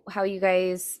you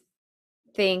guys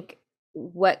think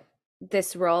what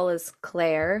this role as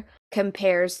Claire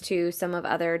compares to some of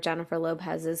other Jennifer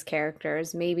Lopez's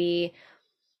characters. Maybe,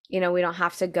 we don't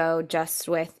have to go just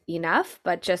with Enough,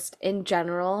 but just in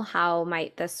general, how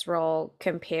might this role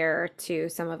compare to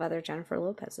some of other Jennifer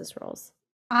Lopez's roles?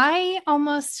 I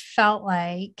almost felt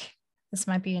like, this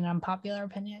might be an unpopular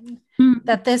opinion, Hmm.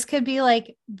 that this could be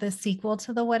like the sequel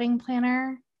to The Wedding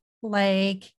Planner.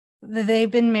 Like they've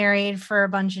been married for a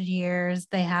bunch of years.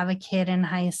 They have a kid in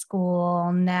high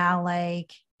school. Now,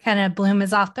 like, kind of bloom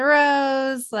is off the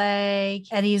rose. Like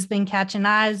Eddie's been catching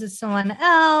eyes with someone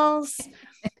else.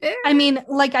 I mean,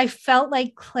 like I felt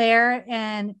like Claire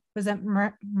and was it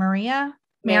Maria?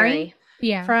 Mary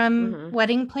Yeah. from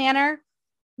Wedding Planner,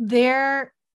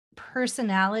 their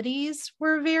personalities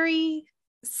were very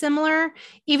similar.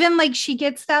 Even like she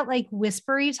gets that like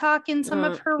whispery talk in some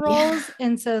of her roles. Yeah.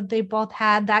 And so they both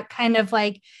had that kind of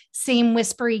like same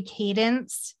whispery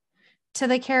cadence to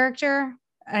the character.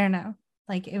 I don't know.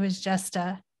 Like it was just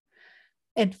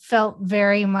it felt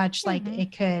very much like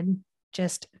it could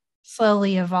just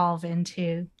slowly evolve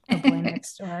into The Boy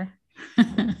Next Door.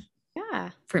 Yeah.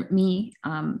 For me,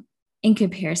 in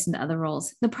comparison to other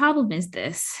roles, the problem is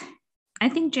this. I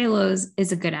think JLo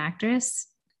is a good actress.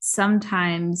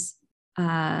 Sometimes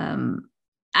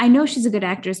I know she's a good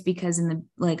actress because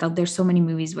there's so many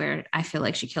movies where I feel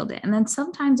like she killed it. And then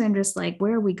sometimes I'm just like,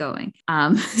 where are we going?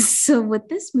 So with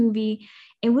this movie,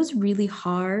 it was really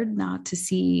hard not to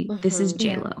see this is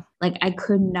JLo. Yeah. Like I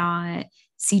could not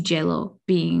see JLo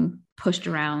being pushed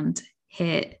around,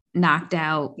 hit, knocked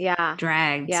out,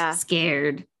 dragged,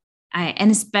 scared.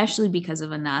 And especially because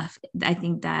of Enough, I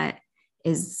think that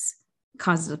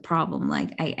causes a problem.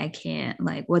 Like I can't,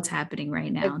 like, what's happening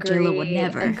right now? JLo would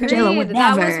never. JLo would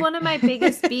never. That was one of my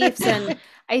biggest beefs, and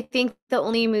I think the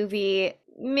only movie,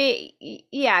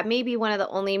 maybe one of the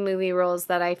only movie roles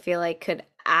that I feel like could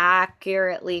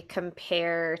accurately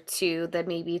compare to the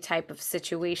maybe type of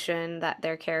situation that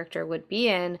their character would be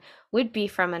in would be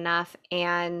from Enough.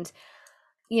 And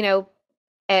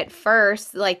at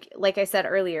first, like I said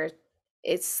earlier,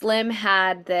 Slim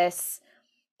had this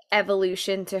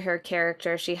evolution to her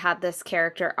character. She had this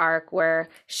character arc where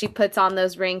she puts on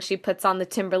those rings, she puts on the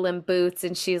Timberland boots,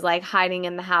 and she's like hiding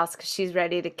in the house because she's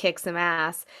ready to kick some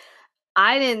ass.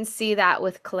 I didn't see that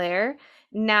with Claire.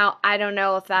 Now, I don't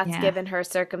know if that's given her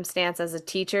circumstance as a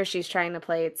teacher. She's trying to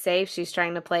play it safe. She's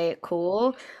trying to play it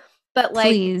cool. But like,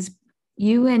 please,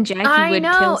 you and Jackie would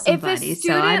kill somebody. If a student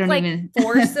so I don't even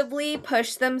forcibly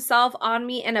push themselves on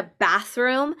me in a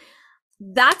bathroom,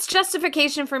 that's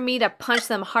justification for me to punch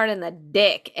them hard in the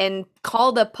dick and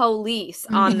call the police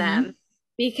on them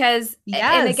Because and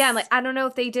Yes. again, like, I don't know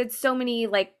if they did so many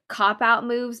like cop out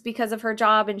moves because of her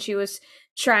job, and she was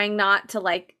trying not to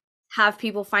like have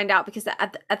people find out, because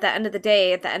at the end of the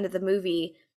day, at the end of the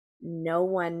movie, no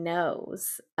one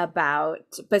knows about,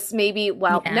 but maybe,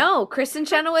 well, Yeah. no, Kristen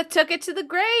Chenoweth took it to the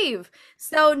grave,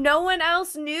 so no one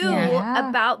else knew Yeah.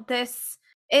 about this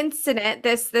incident,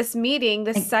 this meeting,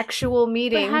 this Like- sexual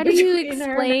meeting. But how do you between her and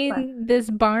her friend. explain this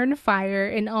barn fire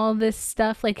and all this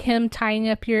stuff, like him tying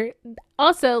up your?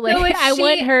 Also, like So if I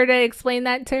want she- her to explain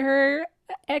that to her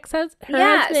husband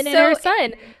Yeah, and her so-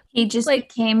 son. He just Like-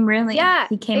 became really, Yeah,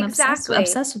 he became exactly.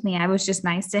 obsessed with me. I was just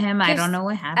nice to him. I Because don't know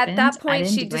what happened. At that I point,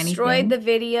 didn't she do destroyed anything. the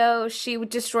video. She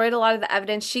destroyed a lot of the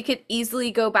evidence. She could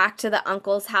easily go back to the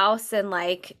uncle's house and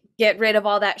like get rid of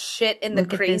all that shit in the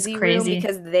Look at this crazy room, crazy-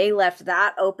 because they left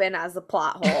that open as a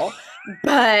plot hole.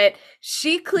 But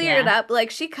she cleared Yeah. up,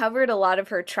 like she covered a lot of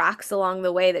her tracks along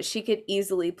the way, that she could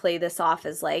easily play this off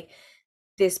as like,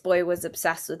 this boy was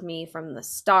obsessed with me from the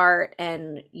start,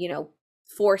 and, you know,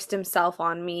 forced himself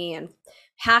on me and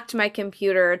hacked my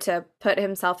computer to put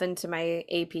himself into my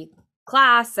AP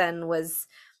class, and was,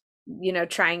 you know,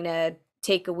 trying to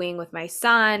take a wing with my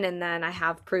son. And then I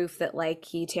have proof that like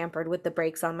he tampered with the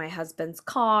brakes on my husband's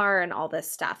car and all this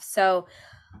stuff. So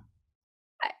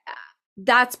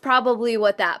that's probably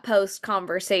what that post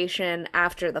conversation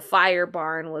after the fire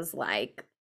barn was like.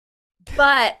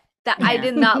 But I Yeah.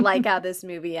 did not like how this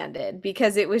movie ended,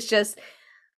 because it was just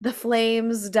the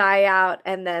flames die out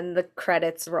and then the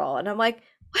credits roll, and I'm like,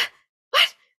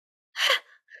 what?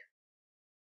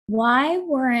 Why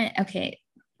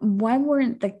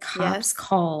weren't the cops Yes.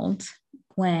 called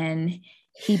when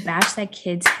he bashed that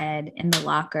kid's head in the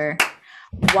locker?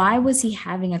 Why was he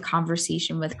having a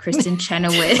conversation with Kristen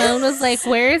Chenoweth? Simone was like,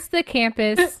 "Where's the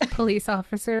campus police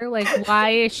officer? Like,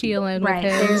 why is she alone Right,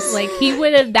 with him? there's- Like,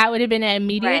 that would have been an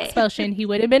immediate Right. expulsion. He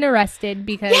would have been arrested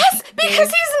because Yes, because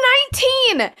he's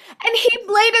 19 and he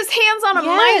laid his hands on a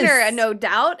minor, Yes. no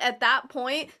doubt, at that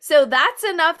point. So that's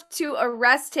enough to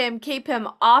arrest him, keep him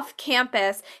off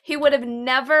campus. He would have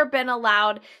never been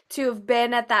allowed to have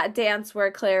been at that dance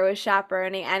where Claire was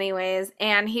chaperoning anyways,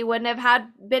 and he wouldn't have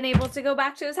been able to go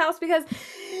back to his house because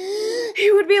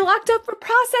he would be locked up for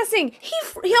processing.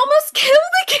 He almost killed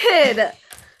the kid.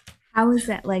 How is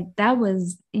that? Like, that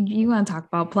was, you want to talk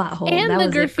about plot hole? and that the was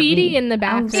it for graffiti me. in the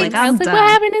I was bathroom. like, I I'm was like, done. what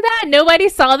happened to that? Nobody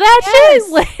saw that Yes.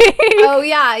 shit. Like, Oh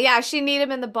yeah, she kneed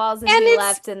him in the balls, and And he it's-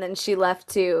 left, and then she left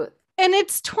too. And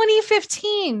it's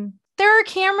 2015. There are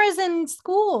cameras in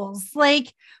schools.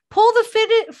 Like, pull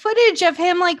the footage of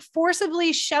him like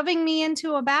forcibly shoving me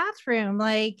into a bathroom,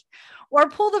 like, or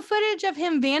pull the footage of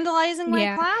him vandalizing my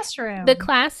Yeah. classroom. the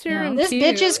classroom. This too,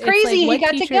 bitch is it's crazy. He What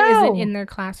got to teacher go. isn't in their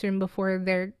classroom before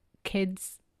their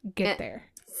kids get there?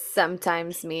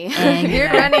 Sometimes me.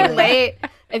 Exactly.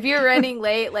 If you're running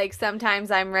late, like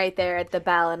sometimes I'm right there at the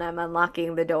bell and I'm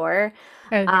unlocking the door.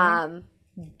 Okay.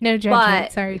 No judgment.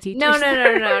 but- Sorry, teachers.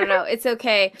 No. It's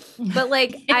okay. But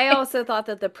like, I also thought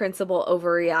that the principal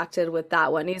overreacted with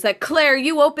that one. He's like, Claire,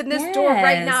 you open this door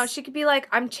right now. Yes. She could be like,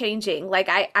 I'm changing. Like,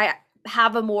 I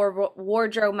have a more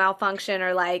wardrobe malfunction,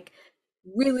 or like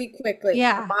really quickly.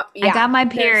 Yeah. I got my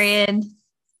there's- period.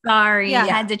 Sorry, Yeah.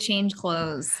 had to change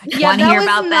clothes. Yeah, Want to that hear was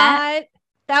about that?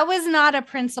 That was not a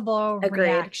principal Agreed.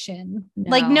 reaction.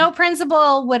 Like, No. no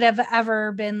principal would have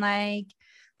ever been like,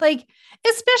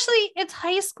 especially it's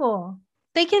high school.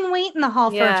 They can wait in the hall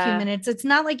for a few Yeah. minutes. It's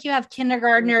not like you have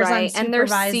kindergartners Right, and they're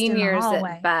unsupervised in the seniors hallway.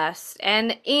 at best.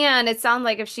 And it sounds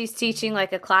like if she's teaching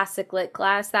like a classic lit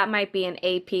class, that might be an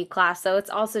AP class. So it's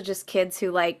also just kids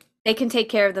who like, they can take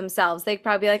care of themselves. They'd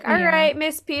probably be like, all Yeah. right,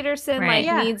 Miss Peterson, Right. like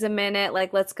Yeah. needs a minute.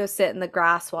 Like, let's go sit in the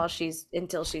grass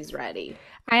until she's ready.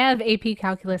 I have AP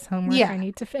calculus homework Yeah. I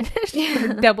need to finish.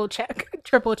 Or double check,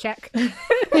 triple check.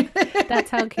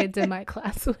 That's how kids in my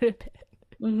class would have been.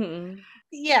 Mm-hmm.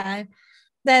 Yeah.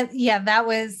 That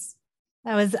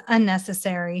was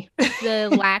unnecessary. The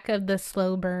lack of the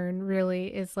slow burn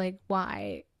really is like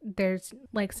why there's,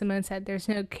 like Simone said, there's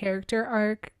no character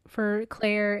arc for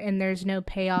Claire, and there's no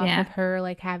payoff Yeah. of her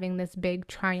like having this big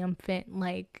triumphant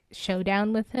like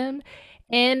showdown with him.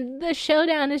 And the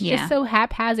showdown is Yeah. just so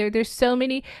haphazard. There's so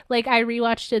many, like I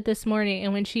rewatched it this morning,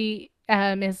 and when she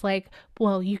is like,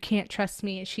 well, you can't trust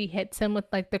me, and she hits him with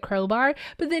like the crowbar,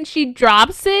 but then she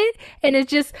drops it, and it's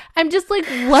just, I'm just like,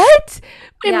 what?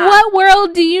 In Yeah. what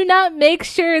world do you not make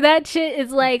sure that shit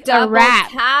is like a Double wrap?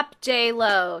 tap,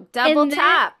 J-Lo. Double And then-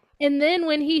 tap. And then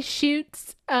when he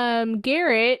shoots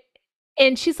Garrett,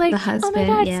 and she's like, The oh my husband,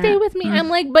 God, yeah. stay with me. Mm. I'm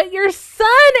like, but your son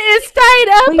is tied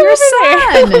up But your over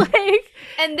there. son! Like,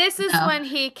 And this is No. when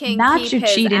he can Not keep your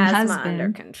his cheating asthma husband.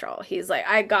 under control. He's like,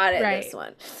 I got it Right. this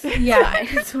one. Yeah.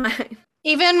 It's fine.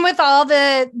 Even with all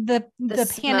the smoke.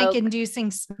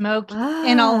 panic-inducing smoke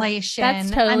inhalation,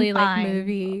 That's totally I'm like fine.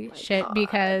 movie Oh my shit God.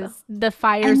 because the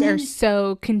fires are then-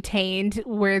 so contained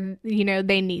where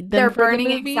they need them They're for burning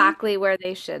the movie. exactly where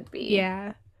they should be.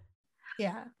 Yeah.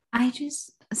 Yeah. I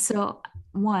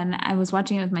was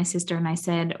watching it with my sister and I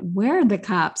said, where are the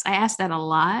cops? I asked that a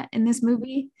lot in this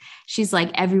movie. She's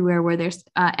like, everywhere where they're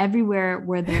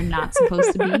not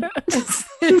supposed to be.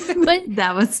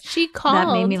 But she called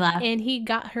that made me laugh. and he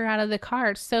got her out of the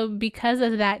car. So because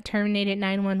of that terminated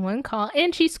 911 call,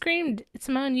 and she screamed.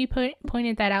 Simone, you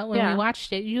pointed that out when we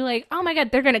watched it. You're like, oh my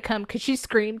God, they're going to come because she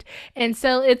screamed. And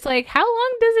so it's like, how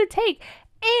long does it take?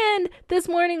 And this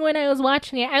morning when I was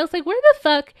watching it, I was like, where the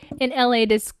fuck in LA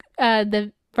does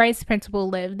the vice principal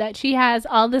live? That she has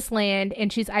all this land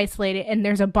and she's isolated and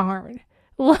there's a barn.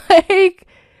 Like,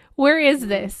 where is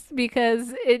this?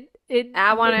 Because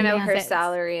I want to know makes her sense.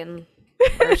 salary and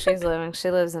where she's living. She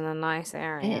lives in a nice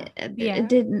area. It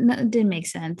didn't make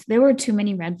sense. There were too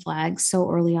many red flags so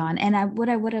early on. And what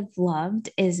I would have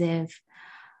loved is if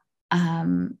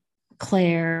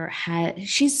Claire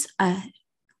she's a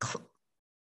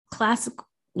classic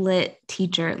lit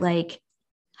teacher. Like,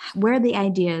 where are the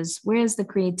ideas? Where is the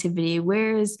creativity?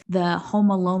 Where is the home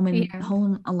alone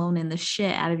in the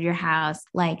shit out of your house?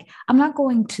 Like, I'm not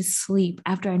going to sleep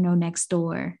after I know next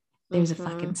door there's a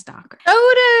fucking stalker. Go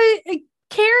to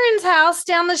Karen's house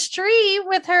down the street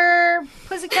with her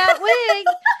pussycat wig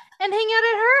and hang out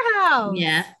at her house.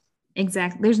 Yeah,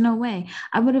 exactly. There's no way.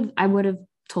 I would have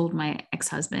told my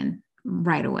ex-husband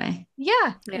right away.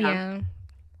 Yeah.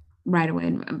 Right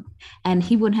away. And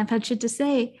he wouldn't have had shit to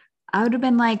say. I would have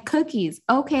been like, cookies.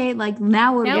 Okay, like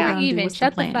now we're even.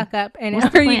 Shut the fuck up. And What's are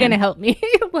the you plan? going to help me?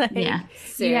 Like, Yeah.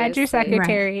 you had your Seriously.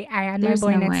 secretary. I had There's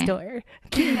my boy no next way. door.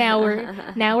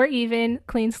 Now we're even.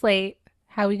 Clean slate.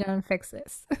 How we going to fix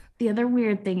this? The other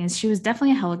weird thing is she was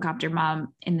definitely a helicopter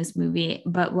mom in this movie,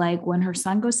 but like when her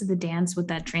son goes to the dance with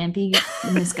that trampy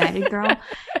misguided girl,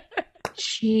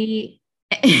 she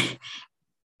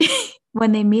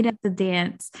when they meet at the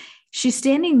dance, she's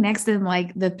standing next to them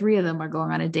like the three of them are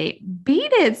going on a date.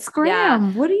 Beat it,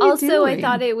 scram. What are you Also, doing? I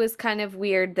thought it was kind of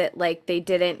weird that like they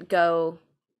didn't go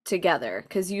together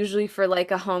because usually for like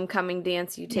a homecoming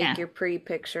dance you take your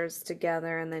pre-pictures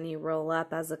together and then you roll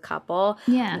up as a couple.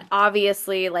 Yeah.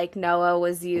 Obviously, like Noah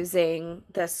was using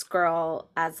this girl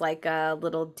as like a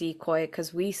little decoy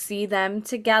because we see them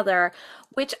together,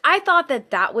 which I thought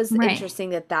that was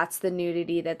interesting that that's the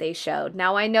nudity that they showed.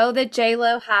 Now I know that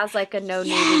J-Lo has like a no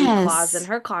nudity clause in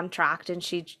her contract and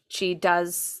she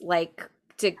does like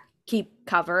to keep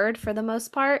covered for the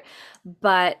most part,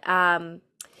 but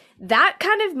that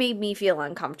kind of made me feel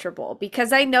uncomfortable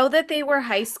because I know that they were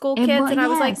high school kids and I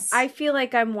was like, I feel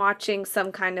like I'm watching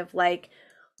some kind of like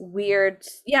weird,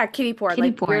 kiddie porn,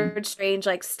 weird, strange,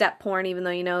 like step porn, even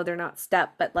though they're not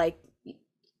step, but like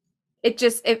it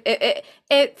just,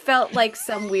 it felt like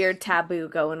some weird taboo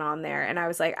going on there. And I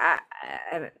was like,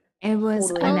 it was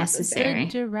totally unnecessary.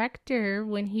 The director,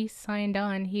 when he signed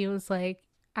on, he was like,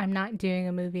 I'm not doing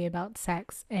a movie about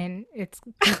sex and it's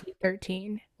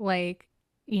PG-13. Like,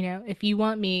 if you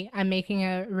want me, I'm making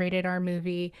a rated R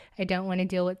movie. I don't want to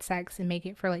deal with sex and make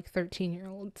it for like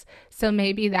 13-year-olds. So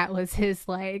maybe that was his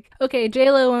like, okay,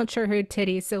 J-Lo won't show her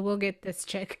titties, so we'll get this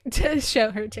chick to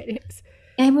show her titties.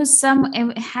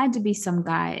 It had to be some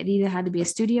guy. It either had to be a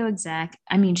studio exec.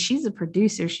 I mean, she's a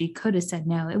producer. She could have said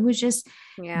no. It was just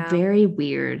very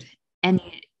weird. And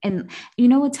you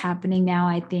know what's happening now?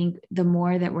 I think the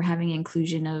more that we're having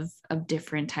inclusion of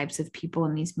different types of people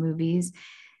in these movies,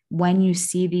 when you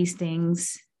see these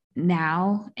things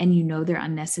now and they're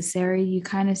unnecessary, you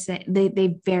kind of say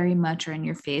they very much are in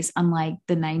your face, unlike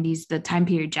the 90s, the time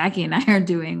period Jackie and I are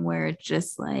doing, where it's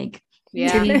just like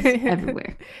titties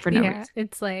everywhere for no reason.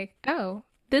 It's like, oh,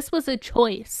 this was a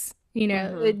choice.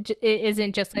 It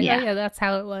isn't just like, oh yeah, that's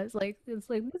how it was. Like, it's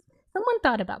like someone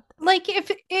thought about this. Like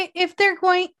if they're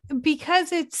going,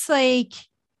 because it's like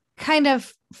kind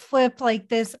of flip, like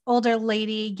this older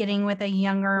lady getting with a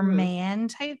younger man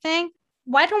type thing,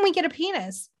 why don't we get a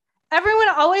penis? Everyone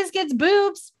always gets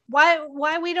boobs. Why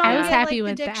we don't? I was get, happy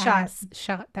like, with the dick the ass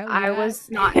shot that we got. was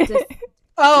not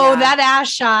that ass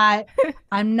shot.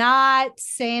 I'm not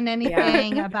saying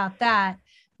anything about that,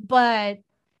 but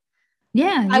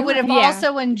I would have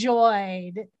also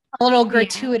enjoyed a little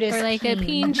gratuitous or like a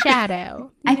peen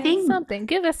shadow. I think something.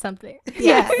 Give us something.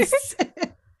 Yes.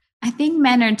 I think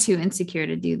men are too insecure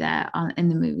to do that in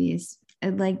the movies.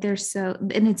 Like they're so,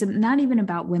 and it's not even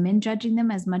about women judging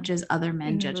them as much as other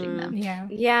men judging them.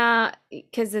 Yeah,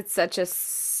 because it's such a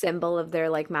symbol of their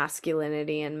like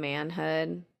masculinity and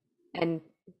manhood, and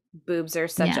boobs are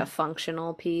such Yeah. a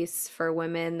functional piece for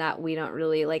women that we don't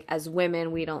really like, as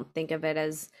women, we don't think of it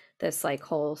as this like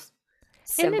whole And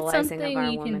it's symbolizing of something our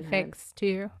you can womanhood. fix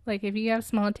too. Like if you have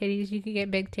small titties, you can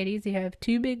get big titties. You have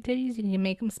 2 big titties, you can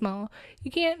make them small.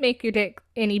 You can't make your dick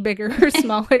any bigger or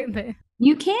smaller than.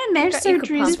 You can. There's You could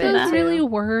surgeries pump for it, Does that. too. really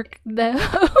work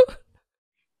though?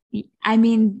 I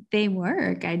mean, they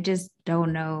work. I just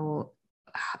don't know.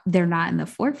 They're not in the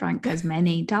forefront because men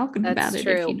ain't talking about That's it.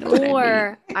 true. If you know what I mean.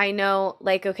 Or I know,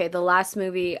 like, okay, the last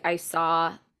movie I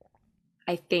saw,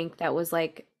 I think that was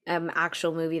like an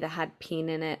actual movie that had peen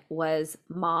in it, was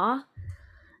Ma.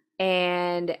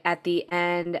 And at the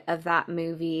end of that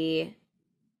movie,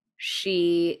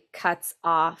 she cuts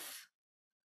off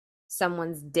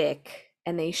someone's dick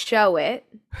and they show it,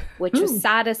 which Ooh. was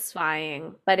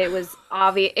satisfying, but it was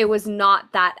obvious it was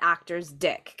not that actor's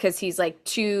dick because he's like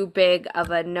too big of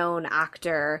a known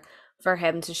actor for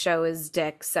him to show his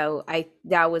dick. So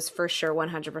that was for sure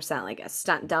 100% like a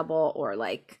stunt double or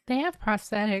like They have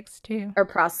prosthetics too. or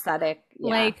prosthetic. Yeah.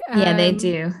 Like Yeah, they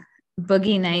do.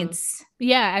 Boogie Nights.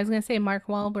 Yeah, I was gonna say Mark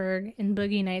Wahlberg in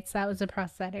Boogie Nights. That was a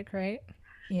prosthetic, right?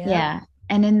 Yeah.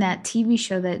 And in that TV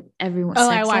show that everyone Oh,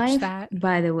 I Sex watched Life, that.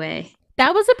 by the way.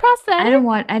 That was a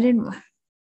prosthetic. I didn't.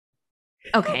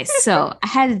 Okay, so I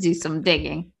had to do some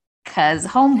digging because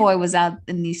Homeboy was out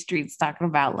in these streets talking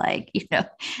about like,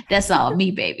 that's all me,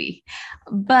 baby.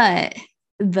 But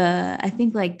I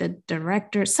think like the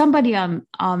director, somebody on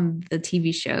the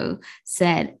TV show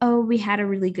said, "Oh, we had a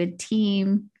really good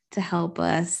team to help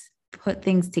us put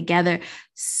things together."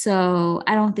 So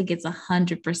I don't think it's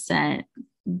 100%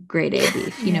 grade A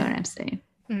beef. You know what I'm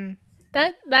saying?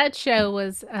 That show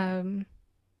was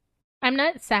I'm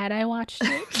not sad I watched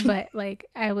it, but like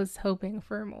I was hoping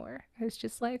for more. I was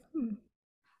just like,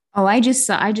 Oh, I just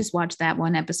watched that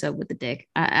one episode with the dick.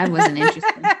 I wasn't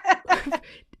interested.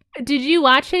 Did you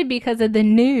watch it because of the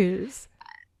news?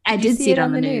 I did see it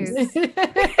on the news.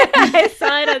 I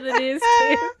saw it on the news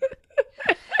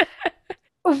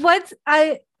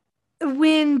too.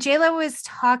 When Jayla was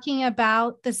talking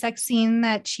about the sex scene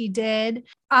that she did,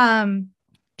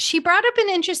 she brought up an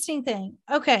interesting thing.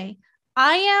 Okay,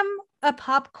 I am a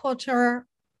pop culture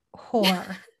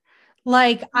whore.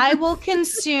 Like, I will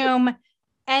consume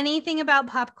anything about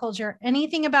pop culture,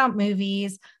 anything about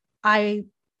movies. I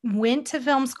went to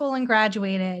film school and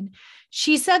graduated.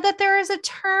 She said that there is a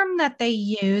term that they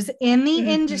use in the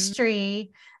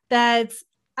industry that's,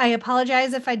 I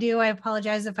apologize if I do, I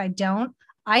apologize if I don't.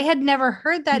 I had never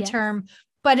heard that term,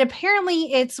 but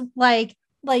apparently it's like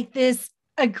this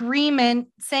agreement,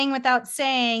 saying without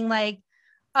saying, like,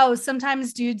 oh,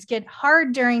 sometimes dudes get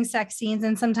hard during sex scenes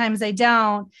and sometimes they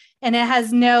don't. And it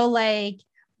has no like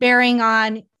bearing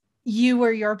on you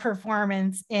or your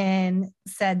performance in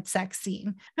said sex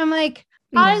scene. I'm like,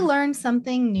 I learned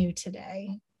something new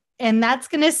today. And that's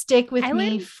going to stick with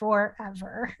me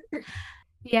forever.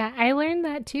 Yeah, I learned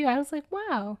that too. I was like,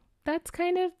 wow, that's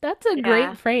a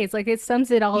great phrase. Like it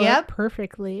sums it all up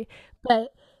perfectly. But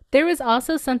there was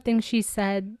also something she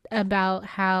said about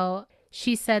how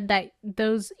she said that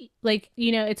those, like,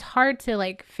 it's hard to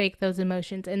like fake those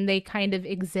emotions and they kind of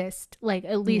exist, like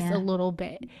at least a little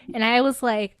bit. And I was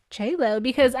like, J-Lo,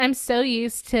 because I'm so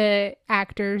used to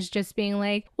actors just being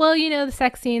like, well, the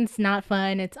sex scene's not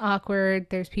fun. It's awkward.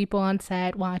 There's people on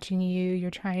set watching you.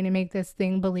 You're trying to make this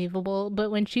thing believable.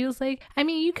 But when she was like, I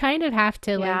mean, you kind of have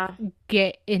to like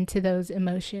get into those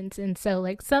emotions. And so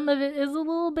like some of it is a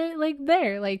little bit like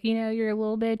there, like, you're a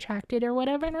little bit attracted or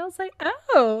whatever. And I was like,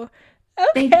 oh,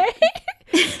 okay.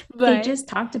 They just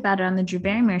talked about it on the Drew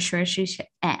Barrymore show.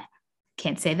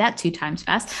 Can't say that 2 times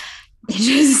fast. They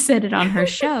just said it on her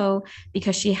show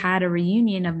because she had a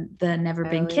reunion of the Never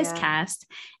Been Kissed cast.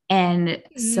 And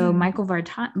so Michael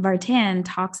Vartan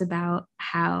talks about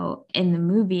how in the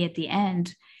movie at the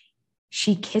end,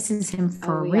 she kisses him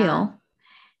for real.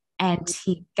 And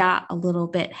he got a little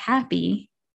bit happy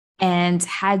and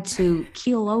had to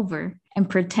keel over and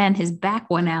pretend his back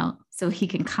went out so he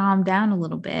can calm down a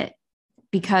little bit,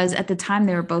 because at the time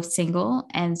they were both single.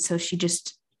 And so she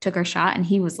just took her shot and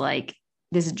he was like,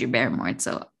 this is Drew Barrymore,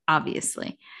 so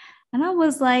obviously. And I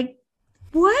was like,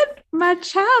 what? My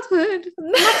childhood,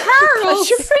 my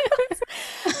pearls.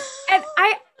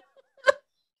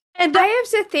 And I have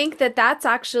to think that that's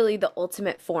actually the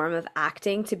ultimate form of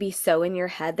acting, to be so in your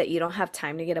head that you don't have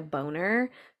time to get a boner,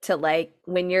 to like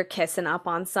when you're kissing up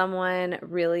on someone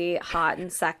really hot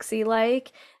and sexy,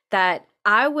 like that.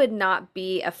 I would not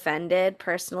be offended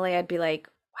personally. I'd be like,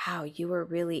 wow, you were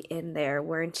really in there,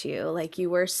 weren't you? Like you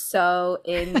were so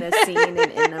in the scene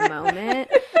and in the moment.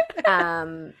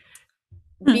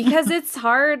 Because it's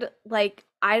hard, like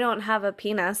I don't have a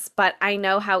penis, but I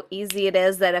know how easy it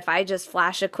is that if I just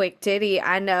flash a quick titty,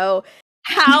 I know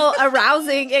how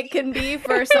arousing it can be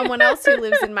for someone else who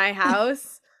lives in my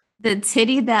house. The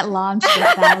titty that launched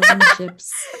 1,000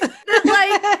 ships.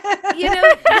 Like, you know,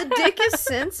 the dick is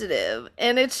sensitive,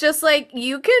 and it's just like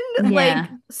you can like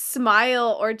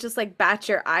smile or just like bat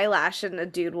your eyelash and a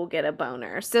dude will get a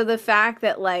boner. So the fact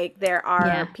that like there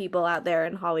are people out there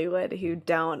in Hollywood who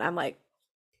don't, I'm like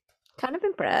kind of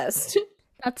impressed.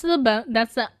 That's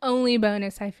the only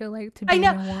bonus I feel like to being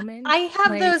a woman. I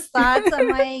have those thoughts. I'm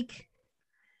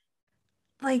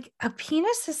like a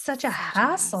penis is such a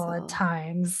hassle at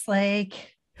times. Like,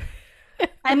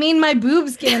 I mean, my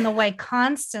boobs get in the way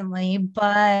constantly,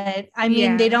 but I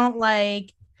mean, they don't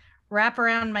like wrap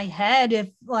around my head if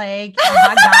like a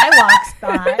hot guy walks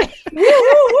by.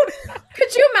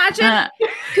 Could you imagine?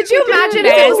 Could you imagine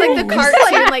if it was like the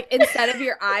cartoon, like instead of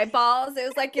your eyeballs, it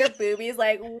was like your boobies,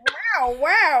 like wow,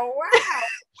 wow,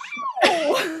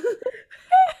 wow.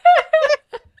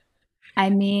 I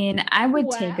mean, I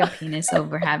would take a penis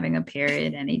over having a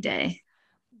period any day.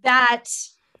 That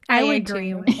I would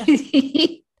agree too.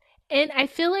 with. And I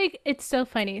feel like it's so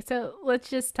funny. So let's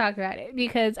just talk about it,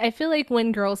 because I feel like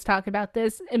when girls talk about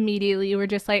this, immediately we're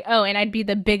just like, oh, and I'd be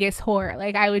the biggest whore.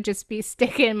 Like I would just be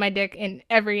sticking my dick in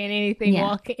every and anything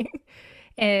walking.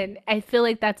 And I feel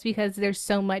like that's because there's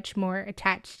so much more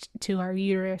attached to our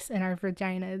uterus and our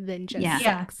vagina than just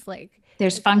sex. Like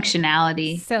there's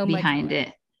functionality so behind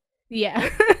it. Yeah.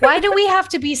 Why do we have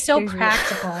to be so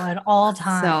practical at all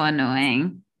times? So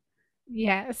annoying.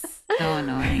 Yes. So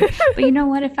annoying. But you know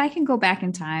what? If I can go back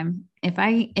in time, if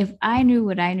I knew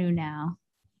what I knew now,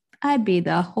 I'd be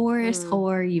the whorest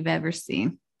whore you've ever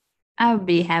seen. I would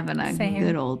be having a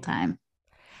good old time.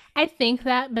 I think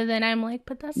that, but then I'm like,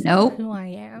 but that's not who I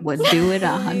am. Would do it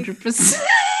 100%.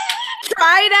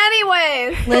 Try it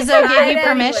anyways. Lizzo gave you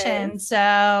permission,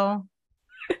 so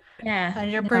yeah,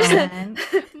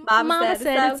 100%. Mama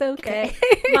said it's okay.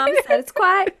 Mom said it's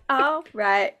quite all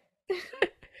right.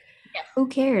 Yeah, who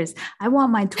cares? I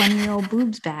want my 20-year-old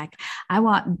boobs back. I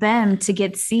want them to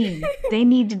get seen. They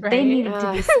needed to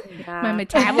be seen. My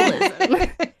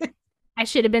metabolism. I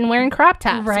should have been wearing crop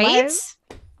tops. Right?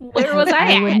 Where was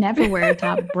I would never wear a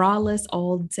top, braless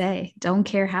all day. Don't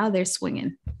care how they're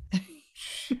swinging.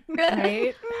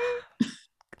 Right?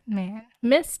 Man,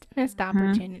 missed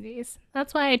opportunities.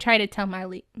 That's why I try to tell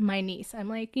my niece. I'm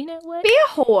like, you know what? Be a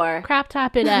whore. Crop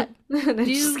top it up.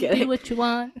 do what you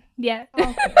want. Yeah.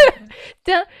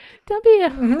 Don't be a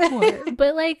whore,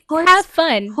 but like have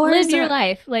fun. Live your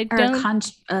life. Like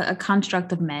don't a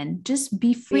construct of men. Just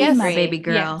be free, my baby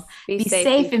girl. Yes. Be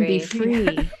safe and be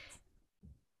free.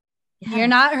 You're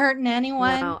not hurting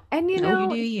anyone. No. And you know,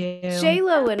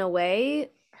 J-Lo, in a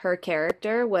way, her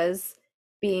character was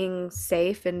being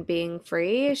safe and being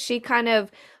free. She kind of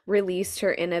released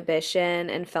her inhibition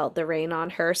and felt the rain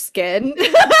on her skin.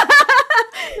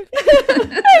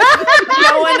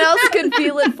 No one else could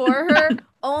feel it for her.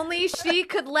 Only she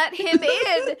could let him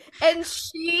in, and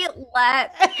she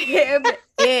let him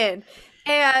in.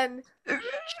 And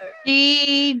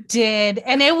she did,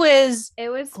 and it was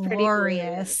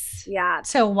glorious. Yeah,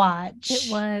 to watch.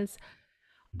 It was.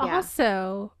 Yeah.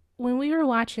 Also, when we were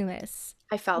watching this,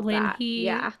 I felt when that.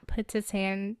 he puts his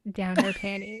hand down her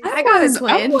panties. I got a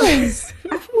twinge.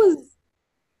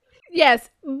 Yes,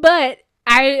 but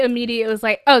I immediately was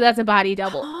like, "Oh, that's a body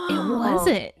double." It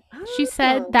wasn't. She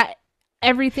said that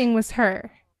everything was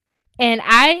her. And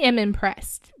I am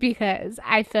impressed because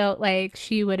I felt like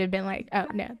she would have been like, "Oh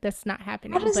no, that's not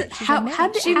happening."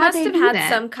 She must have had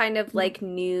some kind of like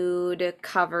nude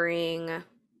covering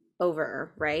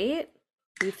over, right?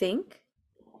 You think?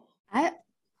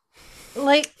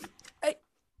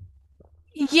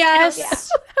 Yes.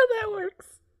 How that works?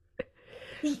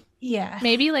 Yeah.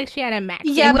 Maybe like she had a match.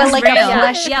 Yeah, but like a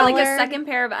flesh color. Like a second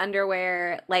pair of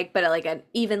underwear, like but like an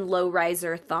even low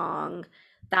riser thong.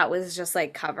 That was just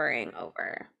like covering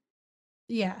over.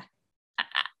 Yeah.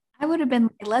 I would have been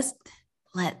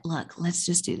like, let's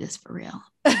just do this for real.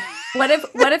 What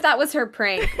if that was her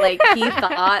prank? Like he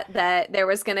thought that there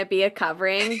was gonna be a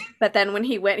covering, but then when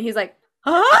he went, he's like,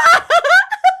 ah!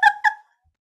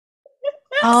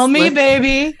 Oh me,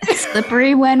 baby.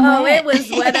 Slippery when wet. Oh, it was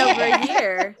wet over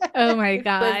here. Oh my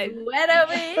god. It was wet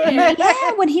over here.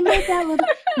 Yeah, when he made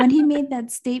that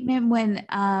statement when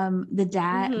the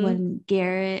dad when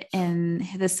Garrett and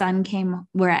the son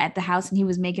were at the house and he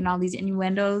was making all these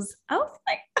innuendos, I was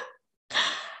like,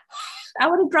 I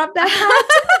would have dropped that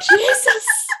part. Jesus.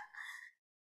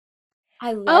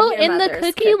 I love and the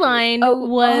cookie line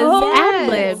was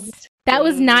ad-libbed. That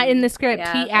was not in the thing. script.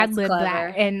 Yeah, He that's ad-libbed clever.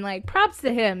 that. And like props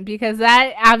to him because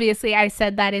that obviously I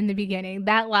said that in the beginning.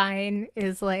 That line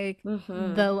is like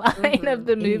the line of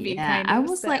the movie Yeah, kind I of.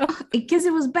 was So. like, because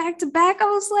it was back to back. I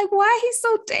was like, why he's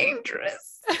so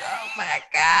dangerous? Oh my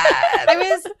god! I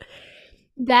was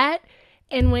That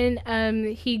and when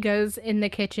he goes in the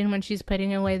kitchen when she's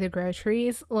putting away the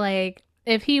groceries, like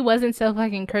if he wasn't so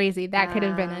fucking crazy, that could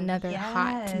have been another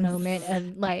hot yes. moment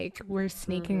of like we're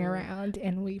sneaking around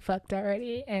and we fucked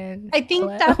already. And I think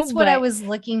hello. that's what I But was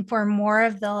looking for, more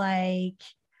of the like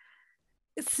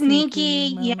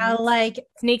sneaky, yeah, moments. like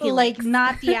Sneaky like links.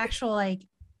 not the actual like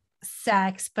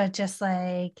sex, but just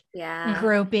like Yeah.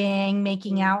 groping,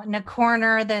 making out in a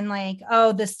corner, then like,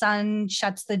 oh, the son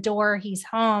shuts the door, he's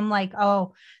home, like,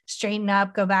 oh, straighten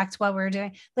up, go back to what we are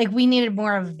doing. Like we needed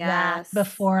more of that Yes.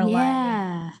 before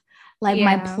Yeah. Like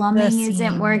my Yeah. plumbing The isn't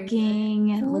scene.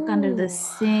 working. Look under the Ooh.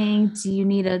 sink. Do you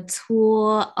need a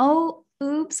tool? Oh,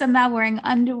 oops, I'm not wearing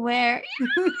underwear.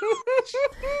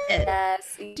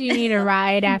 Yes. Do you need a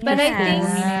ride after But I school? think- You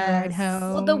need a ride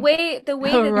home. Well, the way A that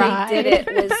they did it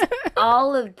ride. was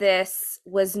all of this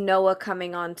was Noah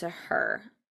coming on to her.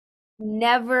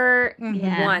 Never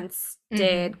Yeah. once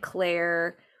did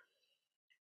Claire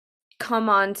come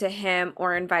on to him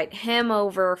or invite him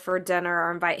over for dinner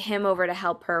or invite him over to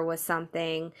help her with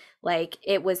something. Like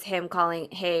it was him calling,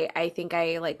 "Hey, I think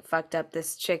I like fucked up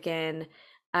this chicken.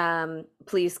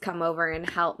 Please come over and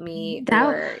help me." That-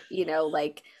 Or, you know,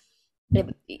 like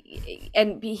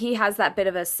and he has that bit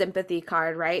of a sympathy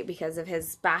card, right? Because of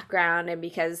his background and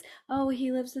because, oh,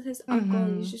 he lives with his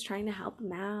uncle. He's just trying to help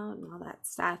him out and all that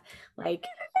stuff. Like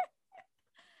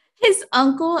His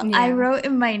uncle, I Yeah. wrote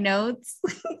in my notes,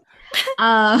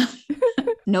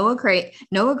 Noah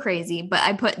crazy, but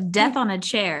I put death on a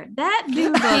chair. That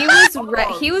dude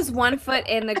he was 1 foot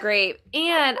in the grave.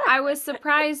 And I was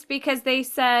surprised because they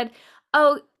said,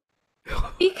 well,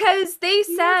 he's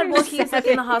like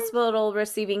in the hospital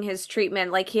receiving his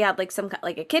treatment, like he had like some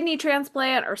like a kidney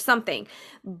transplant or something.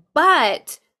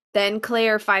 But then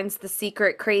Claire finds the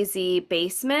secret crazy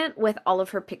basement with all of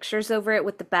her pictures over it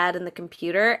with the bed and the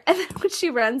computer. And then when she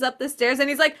runs up the stairs and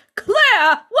he's like,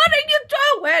 "Claire, what are you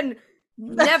doing?"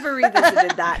 Never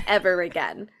revisited that ever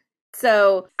again.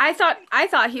 So I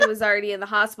thought he was already in the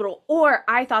hospital, or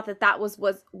I thought that was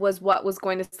what was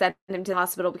going to send him to the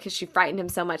hospital because she frightened him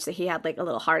so much that he had like a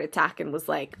little heart attack and was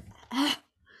like,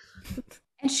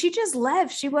 and she just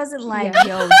left. She wasn't like, Yeah.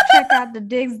 yo, check out the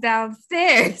digs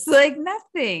downstairs. Like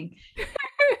nothing.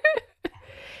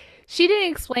 She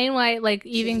didn't explain why, like,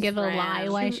 even just give a ran. lie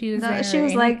why she was No, there. she or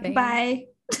was like, anything. bye.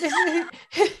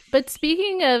 But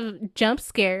speaking of jump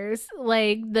scares,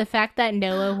 like the fact that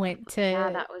Noah went to Yeah,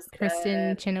 that was Kristen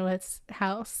good. Chenoweth's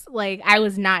house, like I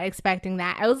was not expecting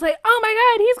that. I was like, oh my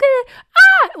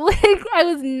god, he's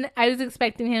gonna like I was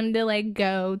expecting him to like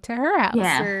go to her house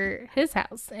Yeah. or his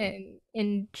house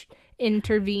and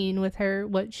intervene with her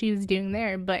what she was doing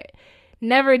there, but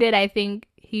never did I think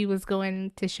he was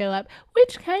going to show up,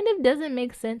 which kind of doesn't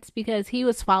make sense because he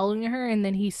was following her and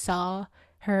then he saw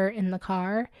her in the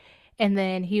car and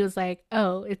then he was like,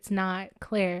 oh, it's not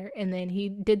Claire, and then he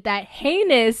did that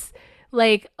heinous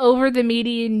like over the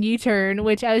median U-turn,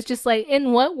 which I was just like,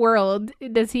 in what world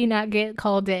does he not get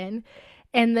called in?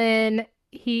 And then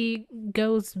he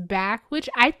goes back, which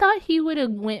I thought he would have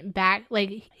went back,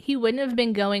 like he wouldn't have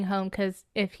been going home, because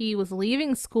if he was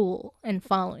leaving school and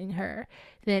following her,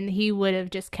 then he would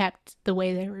have just kept the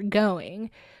way they were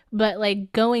going. But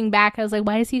like going back, I was like,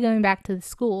 why is he going back to the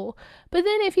school? But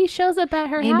then if he shows up at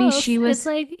her Maybe house, she was- it's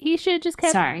like he should have just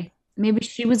kept. Sorry. Maybe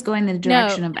she was going the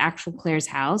direction of actual Claire's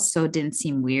house, so it didn't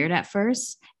seem weird at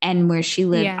first. And where she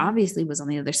lived, Yeah. obviously, was on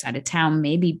the other side of town,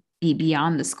 maybe be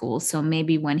beyond the school. So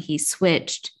maybe when he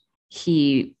switched,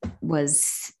 he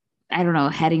was, I don't know,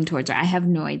 heading towards her. I have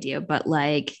no idea, but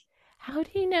like, How do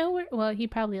you know where? Well, he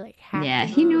probably like hacked yeah,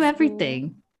 into he knew the school.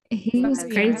 everything. He was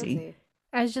That's crazy.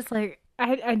 I was just like,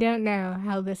 I don't know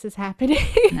how this is happening.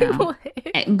 No.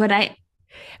 But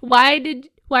Why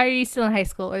are you still in high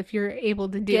school if you're able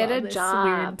to do Get all a this job.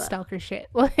 weird stalker shit?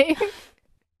 Like,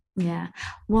 yeah.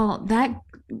 Well,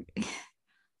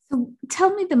 so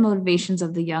tell me the motivations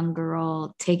of the young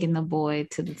girl taking the boy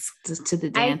to the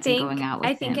dance and going out with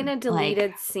him. I think in a Like,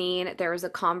 deleted scene there was a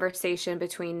conversation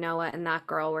between Noah and that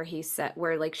girl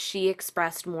where like she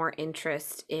expressed more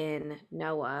interest in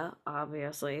Noah,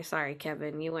 obviously. Sorry,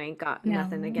 Kevin, you ain't got No.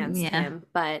 nothing against Yeah. him,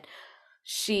 but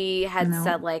she had No.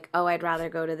 said like, "Oh, I'd rather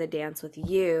go to the dance with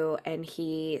you." And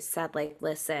he said like,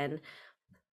 "Listen,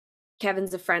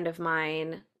 Kevin's a friend of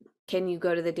mine. Can you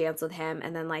go to the dance with him?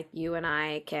 And then like you and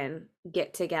I can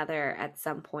get together at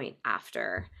some point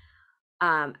after."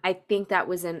 I think that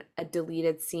was in a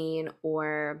deleted scene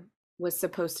or was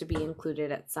supposed to be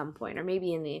included at some point, or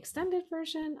maybe in the extended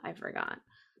version. I forgot.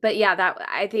 But yeah, that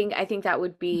I think that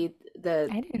would be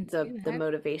I didn't see the that.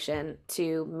 motivation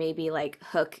to maybe like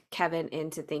hook Kevin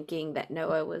into thinking that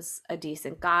Noah was a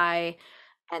decent guy,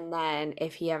 and then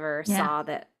if he ever Yeah. saw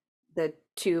that the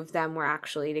two of them were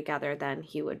actually together, then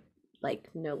he would like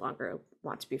no longer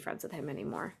want to be friends with him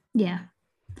anymore. Yeah.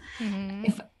 Mhm.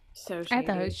 If So I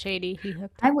thought it was shady. shady. He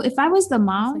hooked if I was the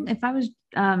mom, like- if I was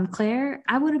Claire,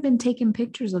 I would have been taking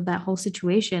pictures of that whole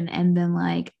situation and been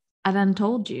like, I done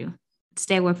told you,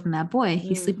 stay away from that boy.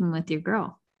 He's Mm. sleeping with your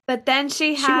girl. But then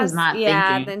she She was has, not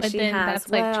yeah, thinking. then But she then has,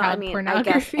 that's like well, I child mean, I guess I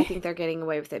pornography. think they're getting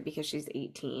away with it because she's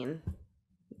 18.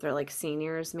 They're like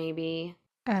seniors, maybe.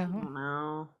 I Oh, don't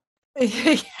know.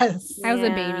 Yes. I was a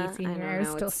Yeah, baby senior. don't I was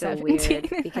know. still It's so 17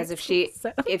 weird in because high if school, she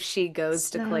so. if she goes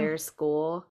to So- Claire's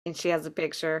school and she has a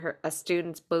picture of a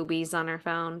student's boobies on her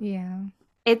phone, Yeah.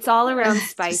 it's all around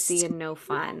Just- spicy and no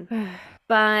fun.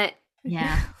 But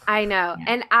Yeah. I know. Yeah.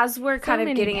 And as we're So kind of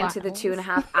many getting plot into the holes.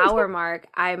 2.5 hour mark,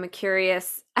 I'm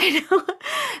curious. I know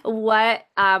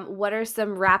what are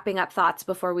some wrapping up thoughts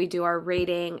before we do our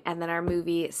rating and then our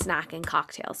movie snack and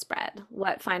cocktail spread?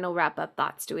 What final wrap up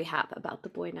thoughts do we have about The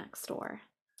Boy Next Door?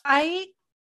 I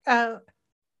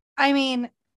mean,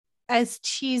 as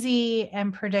cheesy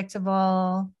and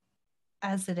predictable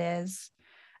as it is,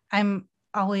 I'm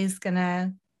always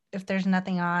gonna, if there's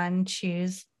nothing on,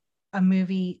 choose a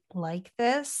movie like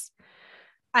this.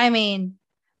 I mean,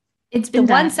 It's the been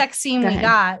one done. sex scene Go we ahead.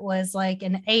 got was like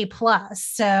an A+.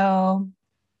 So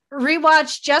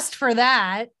rewatch just for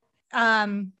that.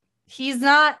 He's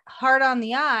not hard on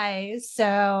the eyes.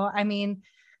 So, I mean,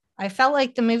 I felt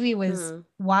like the movie was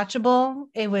watchable.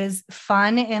 It was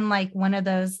fun in like one of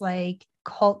those like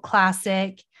cult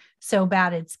classic, so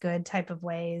bad it's good type of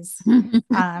ways.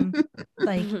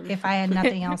 Like if I had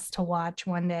nothing else to watch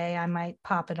one day, I might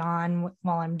pop it on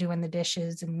while I'm doing the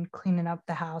dishes and cleaning up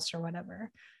the house or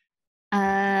whatever.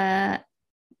 I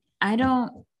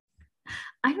don't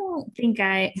think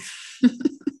I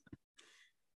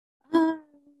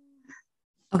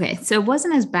okay, so it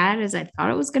wasn't as bad as I thought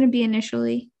it was going to be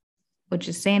initially, which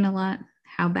is saying a lot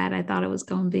how bad I thought it was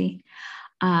going to be.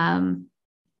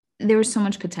 There was so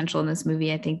much potential in this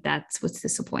movie. I think that's what's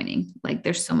disappointing. Like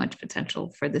there's so much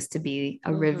potential for this to be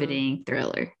a riveting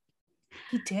thriller.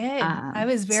 He did. I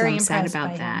was very so I'm impressed sad about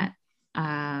by that.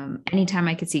 Anytime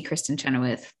I could see Kristen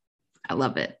Chenoweth, I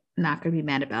love it. Not gonna be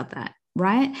mad about that.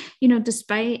 Ryan,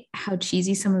 despite how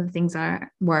cheesy some of the things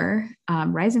were,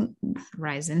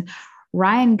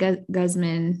 Ryan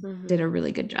Guzman did a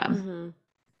really good job.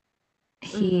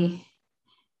 He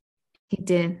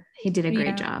did a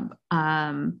great job.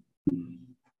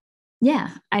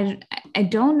 Yeah, I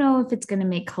don't know if it's going to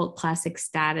make cult classic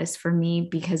status for me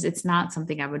because it's not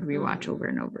something I would rewatch over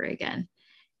and over again.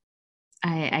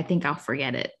 I think I'll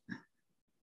forget it.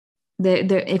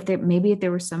 If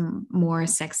there were some more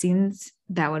sex scenes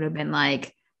that would have been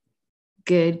like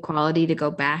good quality to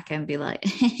go back and be like,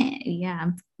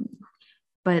 yeah,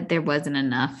 but there wasn't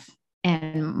enough,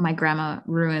 and my grandma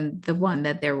ruined the one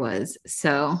that there was.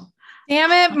 So,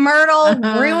 damn it, Myrtle,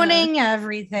 ruining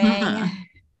everything.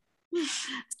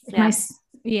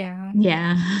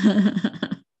 Yeah.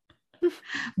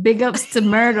 Big ups to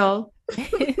Myrtle.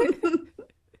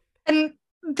 And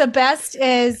the best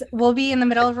is we'll be in the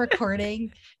middle of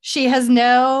recording. She has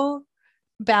no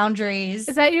boundaries.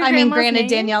 Is that your I mean, grandma's granted, name?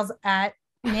 Danielle's at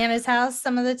Nana's house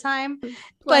some of the time, Bless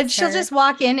but she'll her. just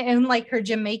walk in like her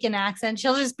Jamaican accent.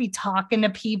 She'll just be talking to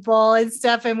people and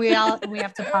stuff. And we have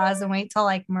to pause and wait till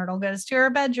like Myrtle goes to her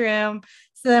bedroom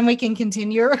so then we can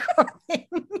continue recording.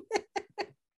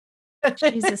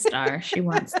 She's a star. She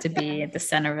wants to be at the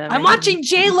center of everything. I'm watching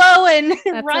J-Lo and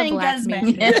That's Ryan a black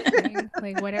Guzman. man thing.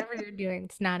 Like whatever you're doing,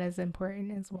 it's not as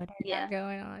important as what I got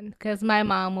going on. Because my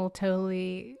mom will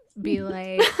totally be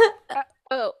like,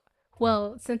 "Oh,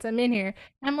 well, since I'm in here,"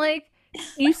 I'm like,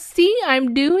 "You see,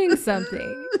 I'm doing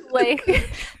something." Like,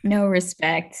 no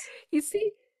respect. you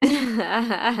see.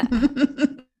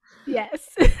 Yes.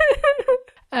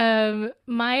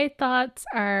 My thoughts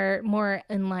are more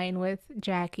in line with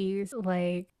Jackie's.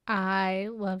 Like, I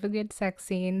love a good sex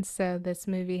scene, so this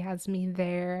movie has me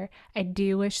there. I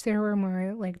do wish there were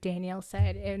more, like Danielle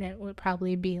said, and it would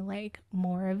probably be like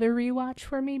more of a rewatch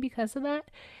for me because of that.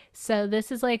 So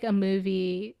this is like a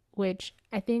movie which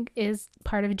I think is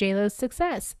part of JLo's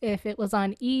success. If it was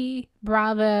on E,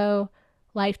 Bravo,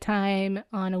 Lifetime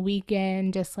on a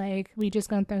weekend, just like we just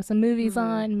gonna throw some movies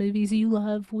on, movies you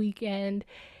love weekend,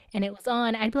 and it was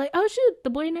on, I'd be like, oh shoot, The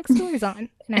Boy Next Door is on,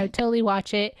 and I would totally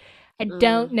watch it. I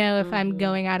don't know if I'm Mhm.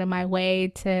 going out of my way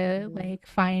to like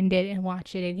find it and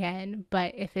watch it again,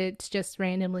 but if it's just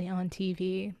randomly on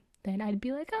TV, then I'd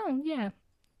be like, oh yeah,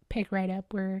 pick right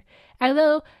up where.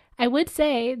 Although I would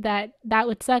say that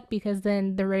would suck because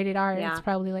then the rated R Yeah. it's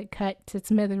probably like cut to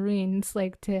smithereens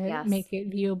like to Yes. make it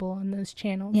viewable on those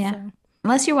channels. Yeah. So.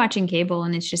 Unless you're watching cable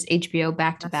and it's just HBO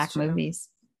back-to-back That's true. movies.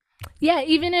 Yeah,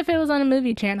 even if it was on a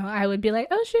movie channel, I would be like,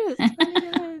 oh shoot. Let me go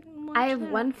ahead and watch I have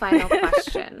that. one final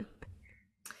question.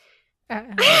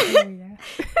 Here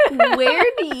we go. Where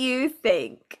do you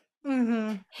think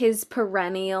Mm-hmm. his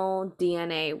perennial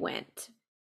DNA went?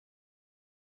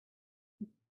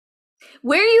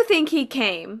 Where do you think he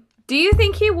came? Do you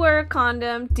think he wore a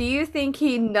condom? Do you think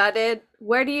he nutted?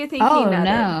 Where do you think he nutted?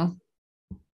 No.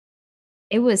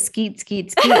 It was skeet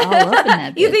all up in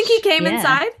that bitch. You think he came Yeah.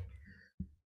 inside?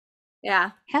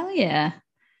 Yeah. Hell yeah.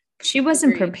 She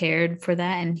wasn't Agreed. prepared for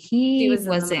that, and He he was in the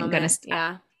wasn't gonna moment. stop.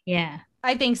 Yeah. Yeah.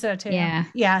 I think so too. Yeah.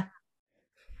 Yeah.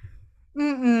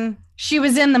 Mm-mm. She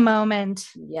was in the moment.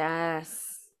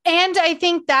 Yes. And I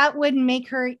think that would make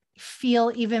her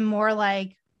feel even more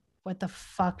like, what the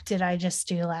fuck did I just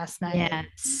do last night?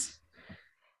 Yes.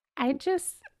 I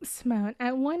just, Simone,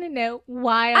 I want to know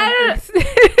why I on don't- earth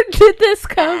did this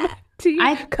come to you?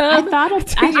 I thought about it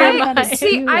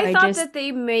See, too. I thought just- that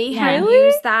they may Yeah. have Really?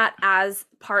 used that as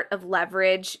part of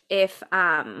leverage if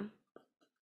Same.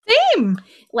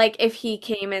 like if he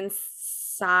came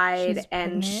inside She's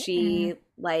and pregnant, she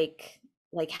like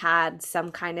had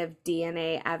some kind of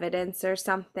DNA evidence or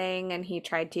something, and he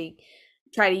tried to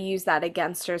use that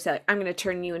against her. So like, I'm gonna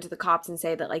turn you into the cops and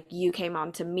say that like you came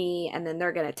on to me, and then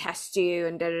they're gonna test you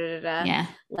and da da da da. Yeah.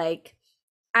 Like,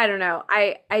 I don't know.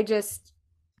 I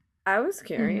was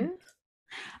curious.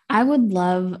 I would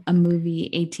love a movie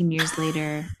 18 years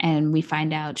later and we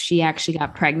find out she actually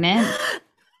got pregnant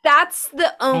That's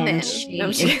the omen. and she No, I'm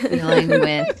is just- dealing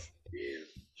with.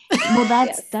 Well,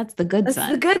 Yes. that's the good That's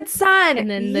son. the good son. And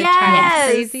then the yes.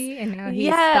 child's crazy, and now he's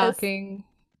Yes. stalking.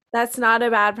 That's not a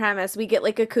bad premise. We get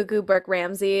like a cuckoo Brooke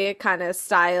Ramsey kind of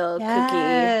style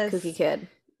Yes. kooky kid.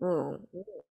 Mm.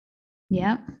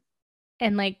 Yep.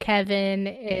 And like Kevin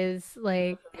is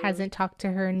like hasn't talked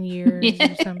to her in years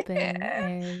Yeah. or something,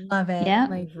 and Love it. Yeah.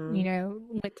 like Mhm. you know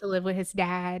went to live with his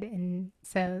dad, and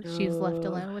so she was left Ooh.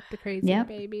 alone with the crazy Yep.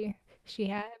 baby she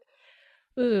had.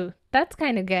 Ooh, that's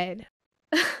kind of good.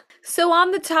 So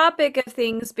on the topic of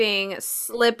things being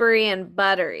slippery and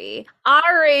buttery,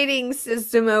 our rating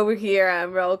system over here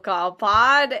on Roll Call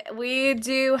Pod, we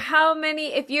do how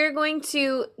many, if you're going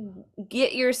to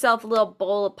get yourself a little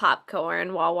bowl of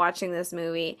popcorn while watching this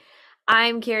movie,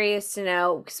 I'm curious to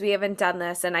know, because we haven't done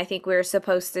this, and I think we were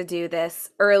supposed to do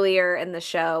this earlier in the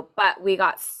show, but we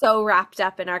got so wrapped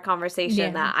up in our conversation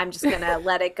Yeah. that I'm just going to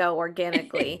let it go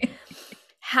organically.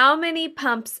 How many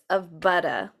pumps of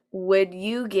butter would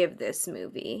you give this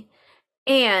movie?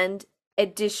 And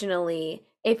additionally,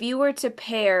 if you were to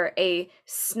pair a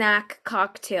snack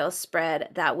cocktail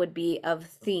spread that would be of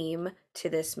theme to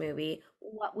this movie,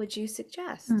 what would you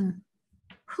suggest?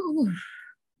 Whew.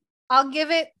 I'll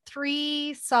give it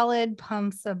 3 solid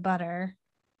pumps of butter.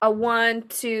 A 1,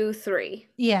 2, 3.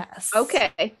 Yes.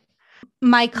 Okay.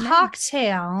 My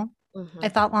cocktail, Mhm. I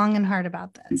thought long and hard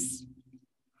about this.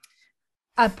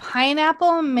 A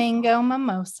pineapple mango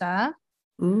mimosa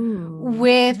Ooh.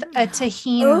 with a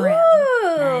tahini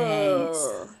rim. Nice.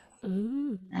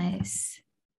 Ooh, Nice.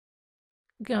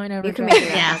 going over. You can make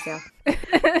it Yeah.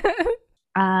 Abigail.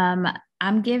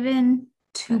 I'm giving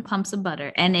 2 pumps of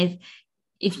butter. And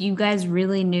if you guys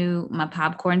really knew my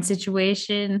popcorn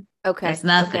situation, Okay. that's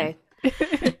nothing.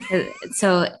 Okay.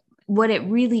 So what it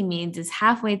really means is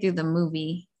halfway through the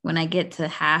movie, when I get to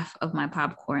half of my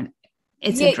popcorn,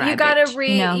 it's Yeah, a dry you gotta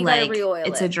bitch. you gotta re-oil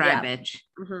it's it. a dry Yeah. bitch.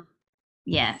 Mhm.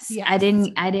 Yes. Yes. I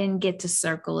didn't get to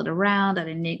circle it around. I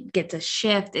didn't get to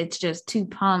shift. It's just 2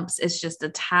 pumps. It's just the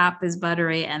top is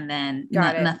buttery and then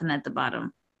Got it. nothing at the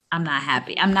bottom. I'm not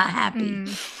happy. I'm not happy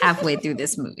halfway through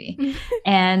this movie. Mm.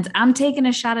 And I'm taking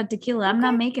a shot of tequila. I'm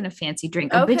not making a fancy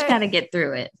drink. A bitch Okay. gotta get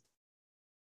through it.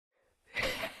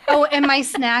 Oh, and my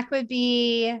snack would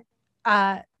be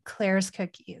Claire's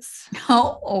cookies.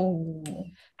 Oh.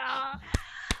 Ah,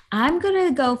 I'm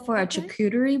gonna go for a Okay.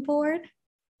 charcuterie board.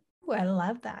 Ooh, I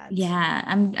love that. Yeah,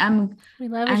 I'm we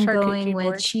love a I'm charcuterie going with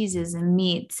board. cheeses and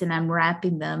meats, and I'm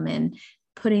wrapping them and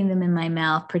putting them in my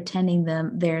mouth, pretending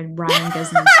they're Ryan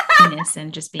Gosling's penis,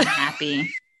 and just being happy.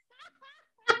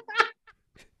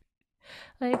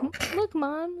 Like, look,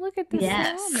 Mom, look at this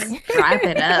Yes, salami. wrap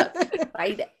it up.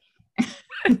 Right.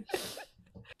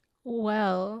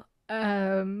 Well,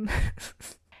 I'm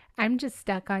just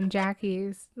stuck on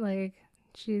Jackie's. Like,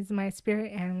 She's my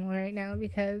spirit animal right now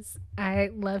because I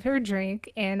love her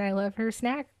drink and I love her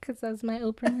snack because that's my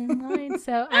opening line.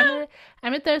 So I'm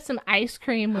gonna throw some ice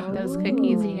cream with those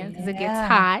cookies, because it gets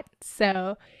hot.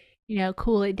 So,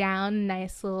 cool it down.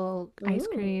 Nice little ice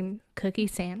cream cookie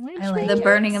sandwich. I like The it.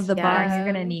 burning of the barn, Yes. you're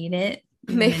gonna need it.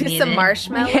 You're gonna Maybe need some it.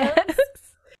 marshmallows. Yes.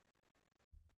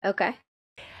 Okay.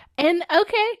 And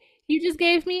okay, you just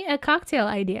gave me a cocktail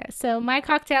idea. So my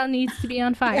cocktail needs to be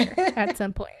on fire at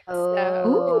some point. So,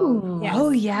 Oh. yes. Oh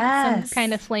some yes.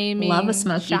 kind of flaming Love a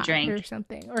smoky shot drink. or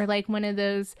something, or like one of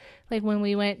those, like when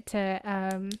we went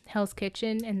to Hell's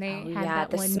Kitchen and they Oh, had yeah, that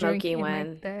the one smoky drink in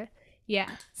one. like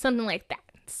something like that,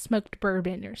 smoked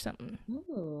bourbon or something.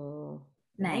 Ooh,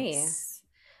 Nice.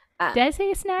 Did I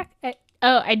say a snack?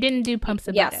 I didn't do pumps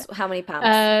of Yes. butter. How many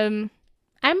pounds?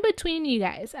 I'm between you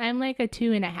guys. I'm like a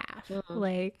 2.5.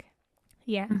 Like,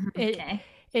 yeah, Okay.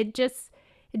 it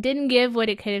didn't give what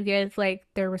it could have given. Like,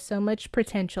 there was so much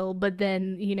potential, but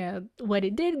then, what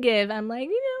it did give, I'm like,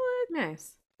 you know what?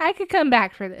 Nice. I could come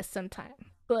back for this sometime.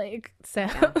 Like, so.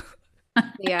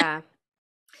 Yeah.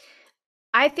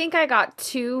 I think I got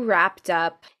too wrapped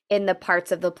up in the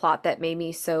parts of the plot that made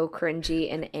me so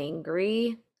cringy and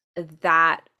angry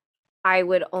that I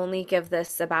would only give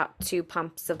this about 2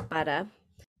 pumps of butter.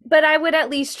 But I would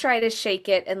at least try to shake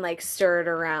it and like stir it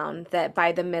around that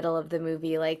by the middle of the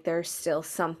movie, like there's still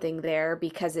something there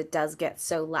because it does get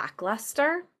so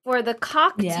lackluster. For the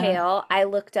cocktail, I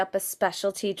looked up a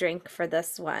specialty drink for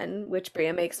this one, which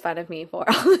Bria makes fun of me for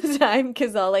all the time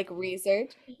because I'll like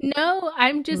research. No,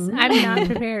 I'm not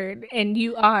prepared. And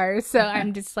you are. So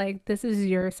I'm just like, this is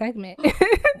your segment.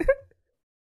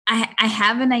 I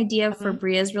have an idea for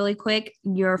Bria's really quick.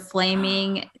 Your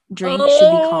flaming drink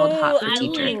should be called Hot for I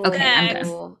Teacher. like Okay, I'm that.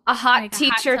 done. A hot Like a hot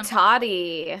teacher tamale.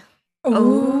 toddy.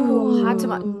 Oh, Hot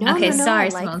tamale. No, okay, no, no, sorry, I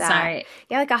like Simone. that. Sorry.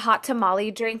 Yeah, like a hot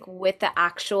tamale drink with the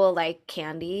actual like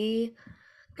candy.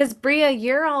 Because Bria,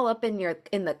 you're all up in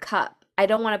the cup. I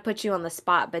don't want to put you on the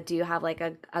spot, but do you have like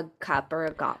a cup or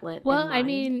a gauntlet? Well, in I mind?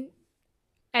 mean,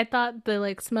 I thought the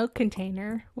like smoke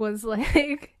container was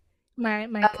like my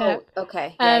cup.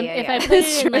 Okay. If I put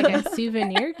it in like a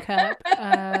souvenir cup,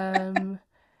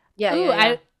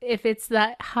 if it's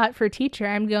that hot for teacher,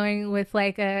 I'm going with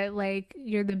like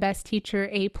you're the best teacher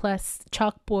A+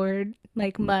 chalkboard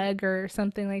like mug or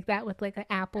something like that with like an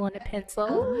apple and a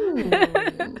pencil.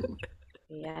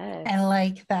 Yes. I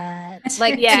like that.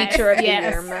 Like Yes, teacher of the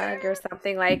yes. year mug or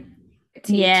something like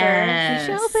teacher. Yes.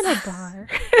 We should open a bar.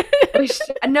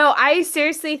 No, I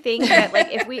seriously think that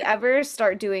like if we ever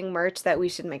start doing merch that we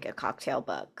should make a cocktail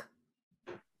book.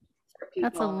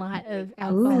 That's a lot of Ooh,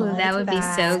 alcohol. that would be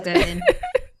so that. good.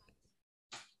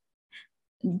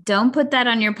 Don't put that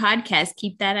on your podcast.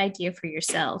 Keep that idea for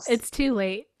yourselves. It's too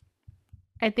late.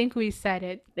 I think we said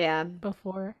it Yeah.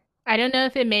 before. I don't know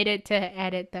if it made it to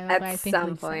edit though, but I At think some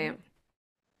we said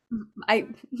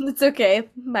point. It's okay.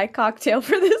 My cocktail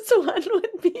for this one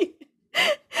would be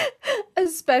a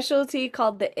specialty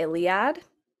called the Iliad.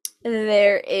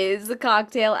 There is a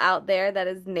cocktail out there that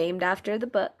is named after the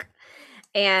book.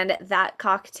 And that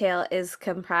cocktail is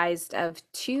comprised of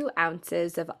 2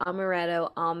 ounces of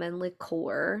amaretto almond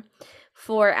liqueur,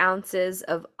 4 ounces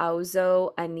of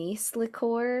ouzo anise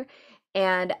liqueur,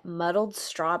 and muddled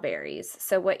strawberries.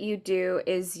 So what you do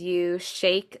is you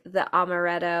shake the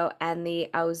amaretto and the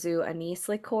ouzo anise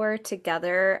liqueur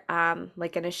together,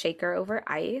 like in a shaker over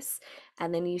ice,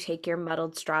 and then you take your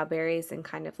muddled strawberries and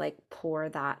kind of like pour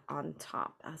that on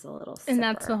top as a little sipper. And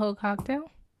that's the whole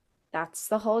cocktail? That's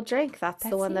the whole drink. That's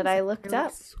the one that seems I looked really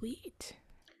up. Sweet.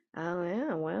 Oh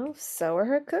yeah, well, so are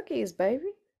her cookies, baby.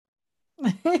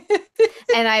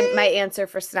 And my answer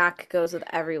for snack goes with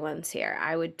everyone's here.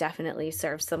 I would definitely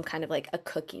serve some kind of like a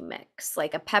cookie mix,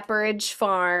 like a Pepperidge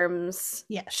Farms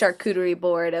charcuterie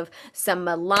board of some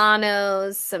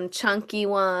Milanos, some chunky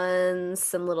ones,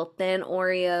 some little thin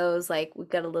Oreos. Like we've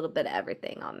got a little bit of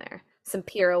everything on there. Some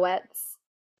pirouettes.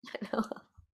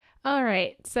 All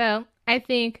right, so I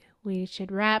think we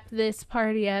should wrap this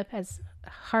party up, as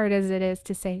hard as it is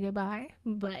to say goodbye,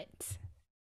 but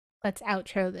let's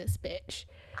outro this bitch.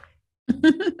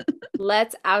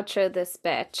 Let's outro this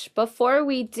bitch. Before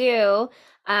we do,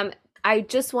 I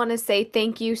just want to say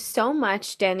thank you so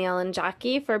much, Danielle and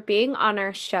Jackie, for being on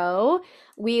our show.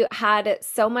 We had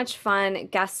so much fun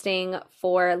guesting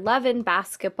for Love and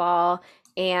Basketball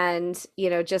and,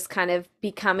 just kind of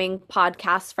becoming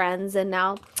podcast friends and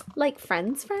now like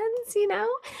friends,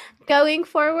 going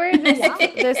forward.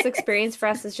 This experience for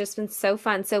us has just been so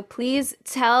fun. So please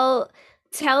tell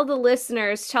the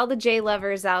listeners, tell the J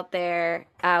lovers out there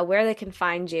where they can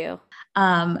find you.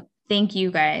 thank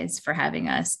you guys for having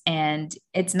us. And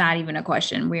it's not even a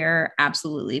question. We're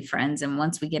absolutely friends. And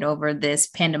once we get over this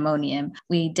pandemonium,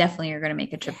 we definitely are going to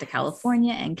make a trip to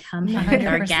California and come hang with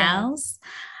our 100%. gals.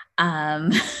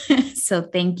 So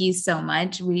thank you so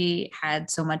much. We had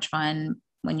so much fun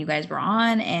when you guys were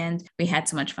on, and we had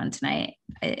so much fun tonight.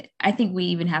 I think we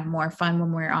even have more fun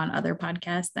when we're on other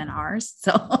podcasts than ours.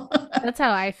 So That's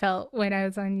how I felt when I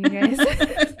was on you guys.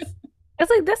 I was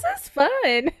like, this is fun.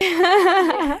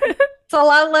 It's a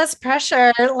lot less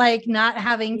pressure, like not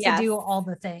having to Yes. do all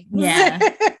the things. Yeah.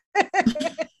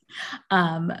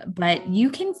 But you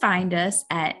can find us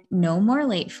at No More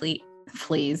Late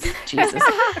Fleas, Jesus.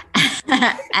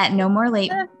 At No More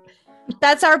Late.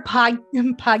 That's our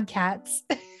podcasts.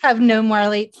 Have no more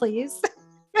late, please.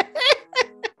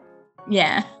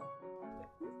 Yeah.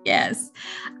 Yes.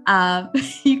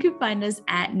 You can find us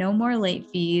at No More Late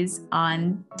Fees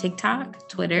on TikTok,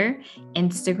 Twitter,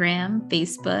 Instagram,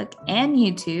 Facebook, and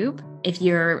YouTube. If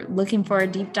you're looking for a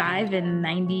deep dive in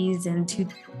 90s and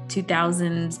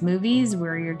 2000s movies,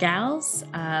 we're your gals.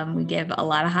 We give a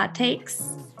lot of hot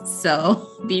takes. So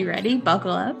be ready,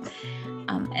 buckle up.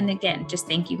 And again, just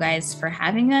thank you guys for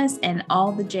having us, and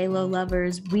all the JLo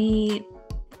lovers. We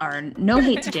are no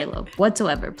hate to JLo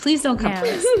whatsoever. Please don't come for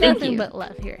us. Thank Nothing you. but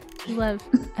love here. We love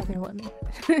other women.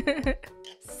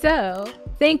 So,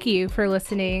 thank you for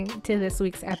listening to this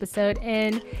week's episode.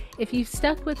 And if you've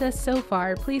stuck with us so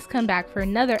far, please come back for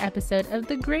another episode of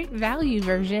the great value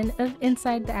version of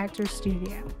Inside the Actors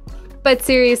Studio. But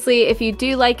seriously, if you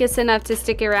do like us enough to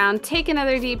stick around, take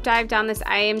another deep dive down this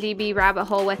IMDb rabbit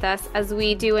hole with us as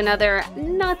we do another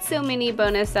not so mini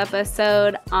bonus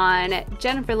episode on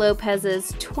Jennifer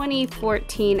Lopez's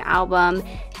 2014 album,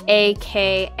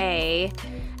 AKA.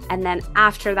 And then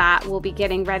after that, we'll be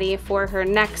getting ready for her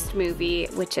next movie,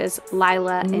 which is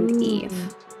Lila and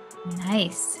Eve.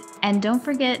 Nice. And don't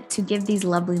forget to give these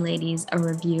lovely ladies a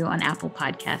review on Apple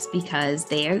Podcasts, because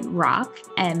they rock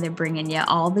and they're bringing you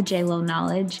all the JLo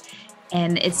knowledge.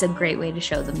 And it's a great way to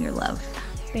show them your love.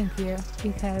 Thank you,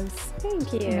 because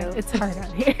Thank you. it's hard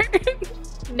out here.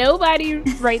 Nobody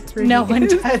writes reviews. No one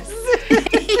does.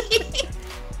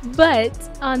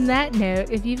 But on that note,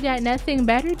 if you've got nothing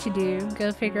better to do,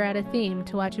 go figure out a theme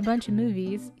to watch a bunch of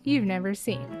movies you've never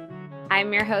seen.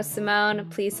 I'm your host, Simone.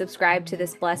 Please subscribe to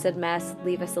this blessed mess.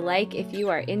 Leave us a like if you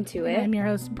are into it. I'm your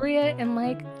host, Bria, and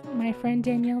like my friend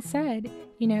Danielle said,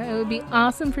 it would be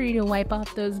awesome for you to wipe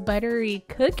off those buttery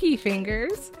cookie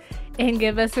fingers and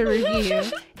give us a review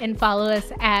and follow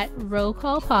us at Roll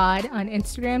Call Pod on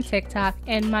Instagram, TikTok,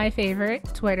 and my favorite,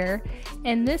 Twitter.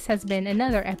 And this has been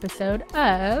another episode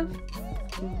of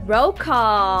Roll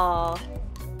call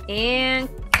and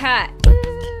cut.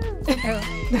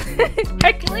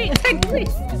 Hercules! Hercules,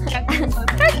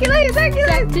 Hercules.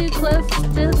 Got too close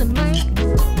to the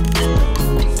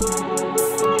mic.